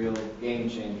those are real game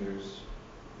changers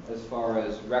as far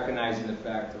as recognizing the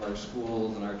fact of our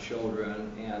schools and our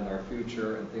children and our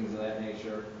future and things of that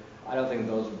nature. I don't think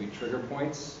those would be trigger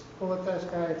points. Well, let's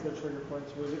ask Guy if the trigger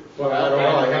points was it. Well, I don't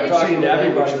know, I haven't talking seen to the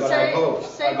everybody, language but that's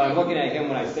proposed. I'm looking at him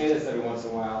when I say this every once in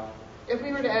a while. If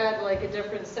we were to add like a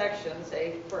different section,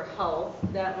 say for health,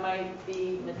 that might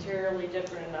be materially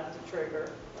different enough to trigger.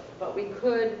 But we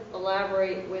could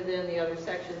elaborate within the other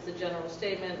sections, the general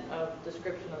statement of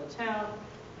description of the town,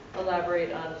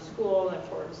 elaborate on the school, the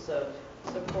importance of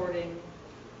supporting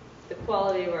the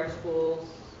quality of our schools.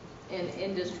 In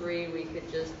industry, we could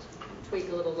just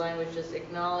tweak a little language, just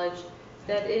acknowledge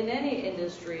that in any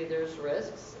industry there's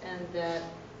risks and that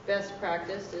best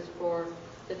practice is for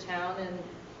the town and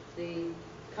the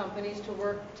companies to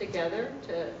work together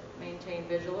to maintain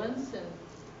vigilance and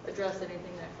address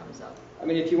anything that comes up. I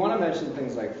mean, if you want to mention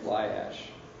things like fly ash,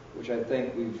 which I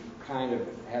think we've kind of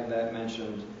have that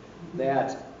mentioned,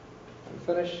 that,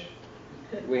 finish?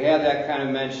 We have that kind of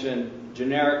mentioned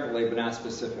generically, but not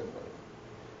specifically.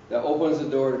 That opens the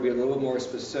door to be a little bit more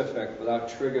specific without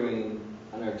triggering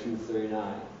under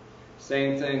 239.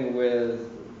 Same thing with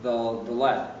the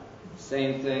lead.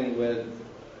 Same thing with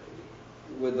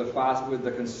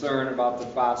the concern about the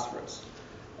phosphorus.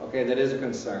 Okay, that is a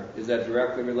concern. Is that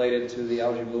directly related to the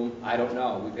algae bloom? I don't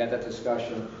know. We've got that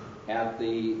discussion at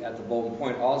the Bolton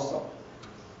Point also.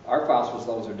 Our phosphorus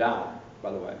levels are down,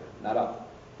 by the way, not up.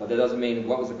 But that doesn't mean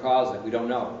what was the cause of it. We don't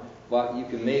know. But you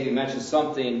can maybe mention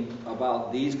something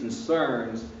about these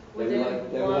concerns that we'd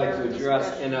like to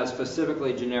address in a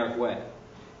specifically generic way.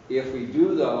 If we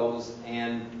do those,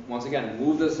 and once again,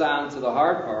 move this on to the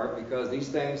hard part, because these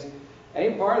things,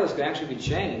 any part of this can actually be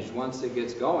changed once it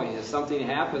gets going. If something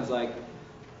happens like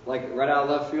right out of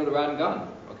left field, a rotten gun,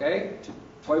 okay?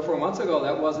 24 months ago,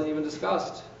 that wasn't even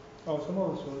discussed. Oh, some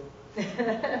of us would.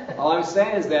 All I'm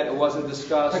saying is that it wasn't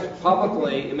discussed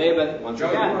publicly. It may have been, once Joe,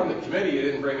 again. you were on the committee, you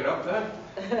didn't bring it up then?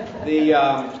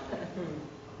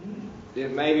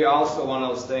 It may be also one of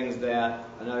those things that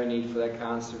another need for that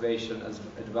conservation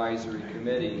advisory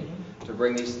committee to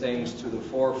bring these things to the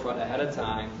forefront ahead of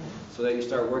time so that you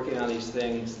start working on these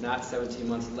things not 17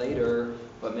 months later,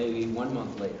 but maybe 1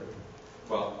 month later.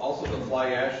 Well, also the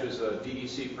fly ash is a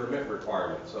DEC permit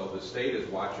requirement, so the state is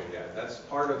watching that. That's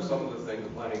part of some of the things the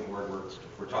planning board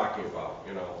we're talking about,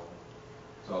 you know.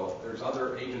 So there's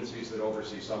other agencies that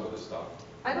oversee some of the stuff.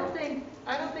 I don't think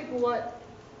what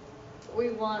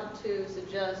we want to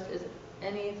suggest is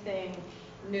anything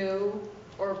new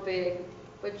or big,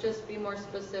 but just be more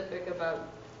specific about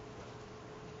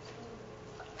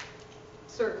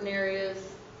certain areas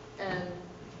and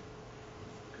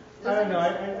I don't know,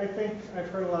 I think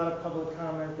I've heard a lot of public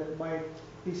comment that might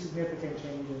be significant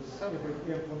changes if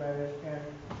we implement it. And,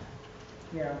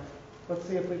 yeah, let's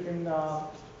see if we can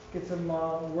get some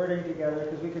wording together,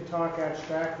 because we could talk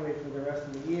abstractly for the rest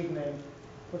of the evening.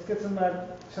 Let's get some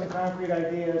concrete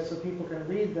ideas so people can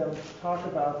read them, talk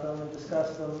about them, and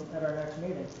discuss them at our next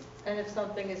meeting. And if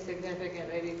something is significant,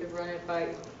 maybe you could run it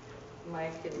by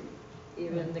Mike and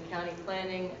even the county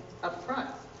planning up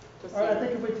front. I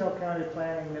think if we tell county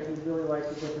planning that we'd really like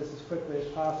to get this as quickly as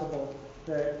possible,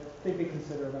 that they'd be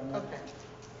considerate on that. Okay.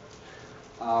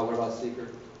 What about seeker?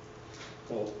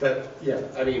 Well, yeah,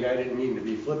 I mean, I didn't mean to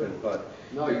be flippant, but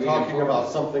No, you're you're talking being about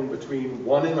something between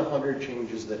 1 and 100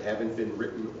 changes that haven't been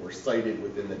written or cited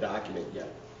within the document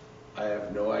yet. I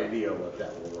have no idea what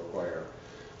that will require.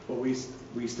 But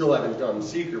we still haven't done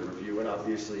seeker review, and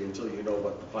obviously until you know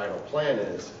what the final plan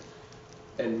is,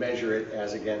 and measure it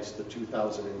as against the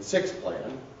 2006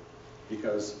 plan,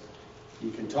 because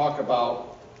you can talk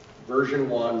about version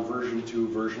 1, version 2,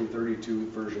 version 32,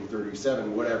 version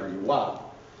 37, whatever you want.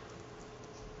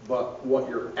 But what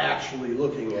you're actually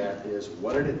looking at is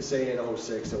what did it say in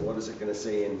 06 and what is it going to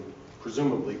say in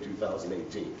presumably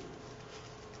 2018?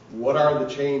 What are the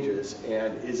changes,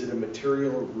 and is it a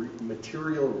material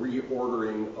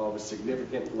reordering of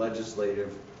significant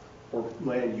legislative or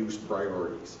land use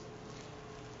priorities?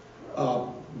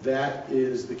 That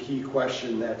is the key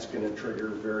question that's going to trigger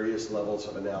various levels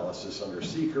of analysis under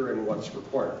seeker and what's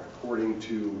required. According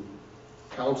to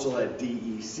council at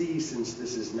DEC, since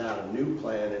this is not a new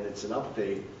plan and it's an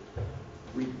update,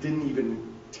 we didn't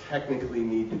even technically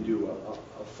need to do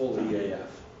a full EAF,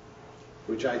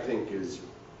 which I think is,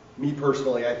 me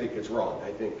personally, I think it's wrong.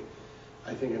 I think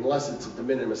unless it's a de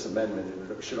minimis amendment,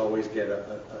 it should always get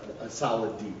a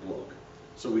solid, deep look.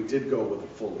 So we did go with a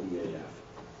full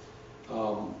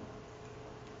EAF.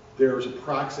 There's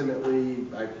approximately,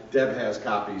 Deb has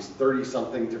copies,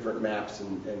 30-something different maps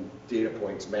and data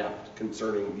points mapped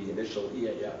concerning the initial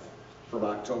EAF from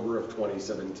October of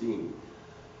 2017.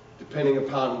 Depending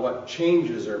upon what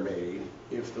changes are made,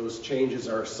 if those changes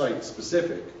are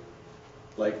site-specific,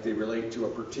 like they relate to a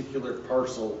particular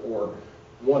parcel or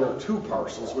one or two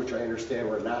parcels, which I understand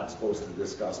we're not supposed to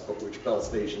discuss, but which Bell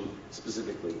Station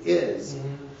specifically is,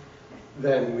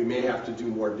 then we may have to do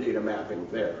more data mapping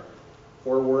there,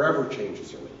 or wherever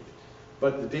changes are made.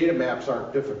 But the data maps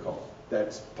aren't difficult.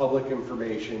 That's public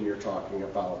information. You're talking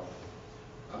about,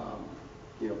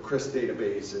 CRIS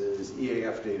databases,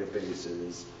 EAF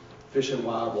databases, fish and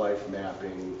wildlife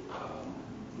mapping,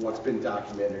 what's been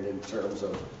documented in terms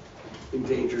of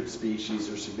endangered species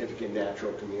or significant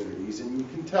natural communities. And you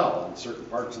can tell in certain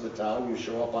parts of the town you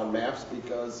show up on maps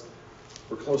because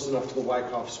we're close enough to the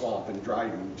Wyckoff Swamp and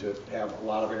Dryden to have a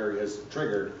lot of areas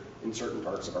triggered in certain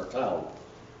parts of our town.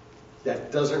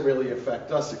 That doesn't really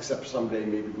affect us, except someday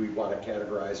maybe we want to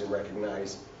categorize and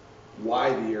recognize why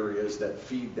the areas that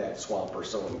feed that swamp are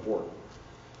so important.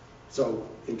 So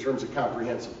in terms of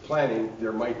comprehensive planning,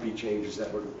 there might be changes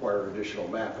that would require additional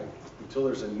mapping. Until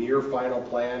there's a near final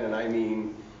plan, and I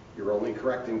mean you're only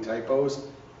correcting typos,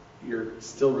 you're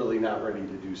still really not ready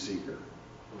to do seeker.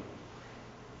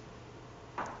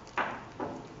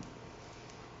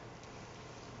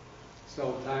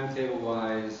 So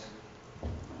timetable-wise,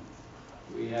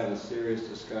 we have a serious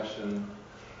discussion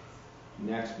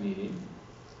next meeting.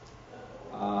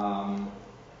 We're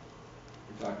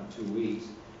talking 2 weeks.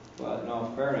 But in all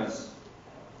fairness,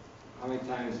 how many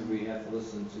times do we have to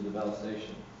listen to the Bell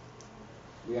Station?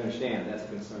 We understand that's a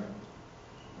concern.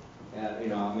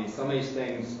 Some of these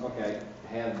things, okay,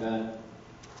 have been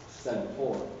said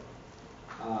before.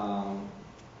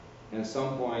 And at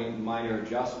some point, minor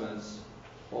adjustments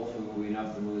hopefully will be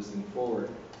enough to move this thing forward.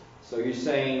 So you're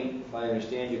saying, if I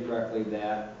understand you correctly,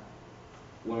 that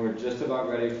when we're just about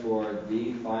ready for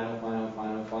the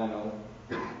final,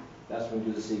 that's when we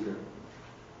do the seeker.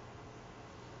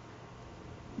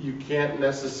 You can't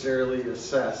necessarily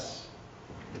assess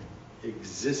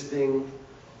existing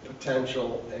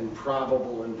potential and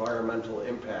probable environmental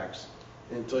impacts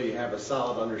until you have a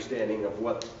solid understanding of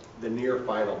what the near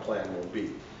final plan will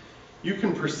be. You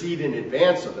can proceed in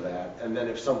advance of that, and then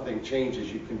if something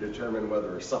changes, you can determine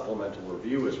whether a supplemental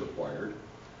review is required.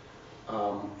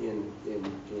 In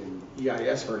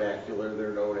EIS vernacular,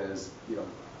 they're known as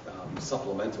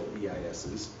supplemental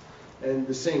EISs. And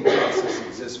the same process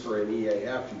exists for an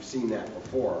EAF. You've seen that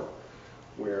before,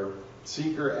 where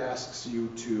seeker asks you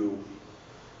to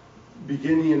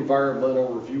begin the environmental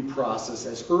review process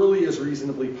as early as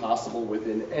reasonably possible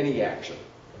within any action.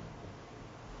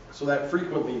 So that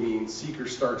frequently means seeker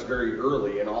starts very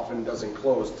early and often doesn't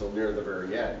close till near the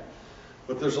very end.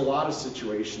 But there's a lot of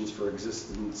situations, for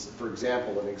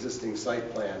example, an existing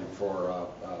site plan for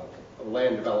a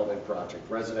land development project,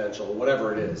 residential,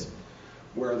 whatever it is,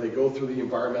 where they go through the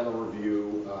environmental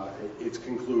review, it's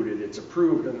concluded, it's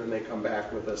approved, and then they come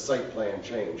back with a site plan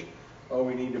change. Oh,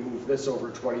 we need to move this over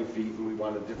 20 feet and we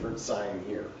want a different sign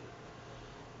here.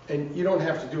 And you don't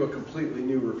have to do a completely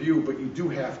new review, but you do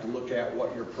have to look at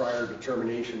what your prior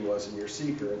determination was in your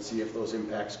seeker and see if those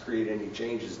impacts create any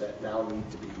changes that now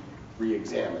need to be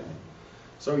re-examined.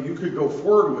 So you could go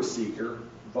forward with seeker,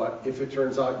 but if it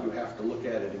turns out you have to look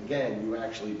at it again, you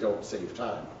actually don't save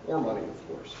time, or money, of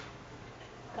course.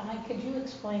 Guy, could you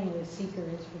explain what a seeker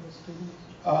is for the students?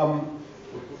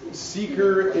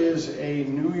 Seeker is a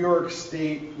New York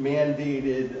State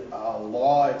mandated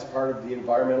law. It's part of the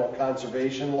environmental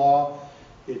conservation law.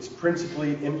 It's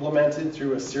principally implemented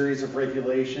through a series of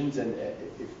regulations, and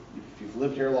if you've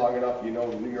lived here long enough, you know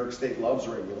New York State loves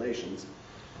regulations.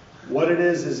 What it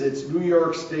is it's New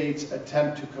York State's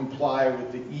attempt to comply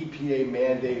with the EPA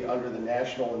mandate under the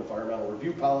National Environmental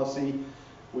Review Policy,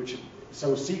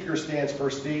 so SEEKR stands for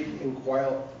State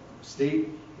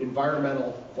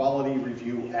Environmental Quality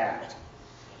Review Act.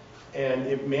 And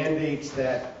it mandates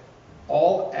that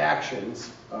all actions,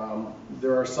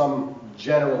 there are some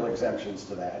general exemptions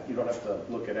to that. You don't have to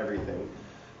look at everything.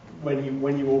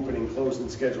 When you open and close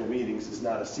and schedule meetings is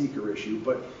not a SEEKR issue,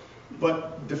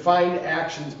 but defined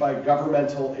actions by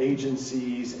governmental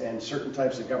agencies and certain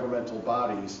types of governmental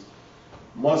bodies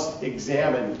must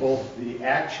examine both the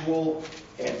actual,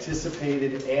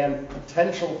 anticipated, and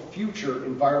potential future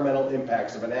environmental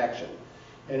impacts of an action.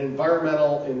 And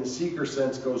environmental in the seeker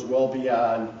sense goes well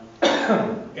beyond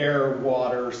air,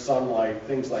 water, sunlight,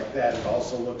 things like that. It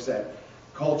also looks at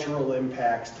cultural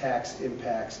impacts, tax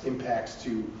impacts, impacts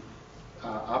to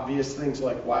obvious things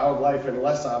like wildlife, and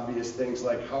less obvious things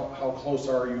like how close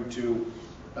are you to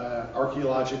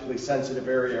archaeologically sensitive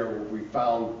area where we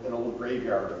found an old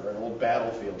graveyard or an old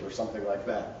battlefield or something like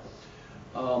that.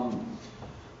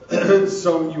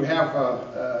 So you have,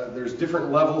 there's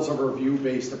different levels of review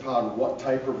based upon what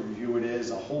type of review it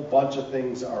is. A whole bunch of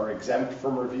things are exempt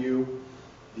from review.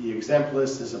 The exempt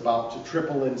list is about to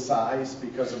triple in size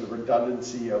because of the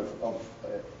redundancy of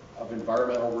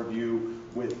environmental review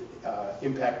with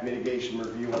impact mitigation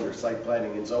review under site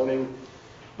planning and zoning.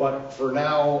 But for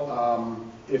now,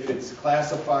 if it's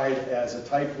classified as a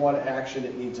type 1 action,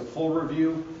 it needs a full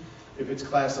review. If it's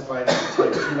classified as a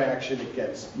type 2 action, it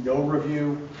gets no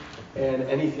review. And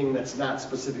anything that's not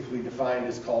specifically defined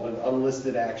is called an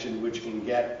unlisted action, which can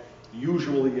get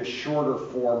usually a shorter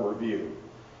form review.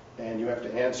 And you have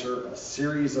to answer a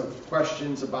series of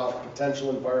questions about potential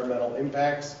environmental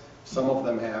impacts. Some of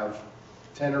them have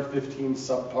 10 or 15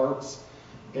 subparts.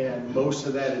 And most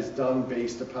of that is done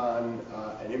based upon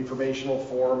an informational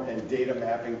form and data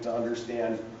mapping to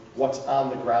understand what's on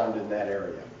the ground in that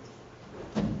area.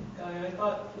 Guy, I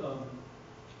thought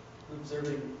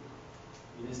observing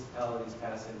municipalities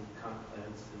passing comp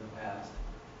plans in the past,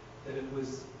 that it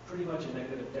was pretty much a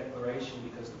negative declaration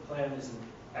because the plan isn't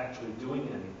actually doing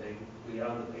anything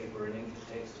beyond the paper and ink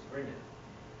it takes to print it.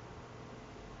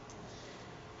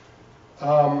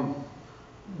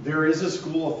 There is a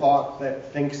school of thought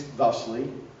that thinks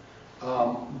thusly,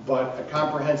 but a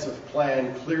comprehensive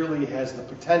plan clearly has the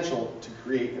potential to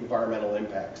create environmental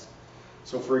impacts.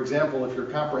 So for example, if your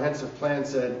comprehensive plan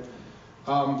said,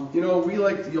 you know, we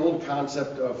like the old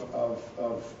concept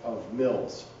of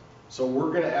mills, so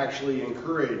we're going to actually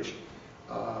encourage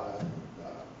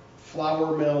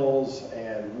flour mills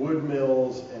and wood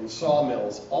mills and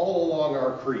sawmills all along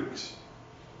our creeks,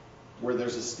 where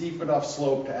there's a steep enough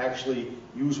slope to actually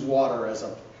use water as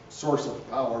a source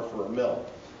of power for a mill.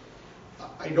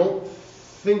 I don't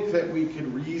think that we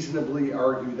could reasonably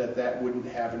argue that that wouldn't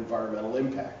have environmental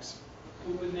impacts.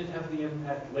 Wouldn't it have the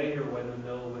impact later when the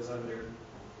mill was under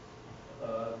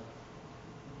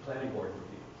planning board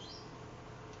review?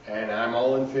 And I'm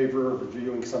all in favor of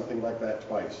reviewing something like that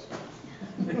twice.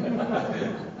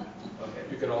 Okay.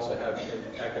 You can also have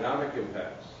economic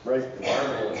impacts, right?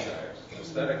 Environmental impacts,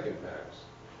 aesthetic impacts.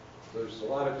 There's a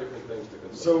lot of different things to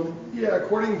consider. So, yeah,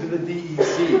 according to the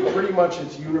DEC, pretty much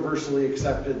it's universally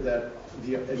accepted that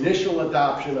the initial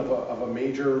adoption of a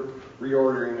major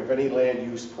reordering of any land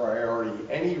use priority,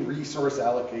 any resource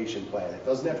allocation plan, it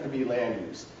doesn't have to be land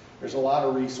use. There's a lot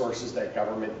of resources that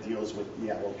government deals with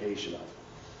the allocation of.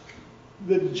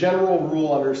 The general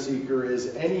rule under seeker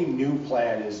is any new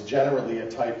plan is generally a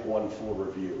type 1 full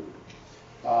review.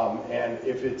 And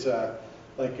if it's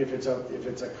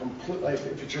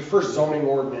your first zoning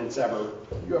ordinance ever,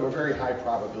 you have a very high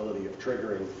probability of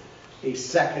triggering a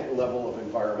second level of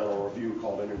environmental review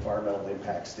called an environmental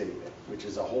impact statement, which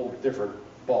is a whole different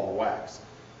ball of wax.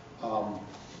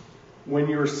 When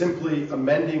you're simply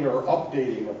amending or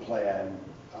updating a plan,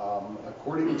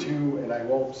 according to, and I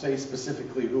won't say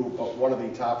specifically who, but one of the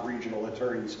top regional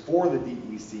attorneys for the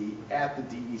DEC at the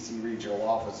DEC regional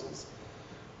offices,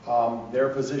 their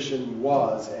position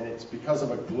was, and it's because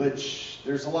of a glitch,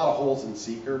 there's a lot of holes in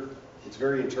seeker. It's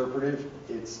very interpretive.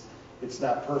 It's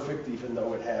not perfect, even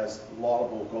though it has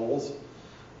laudable goals.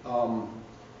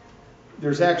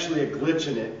 There's actually a glitch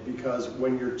in it because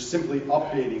when you're simply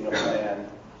updating a plan,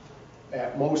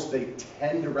 at most they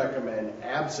tend to recommend,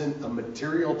 absent a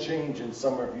material change in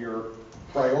some of your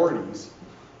priorities,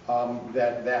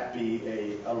 that be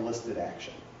a unlisted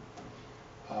action.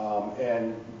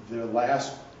 And the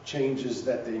last changes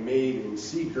that they made in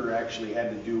seeker actually had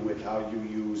to do with how you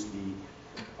use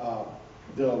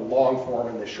the long form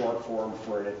and the short form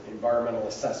for an environmental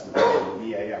assessment, the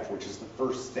EAF, which is the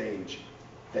first stage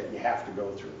that you have to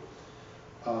go through.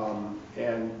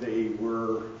 And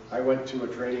I went to a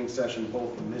training session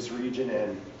both in this region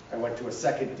and I went to a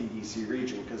second DEC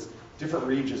region because different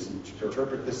regions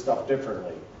interpret this stuff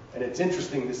differently. And it's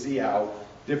interesting to see how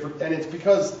different, and it's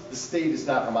because the state is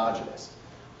not homogeneous.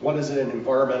 What is an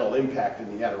environmental impact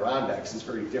in the Adirondacks is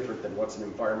very different than what's an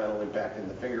environmental impact in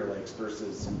the Finger Lakes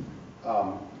versus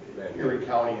Erie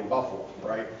County and Buffalo,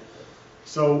 right?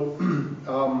 So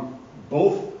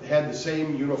both had the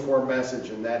same uniform message,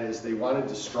 and that is they wanted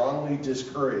to strongly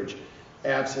discourage,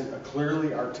 absent a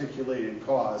clearly articulated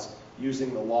cause,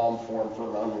 using the LOM form for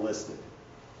an unlisted,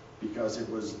 because it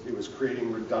was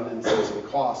creating redundancies and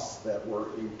costs that were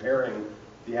impairing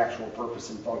the actual purpose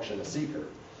and function of seeker.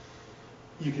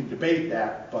 You can debate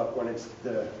that, but when it's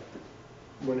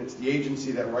the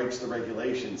agency that writes the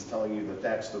regulations telling you that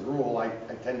that's the rule, I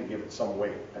tend to give it some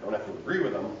weight. I don't have to agree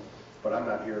with them, but I'm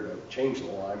not here to change the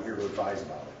law. I'm here to advise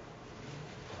about it.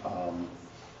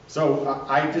 So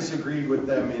I disagreed with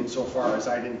them insofar as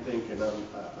I didn't think a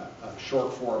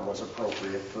short form was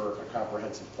appropriate for a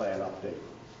comprehensive plan update.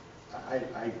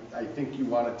 I think you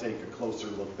want to take a closer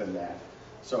look than that.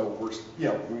 So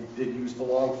we did use the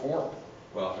long form.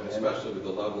 Well, and especially with the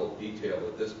level of detail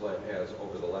that this plan has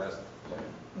over the last plan,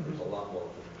 there's a lot more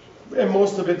information. And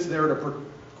most of it's there to,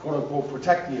 quote unquote,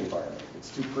 protect the environment. It's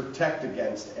to protect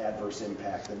against adverse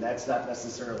impact, and that's not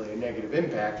necessarily a negative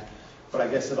impact, but I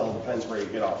guess it all depends where you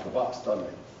get off the bus, doesn't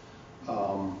it?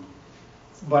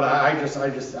 But I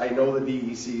know the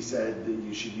DEC said that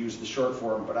you should use the short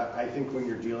form, but I think when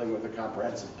you're dealing with a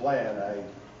comprehensive plan, I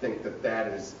think that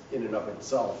is in and of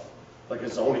itself, like a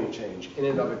zoning change, in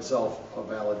and of itself a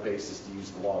valid basis to use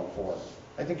the long form.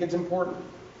 I think it's important.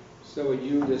 So would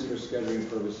you, just for scheduling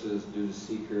purposes, do the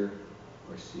seeker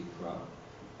or SECRA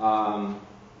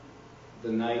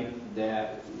the night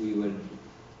that we would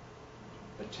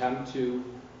attempt to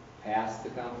pass the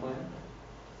comp plan?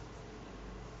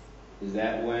 Is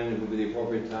that when it would be the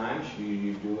appropriate time? Should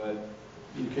you do it?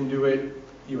 You can do it,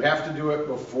 you have to do it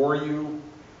before you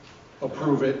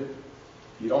approve it.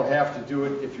 You don't have to do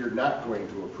it if you're not going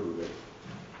to approve it.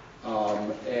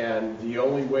 And the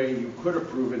only way you could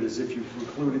approve it is if you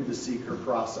concluded the seeker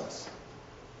process.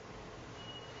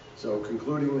 So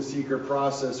concluding the seeker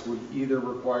process would either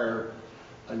require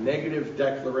a negative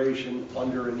declaration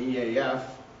under an EAF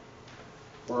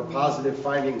or a positive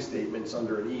finding statements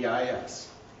under an EIS.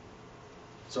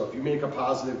 So if you make a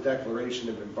positive declaration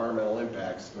of environmental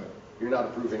impacts, you're not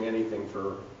approving anything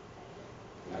for,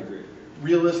 I agree.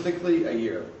 Realistically, a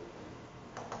year.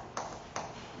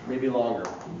 Maybe longer.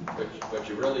 But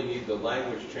you really need the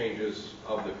language changes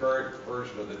of the current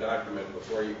version of the document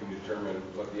before you can determine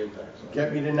what the impacts are.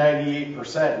 Get me to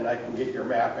 98% and I can get your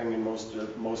mapping and most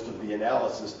of the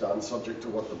analysis done, subject to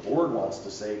what the board wants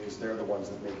to say, because they're the ones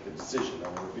that make the decision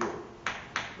on the review.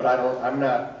 But I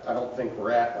don't think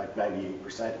we're at like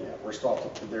 98% yet.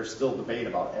 There's still debate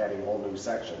about adding whole new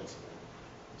sections.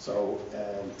 So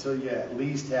until you at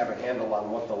least have a handle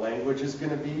on what the language is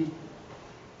going to be,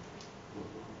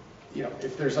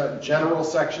 if there's a general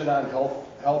section on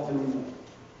health and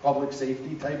public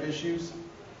safety type issues,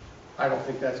 I don't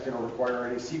think that's going to require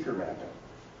any seeker mapping.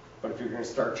 But if you're going to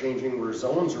start changing where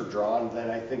zones are drawn, then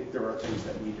I think there are things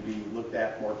that need to be looked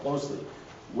at more closely.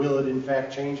 Will it in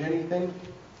fact change anything?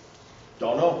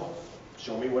 Don't know.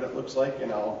 Show me what it looks like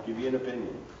and I'll give you an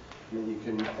opinion. I mean, you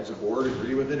can, as a board,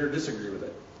 agree with it or disagree with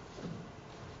it.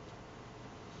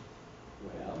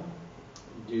 Well,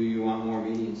 do you want more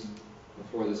meetings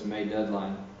before this May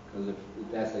deadline? Because if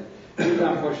that's the reason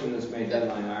I'm pushing this May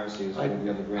deadline, obviously, is with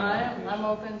the other grant application. I'm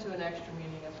open to an extra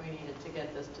meeting if we needed to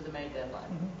get this to the May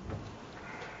deadline.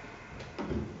 How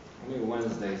many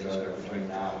Wednesdays are there between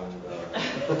now and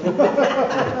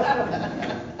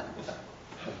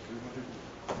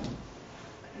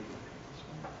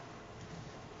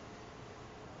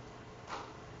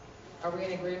Are we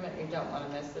in agreement you don't want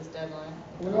to miss this deadline?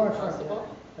 We want to try.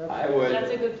 Possible? I would.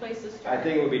 That's a good place to start. I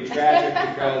think it would be tragic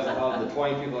because of the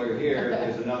 20 people that are here,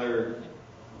 there's another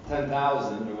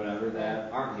 10,000 or whatever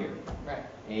that aren't here. Right.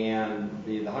 And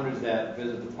the hundreds that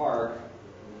visit the park,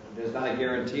 there's not a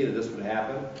guarantee that this would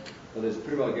happen, but there's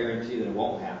pretty well a guarantee that it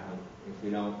won't happen if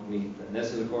we don't meet. And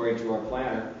this is according to our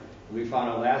planner. We found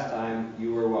out last time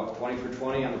you were, 20 for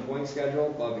 20 on the point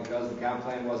schedule, but because the comp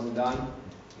plan wasn't done,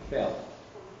 you failed.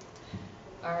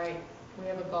 All right, we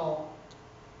have a goal.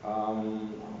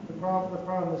 The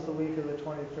problem is the week of the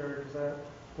 23rd, because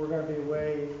we're going to be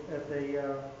away at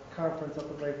the conference up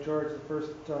at Lake George the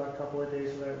first couple of days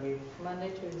of that week.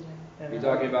 Monday, Tuesday. And you're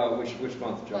talking about which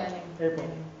month, John? Planning. April.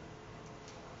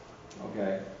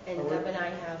 Okay. And Deb and I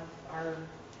have our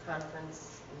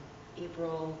conference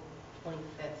April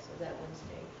 25th, so that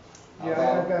Wednesday.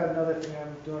 Yeah, I've got another thing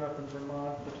I'm doing up in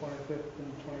Vermont the 25th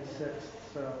and 26th,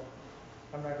 so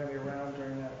I'm not going to be around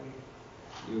during that week.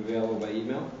 You available by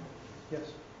email?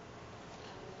 Yes.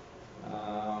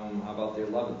 How about the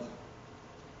 11th?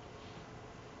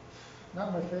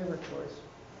 Not my favorite choice.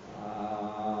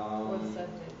 What's that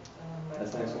date?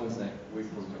 That's next Wednesday. Week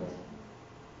from today.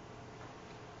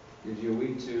 Gives you a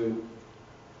week to.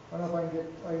 I don't know if I can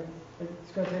get.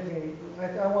 It's going to take me.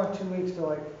 I want 2 weeks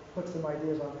to put some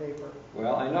ideas on paper.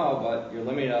 Well, I know, but you're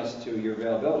limiting us to your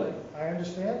availability. I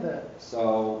understand that.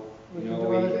 So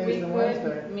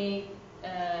meet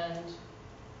and,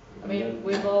 I mean,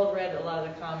 we've all read a lot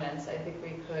of the comments. I think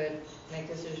we could make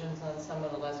decisions on some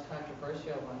of the less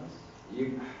controversial ones.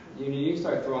 You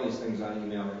start throwing these things on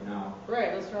email right now.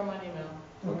 Right, let's throw them on email.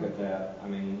 Look at that. I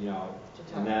mean,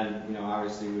 and then,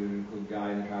 obviously we would include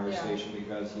Guy in the conversation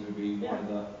because he would be one of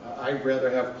the. I'd rather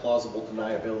have plausible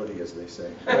deniability, as they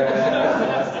say.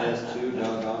 That's too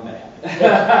doggone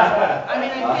bad. I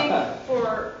mean, I think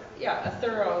for, a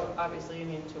thorough, obviously you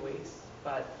need 2 weeks,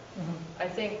 but I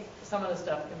think some of the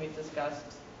stuff can be discussed.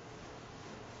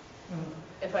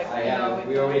 If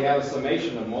we already have a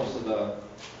summation of most of the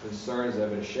concerns that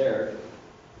have been shared.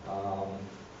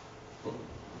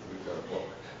 We've got a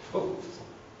book.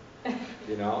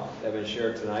 That have been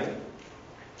shared tonight.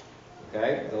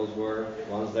 Okay, those were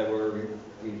ones that were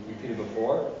repeated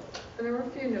before. And there were a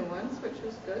few new ones, which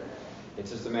was good.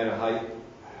 It's just a matter of how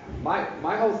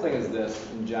my whole thing is this,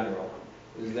 in general,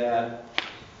 is that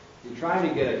you're trying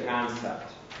to get a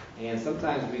concept, and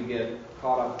sometimes we get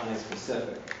caught up on a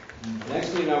specific. Next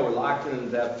thing you know, we're locked into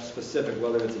that specific,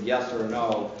 whether it's a yes or a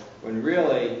no, when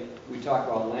really we talk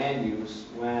about land use,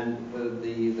 when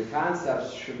the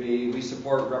concepts should be, we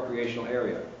support recreational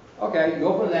area. Okay, you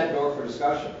open that door for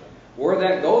discussion. Where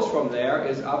that goes from there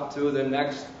is up to the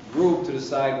next group to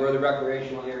decide where the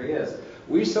recreational area is.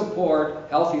 We support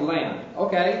healthy land.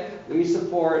 Okay, we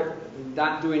support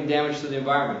not doing damage to the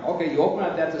environment. Okay, you open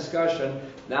up that discussion,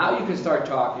 now you can start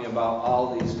talking about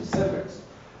all these specifics.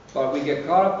 But we get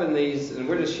caught up in these, and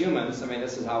we're just humans, I mean,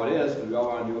 this is how it is, but we all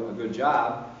want to do a good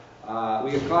job.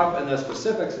 We get caught up in the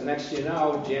specifics, and next thing you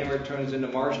know, January turns into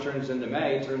March, turns into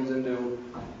May, turns into,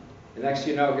 the next thing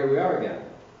you know, here we are again.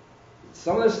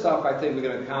 Some of this stuff I think we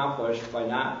can accomplish by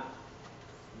not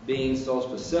being so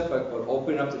specific, but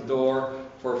opening up the door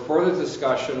for further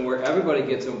discussion where everybody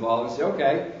gets involved and say,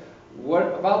 okay, what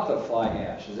about the fly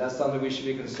ash? Is that something we should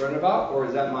be concerned about, or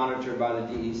is that monitored by the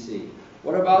DEC?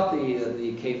 What about the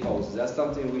CAFOs? Is that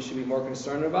something we should be more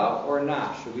concerned about or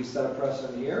not? Should we set a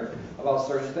precedent here about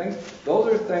certain things?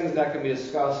 Those are things that can be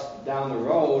discussed down the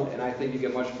road, and I think you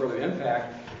get much further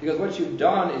impact, because what you've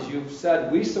done is you've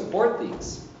said, we support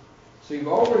these. So you've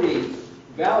already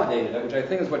validated it, which I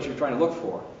think is what you're trying to look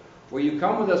for. Where you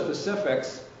come with the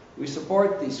specifics, we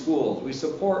support these schools, we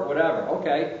support whatever.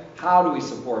 Okay, how do we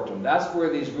support them? That's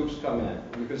where these groups come in.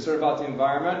 You're concerned about the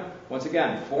environment? Once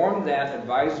again, form that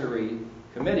advisory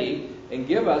committee and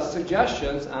give us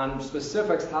suggestions on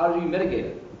specifics. How do you mitigate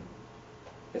it?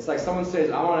 It's like someone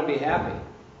says, I want to be happy.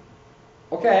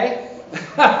 Okay.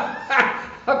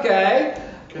 Okay.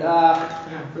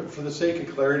 For the sake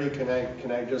of clarity,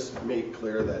 can I just make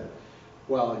clear that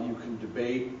while you can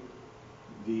debate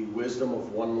the wisdom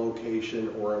of one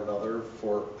location or another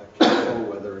for a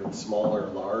CAFO, whether it's small or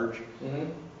large,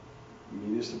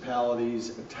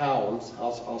 municipalities, towns,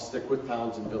 I'll stick with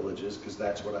towns and villages because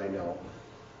that's what I know,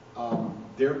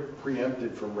 they're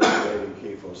preempted from regulating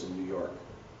CAFOs in New York.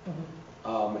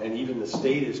 And even the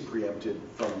state is preempted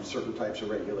from certain types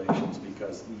of regulations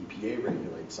because the EPA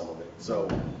regulates some of it. So,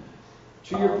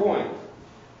 to your point,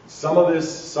 some of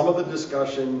the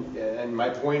discussion, and my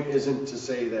point isn't to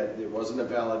say that it wasn't a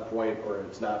valid point or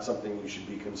it's not something you should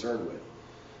be concerned with.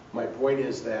 My point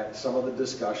is that some of the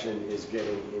discussion is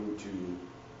getting into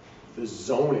the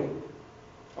zoning.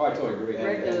 Oh, I totally agree.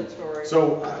 Regulatory.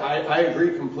 So I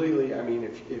agree completely. I mean,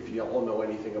 if you all know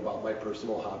anything about my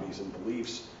personal hobbies and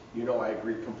beliefs, you know I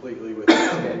agree completely with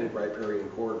expanded riparian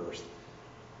corridors.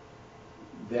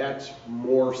 That's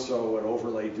more so an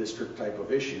overlay district type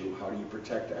of issue. How do you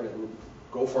protect? I mean,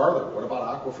 go farther. What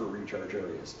about aquifer recharge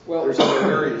areas? Well, there's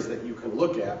other areas that you can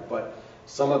look at, but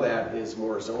some of that is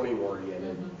more zoning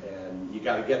oriented, and you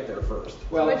got to get there first.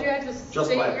 Well, but you have to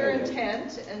state your opinion.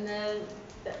 Intent, and then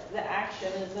the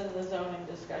action is in the zoning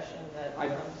discussion.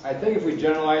 I think if we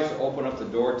generalize, open up the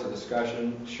door to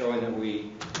discussion, showing that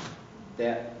we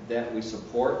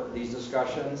support these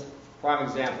discussions. Prime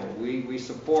example, we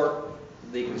support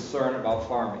the concern about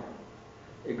farming.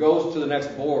 It goes to the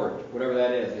next board, whatever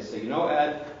that is. They say, you know,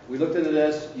 Ed, we looked into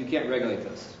this, you can't regulate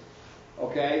this.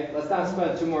 Okay, let's not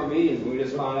spend 2 more meetings when we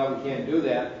just found out we can't do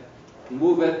that.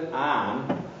 Move it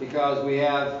on, because we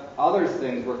have other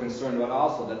things we're concerned about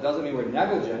also. That doesn't mean we're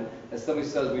negligent. As somebody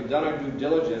says, we've done our due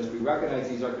diligence, we recognize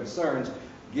these are concerns.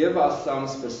 Give us some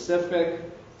specific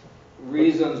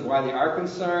reasons why they are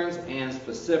concerns and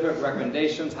specific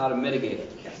recommendations how to mitigate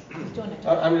it. I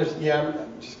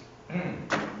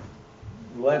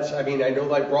mean, I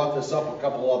know I brought this up a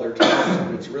couple other times,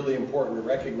 but it's really important to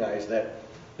recognize that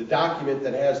the document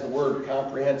that has the word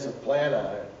comprehensive plan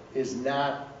on it is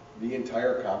not the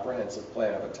entire comprehensive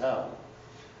plan of a town.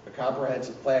 A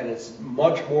comprehensive plan is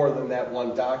much more than that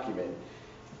one document.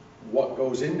 what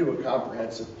goes into a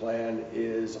comprehensive plan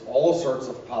is all sorts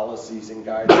of policies and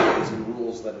guidelines and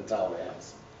rules that a town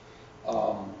has.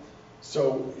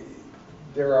 So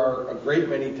there are a great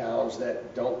many towns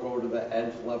that don't go to the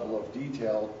nth level of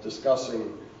detail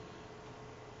discussing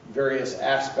various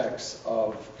aspects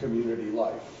of community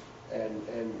life.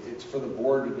 And it's for the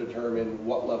board to determine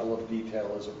what level of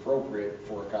detail is appropriate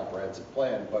for a comprehensive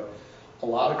plan. But a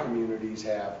lot of communities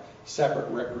have separate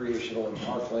recreational and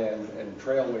parkland and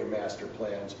trailway master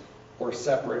plans, or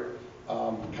separate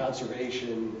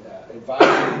conservation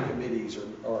advisory committees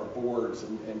or boards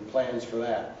and plans for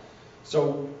that.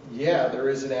 So yeah, there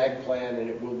is an ag plan and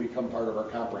it will become part of our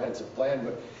comprehensive plan,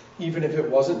 but even if it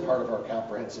wasn't part of our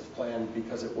comprehensive plan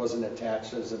because it wasn't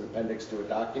attached as an appendix to a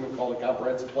document called a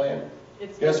comprehensive plan,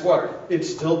 guess what? It's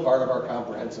still part of our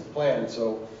comprehensive plan.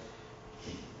 So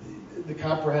the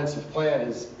comprehensive plan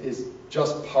is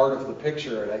just part of the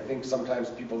picture, and I think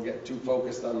sometimes people get too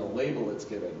focused on the label it's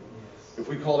given. If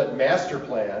we called it master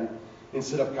plan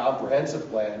instead of comprehensive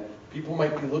plan, people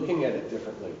might be looking at it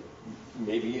differently.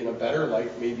 Maybe in a better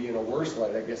light, maybe in a worse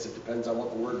light. I guess it depends on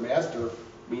what the word master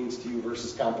means to you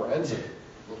versus comprehensive.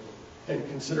 And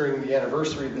considering the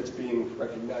anniversary that's being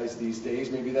recognized these days,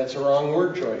 maybe that's a wrong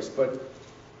word choice, but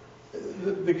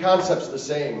the concept's the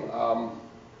same.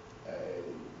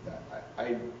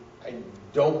 I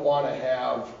don't want to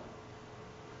have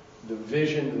the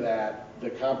vision that the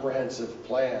comprehensive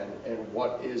plan and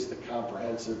what is the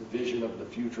comprehensive vision of the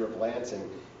future of Lansing,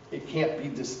 it can't be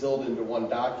distilled into one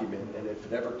document, and if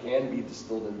it ever can be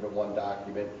distilled into one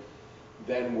document,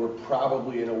 then we're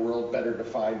probably in a world better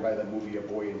defined by the movie A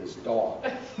Boy and His Dog.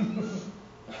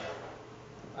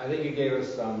 I think you gave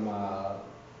us some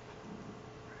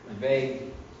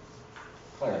vague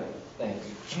clarity. Thank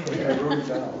you. I wrote it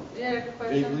down. Yeah,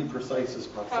 question? Vaguely precise as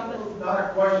possible. Not a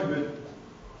question, but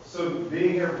so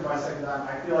being here for my second time,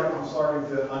 I feel like I'm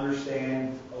starting to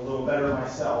understand a little better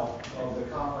myself of the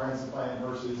comprehensive plan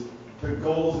versus the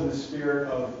goals and the spirit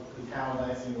of the town of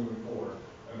Lansing moving forward.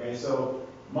 Okay, so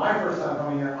my first time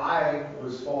coming here, I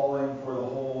was falling for the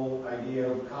whole idea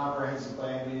of comprehensive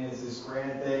plan, meaning it's this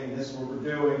grand thing, and this is what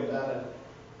we're doing, and that.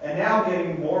 And now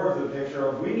getting more of the picture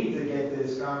of we need to get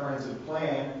this comprehensive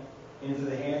plan into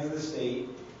the hands of the state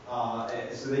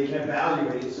so they can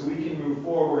evaluate it, so we can move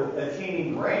forward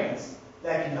attaining grants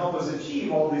that can help us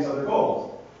achieve all these other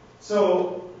goals.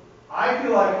 So I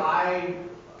feel like I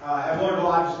have learned a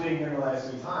lot just being here in the last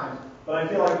 2 times, but I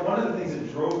feel like one of the things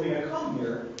that drove me to come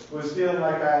here was feeling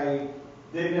like I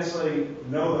didn't necessarily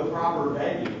know the proper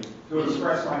venue to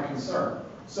express my concern.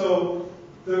 So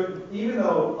even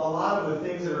though a lot of the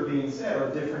things that are being said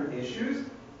are different issues,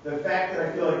 the fact that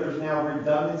I feel like there's now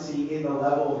redundancy in the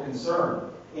level of concern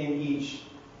in each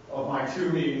of my 2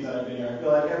 meetings that I've been here, I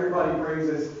feel like everybody brings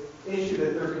this issue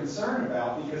that they're concerned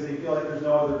about because they feel like there's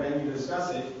no other venue to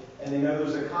discuss it, and they know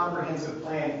there's a comprehensive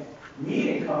plan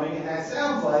meeting coming, and that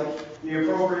sounds like the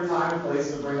appropriate time and place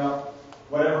to bring up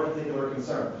whatever particular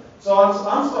concern. So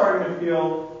I'm starting to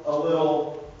feel a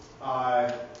little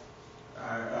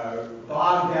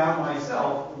bogged down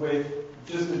myself with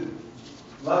just the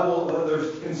level,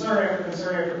 there's concern after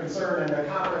concern after concern, and the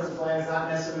comprehensive plan is not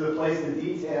necessarily the place to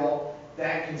detail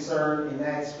that concern in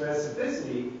that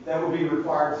specificity that would be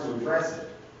required to address it.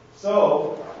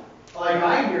 So, like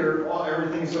I hear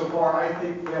everything so far, I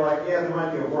think they're like, yeah, there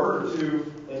might be a word or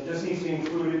two that just needs to be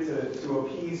included to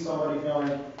appease somebody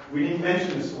feeling we didn't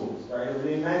mention the schools, right? We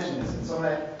didn't mention this, and so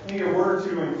that maybe a word or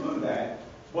two to include that.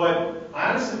 But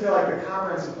I honestly feel like the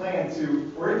comprehensive plan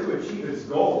for it to achieve its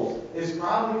goals is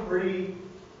probably pretty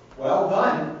well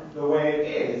done the way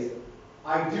it is.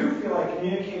 I do feel like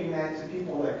communicating that to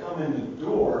people that come in the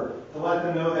door to let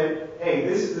them know that, hey,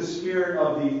 this is the spirit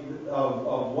of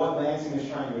what Lansing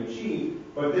is trying to achieve,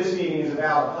 but this meeting is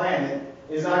about a plan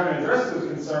that is not going to address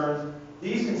those concerns.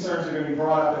 These concerns are going to be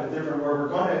brought up at a different, where we're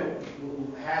going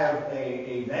to have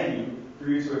a venue for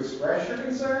you to express your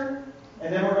concern,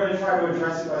 and then we're going to try to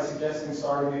address it by suggesting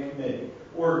starting a committee.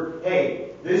 Or,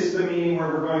 hey, this is the meeting where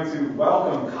we're going to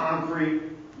welcome concrete.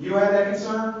 You have that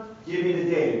concern? Give me the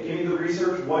data. Give me the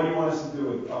research. What do you want us to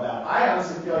do about it? I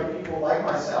honestly feel like people like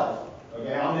myself,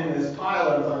 okay, I'm in this pile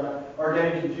of are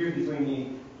getting confused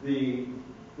between the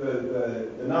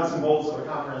nuts and bolts of a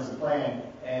comprehensive plan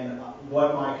and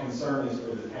what my concern is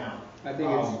for the town. I think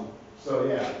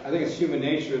I think it's human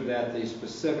nature that the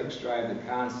specifics drive the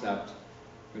concept,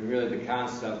 but really the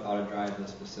concept ought to drive the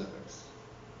specifics.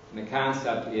 And the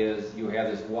concept is you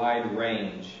have this wide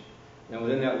range, and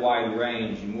within that wide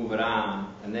range you move it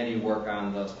on, and then you work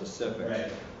on the specifics,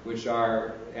 right, which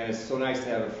are, and it's so nice to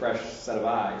have a fresh set of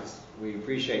eyes. We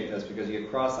appreciate this because you get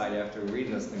cross-eyed after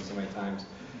reading this thing so many times.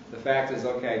 the fact is,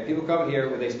 okay, people come here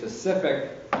with a specific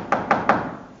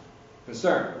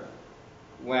concern,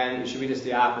 when it should be just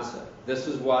the opposite. This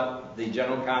is what the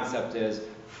general concept is.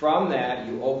 From that,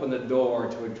 you open the door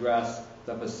to address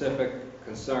the specific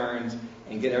concerns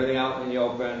and get everything out in the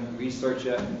open, research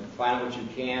it, find out what you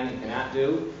can and cannot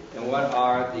do, and what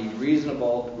are the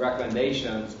reasonable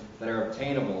recommendations that are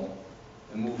obtainable,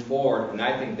 and move forward. And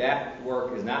I think that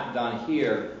work is not done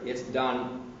here, it's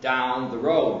done down the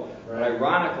road. Right. But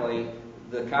ironically,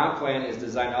 the comp plan is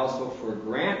designed also for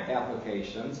grant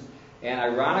applications, and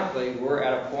ironically, we're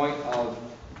at a point of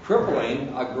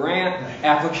crippling a grant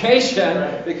application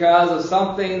Right. because of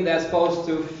something that's supposed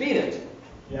to feed it.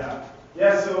 Yeah.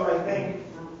 Yeah, so I think,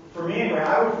 for me anyway,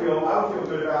 I would feel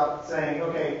good about saying,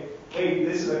 okay, hey,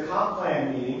 this is a comp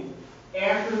plan meeting.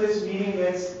 After this meeting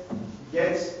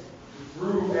gets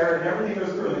through, and everything goes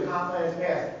through, and the comp plan is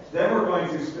passed, then we're going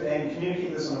to, and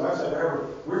communicate this on the website, whatever,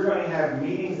 we're going to have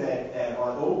meetings that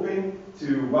are open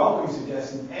to welcome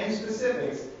suggestions and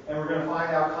specifics, and we're going to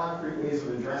find out concrete ways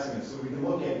of addressing it. So we can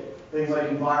look at things like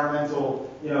environmental,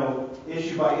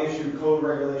 issue by issue code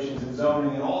regulations and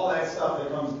zoning and all that stuff that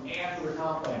comes after the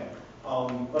comp plan.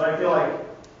 But I feel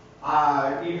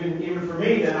like even for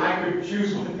me, then I could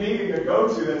choose one meeting to go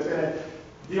to that's going to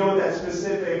deal with that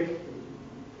specific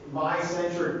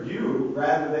my-centric view,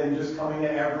 rather than just coming to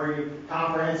every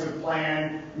comprehensive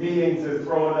plan meeting to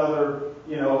throw another,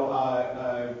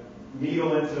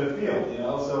 needle into the field.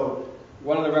 So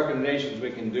one of the recommendations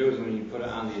we can do is when you put it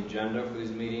on the agenda for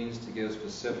these meetings to give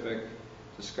specific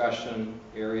discussion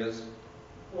areas.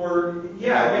 Or,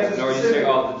 yeah, I guess no, you say,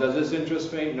 oh, does this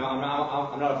interest me? No, I'm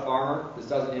not a farmer. This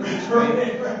doesn't interest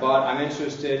me. But I'm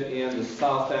interested in the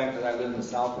South End because I live in the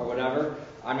South or whatever.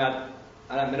 I'm not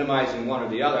minimizing one or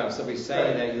the other. I'm simply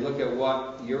saying that you look at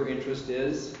what your interest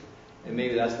is, and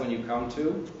maybe that's when you come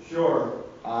to. Sure.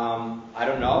 I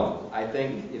don't know. I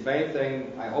think, if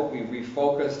anything, I hope we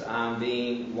refocused on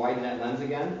widen that lens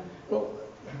again. Well,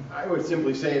 I would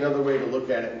simply say another way to look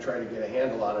at it and try to get a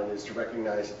handle on it is to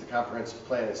recognize that the comprehensive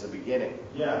plan is the beginning.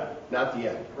 Yeah. Not the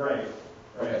end. Right.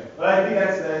 Okay. But I think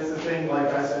that's the thing, like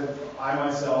I said, I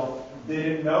myself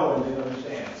didn't know and didn't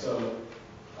understand. So.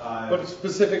 But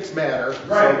specifics matter,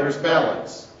 right. So there's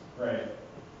balance. Right.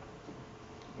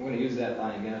 I'm going to use that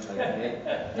line again. It's like,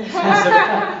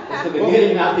 it's the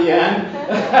beginning, not the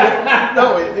end.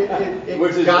 No,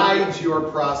 it guides your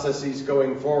processes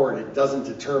going forward. It doesn't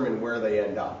determine where they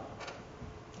end up.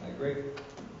 I agree.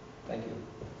 Thank you.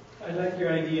 I like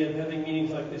your idea of having meetings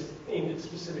like this aimed at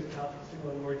specific topics to go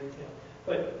in more detail.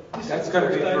 But this That's is going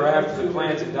to be the first for I've after the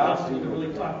plan's adopted. to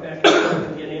really talk back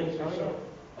and get answers. So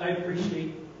I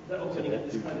appreciate the opening of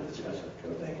this kind of discussion. So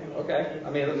thank you. Okay. I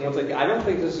mean, once again, I don't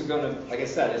think this is going to, like I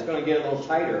said, it's going to get a little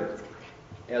tighter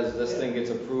as this thing gets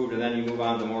approved, and then you move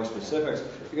on to more specifics,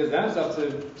 because then it's up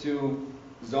to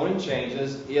zoning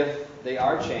changes if they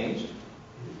are changed.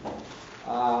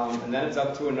 And then it's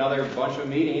up to another bunch of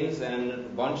meetings and a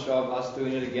bunch of us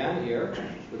doing it again here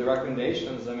with the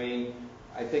recommendations. I mean,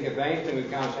 I think if anything,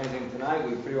 we've accomplished anything tonight,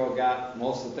 we've pretty well got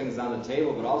most of the things on the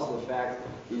table, but also the fact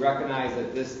we recognize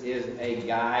that this is a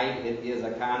guide, it is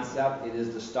a concept, it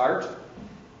is the start.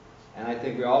 And I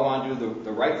think we all want to do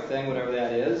the right thing, whatever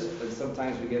that is, but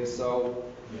sometimes we get so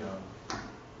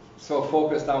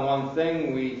focused on one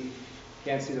thing, we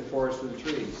can't see the forest through the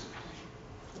trees.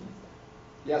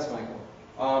 Yes,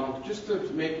 Michael? Just to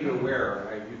make you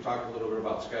aware, you talked a little bit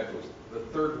about schedules. The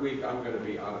third week, I'm going to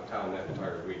be out of town that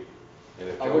entire week. And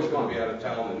if Joe's going to be out of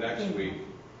town the next week,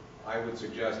 I would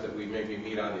suggest that we maybe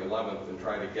meet on the 11th and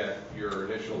try to get your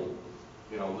initial,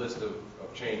 list of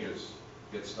changes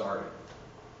get started.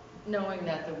 Knowing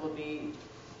that there will be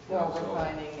more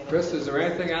refining. And Chris, is there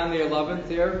anything on the 11th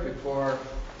here before?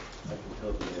 I can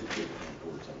tell you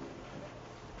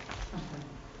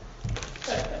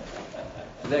that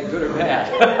Is that good or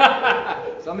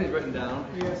bad? Somebody's written down.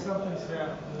 Yeah, something's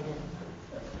happening.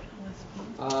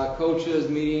 Coaches,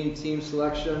 meeting, team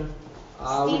selection.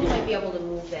 Steve might be able to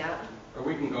move that. Or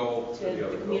we can go to the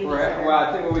other community building. center. Well,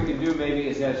 I think what we can do maybe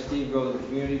is have Steve go to the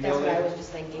community That's building. what I was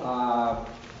just thinking.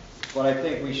 But I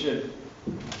think we should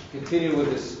continue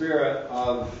with the spirit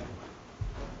of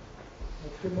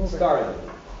starting.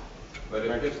 But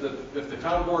if the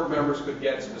town board members could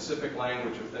get specific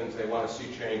language of things they want to see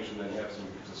changed, and then have some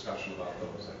discussion about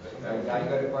those, I think. You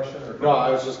got a question? Or? No, I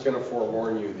was just going to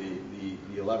forewarn you, the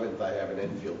 11th I have an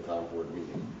Enfield town board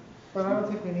meeting. But I don't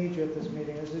think we need you at this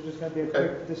meeting. This is just going to be a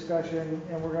quick discussion,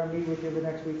 and we're going to meet with you the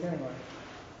next week anyway.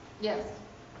 Yes.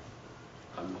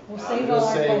 We'll I'm save all just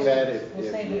our saying that questions. We'll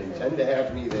if save you it for- intend to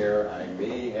have me there, I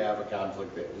may have a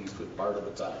conflict at least with part of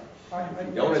the time. All right, If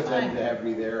you don't that's intend fine. to have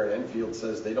me there and Enfield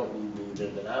says they don't need me there,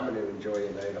 then I'm going to enjoy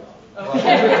a night off.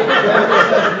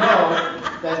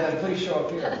 No, then please show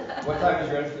up here. What time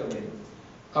is your Enfield meeting?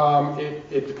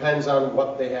 It depends on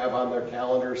what they have on their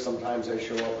calendar. Sometimes I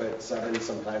show up at 7,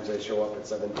 sometimes I show up at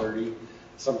 7:30.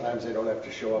 Sometimes I don't have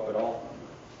to show up at all.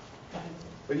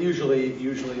 But usually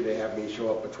they have me show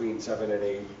up between 7 and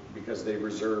 8 because they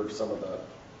reserve some of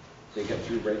they get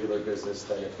through regular business.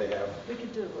 Then if they have, We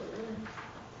could do it a little earlier.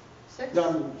 6?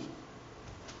 no,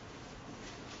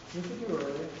 We could do it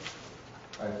early,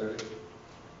 5:30?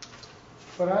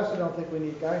 but I also don't think we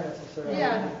need guy necessarily.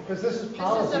 Yeah. Because this is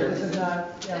policy, this is not,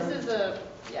 you know, This is a,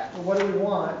 yeah, well, what do we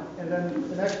want? And then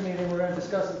the next meeting, we're gonna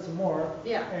discuss it some more.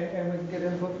 Yeah. And we can get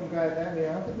input from Guy at that meeting.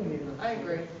 I don't think we need them. I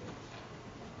agree.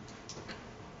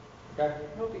 Okay.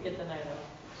 Hope you get the night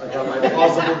off. I got my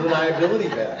plausible deniability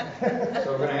back.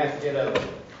 So we're gonna have to get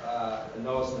a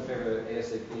notice in the paper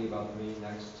ASAP about the meeting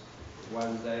next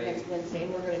Wednesday. Next Wednesday,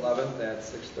 we're going to, 11th at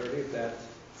 6:30, if that's,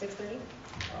 6:30?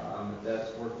 if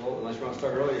that's workable, unless you want to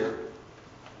start earlier.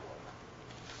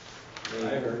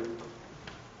 I heard.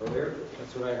 Earlier?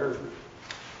 That's what I heard.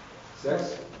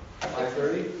 6?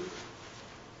 5:30?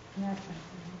 No,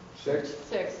 6?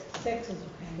 6. 6 is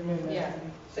Give me a okay. minute. Yeah.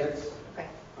 6? Okay.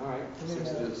 All right, 6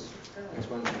 it is, next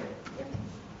Wednesday. Yep.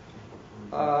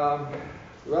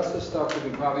 The rest of the stuff we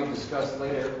can probably discuss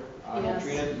later. Yes.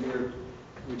 Trina,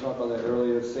 we talked about that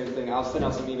earlier, same thing. I'll send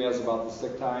out some emails about the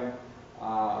sick time.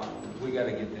 We got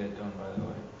to get that done, by the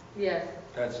way. Yes,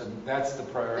 That's the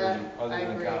priority, That, other I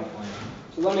than agree. comp plan.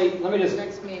 So let me just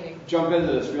next meeting. jump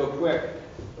into this real quick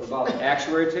about the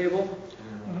actuary table.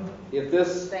 If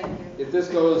this Thank you. if this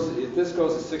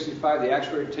goes to 65, the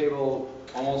actuary table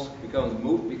almost becomes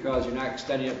moot because you're not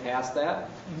extending it past that.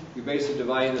 You're basically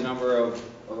dividing the number of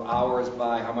hours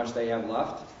by how much they have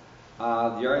left. The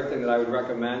other thing that I would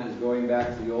recommend is going back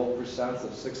to the old percents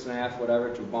of 6.5,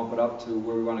 whatever, to bump it up to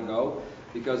where we want to go.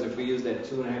 Because if we use that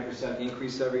 2.5%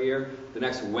 increase every year, the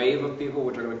next wave of people,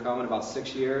 which are going to come in about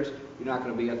 6 years, you're not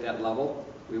going to be at that level.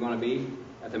 We want to be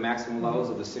at the maximum levels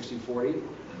of the 60-40.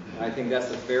 And I think that's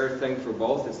the fair thing for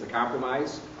both. It's the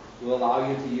compromise. Will allow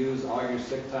you to use all your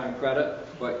sick time credit,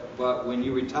 but when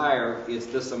you retire, it's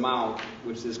this amount,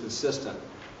 which is consistent.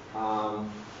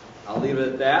 I'll leave it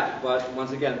at that, but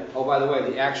once again, oh, by the way,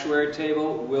 the actuary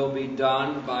table will be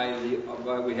done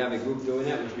we have a group doing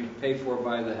that, which we pay for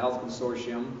by the Health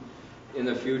Consortium in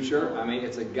the future. I mean,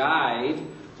 it's a guide,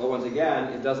 but once again,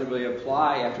 it doesn't really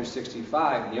apply after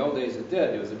 65. In the old days it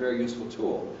did. It was a very useful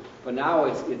tool. But now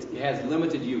it has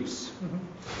limited use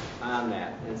on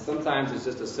that. And sometimes it's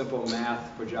just a simple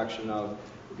math projection of,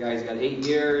 the guy's got 8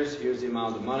 years, here's the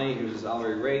amount of money, here's his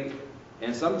hourly rate.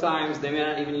 And sometimes they may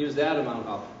not even use that amount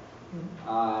up.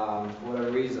 For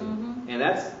whatever reason. And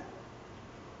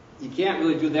you can't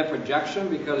really do that projection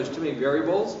because there's too many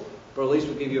variables, but at least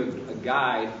we'll give you a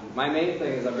guide. My main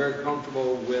thing is I'm very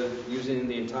comfortable with using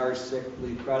the entire sick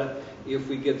leave credit if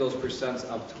we get those percents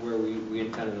up to where we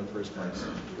intended in the first place.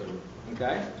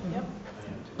 Okay? Yep.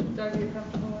 Doug, you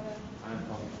comfortable with that? I'm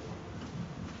comfortable.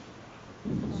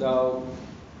 So,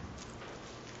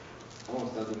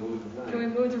 almost doesn't move the Can we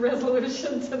thing. move the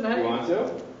resolution tonight? You want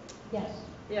to? Yes,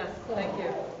 Yes, thank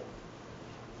you.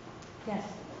 yes.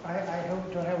 I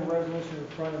don't have a resolution in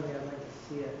front of me. I'd like to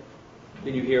see it.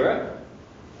 Can you hear it?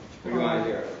 Or you want to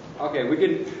hear it? Okay, we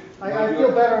can. I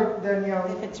feel better than,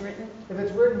 If it's written? if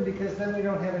it's written, because then we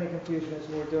don't have any confusion as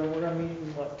to what we're doing. We're gonna meet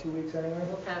in, 2 weeks anyway?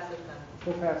 We'll pass it then.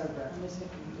 We'll pass it then.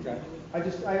 Okay.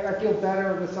 I feel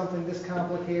better with something this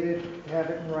complicated, to have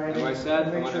it in writing. Like I said,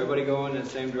 I Make want sure- everybody going in the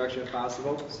same direction if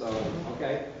possible, so,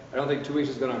 okay. I don't think 2 weeks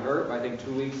is gonna hurt, but I think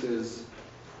 2 weeks is,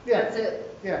 Yeah, That's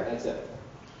it. yeah. that's it.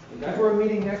 If Okay. we're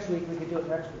meeting next week, we could do it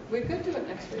next week. We could do it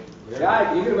next week. Guy,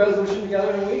 can you get a resolution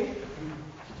together in a week?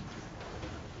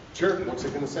 Sure, what's it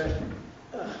going to say?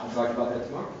 I'll talk about that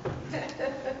tomorrow.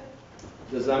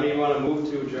 Does that mean you want to move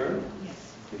to adjourn?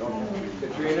 Yes. You don't have to.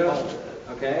 Katrina,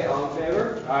 okay, all in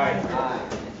favor? Aye.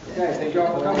 Okay, thank you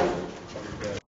all for coming.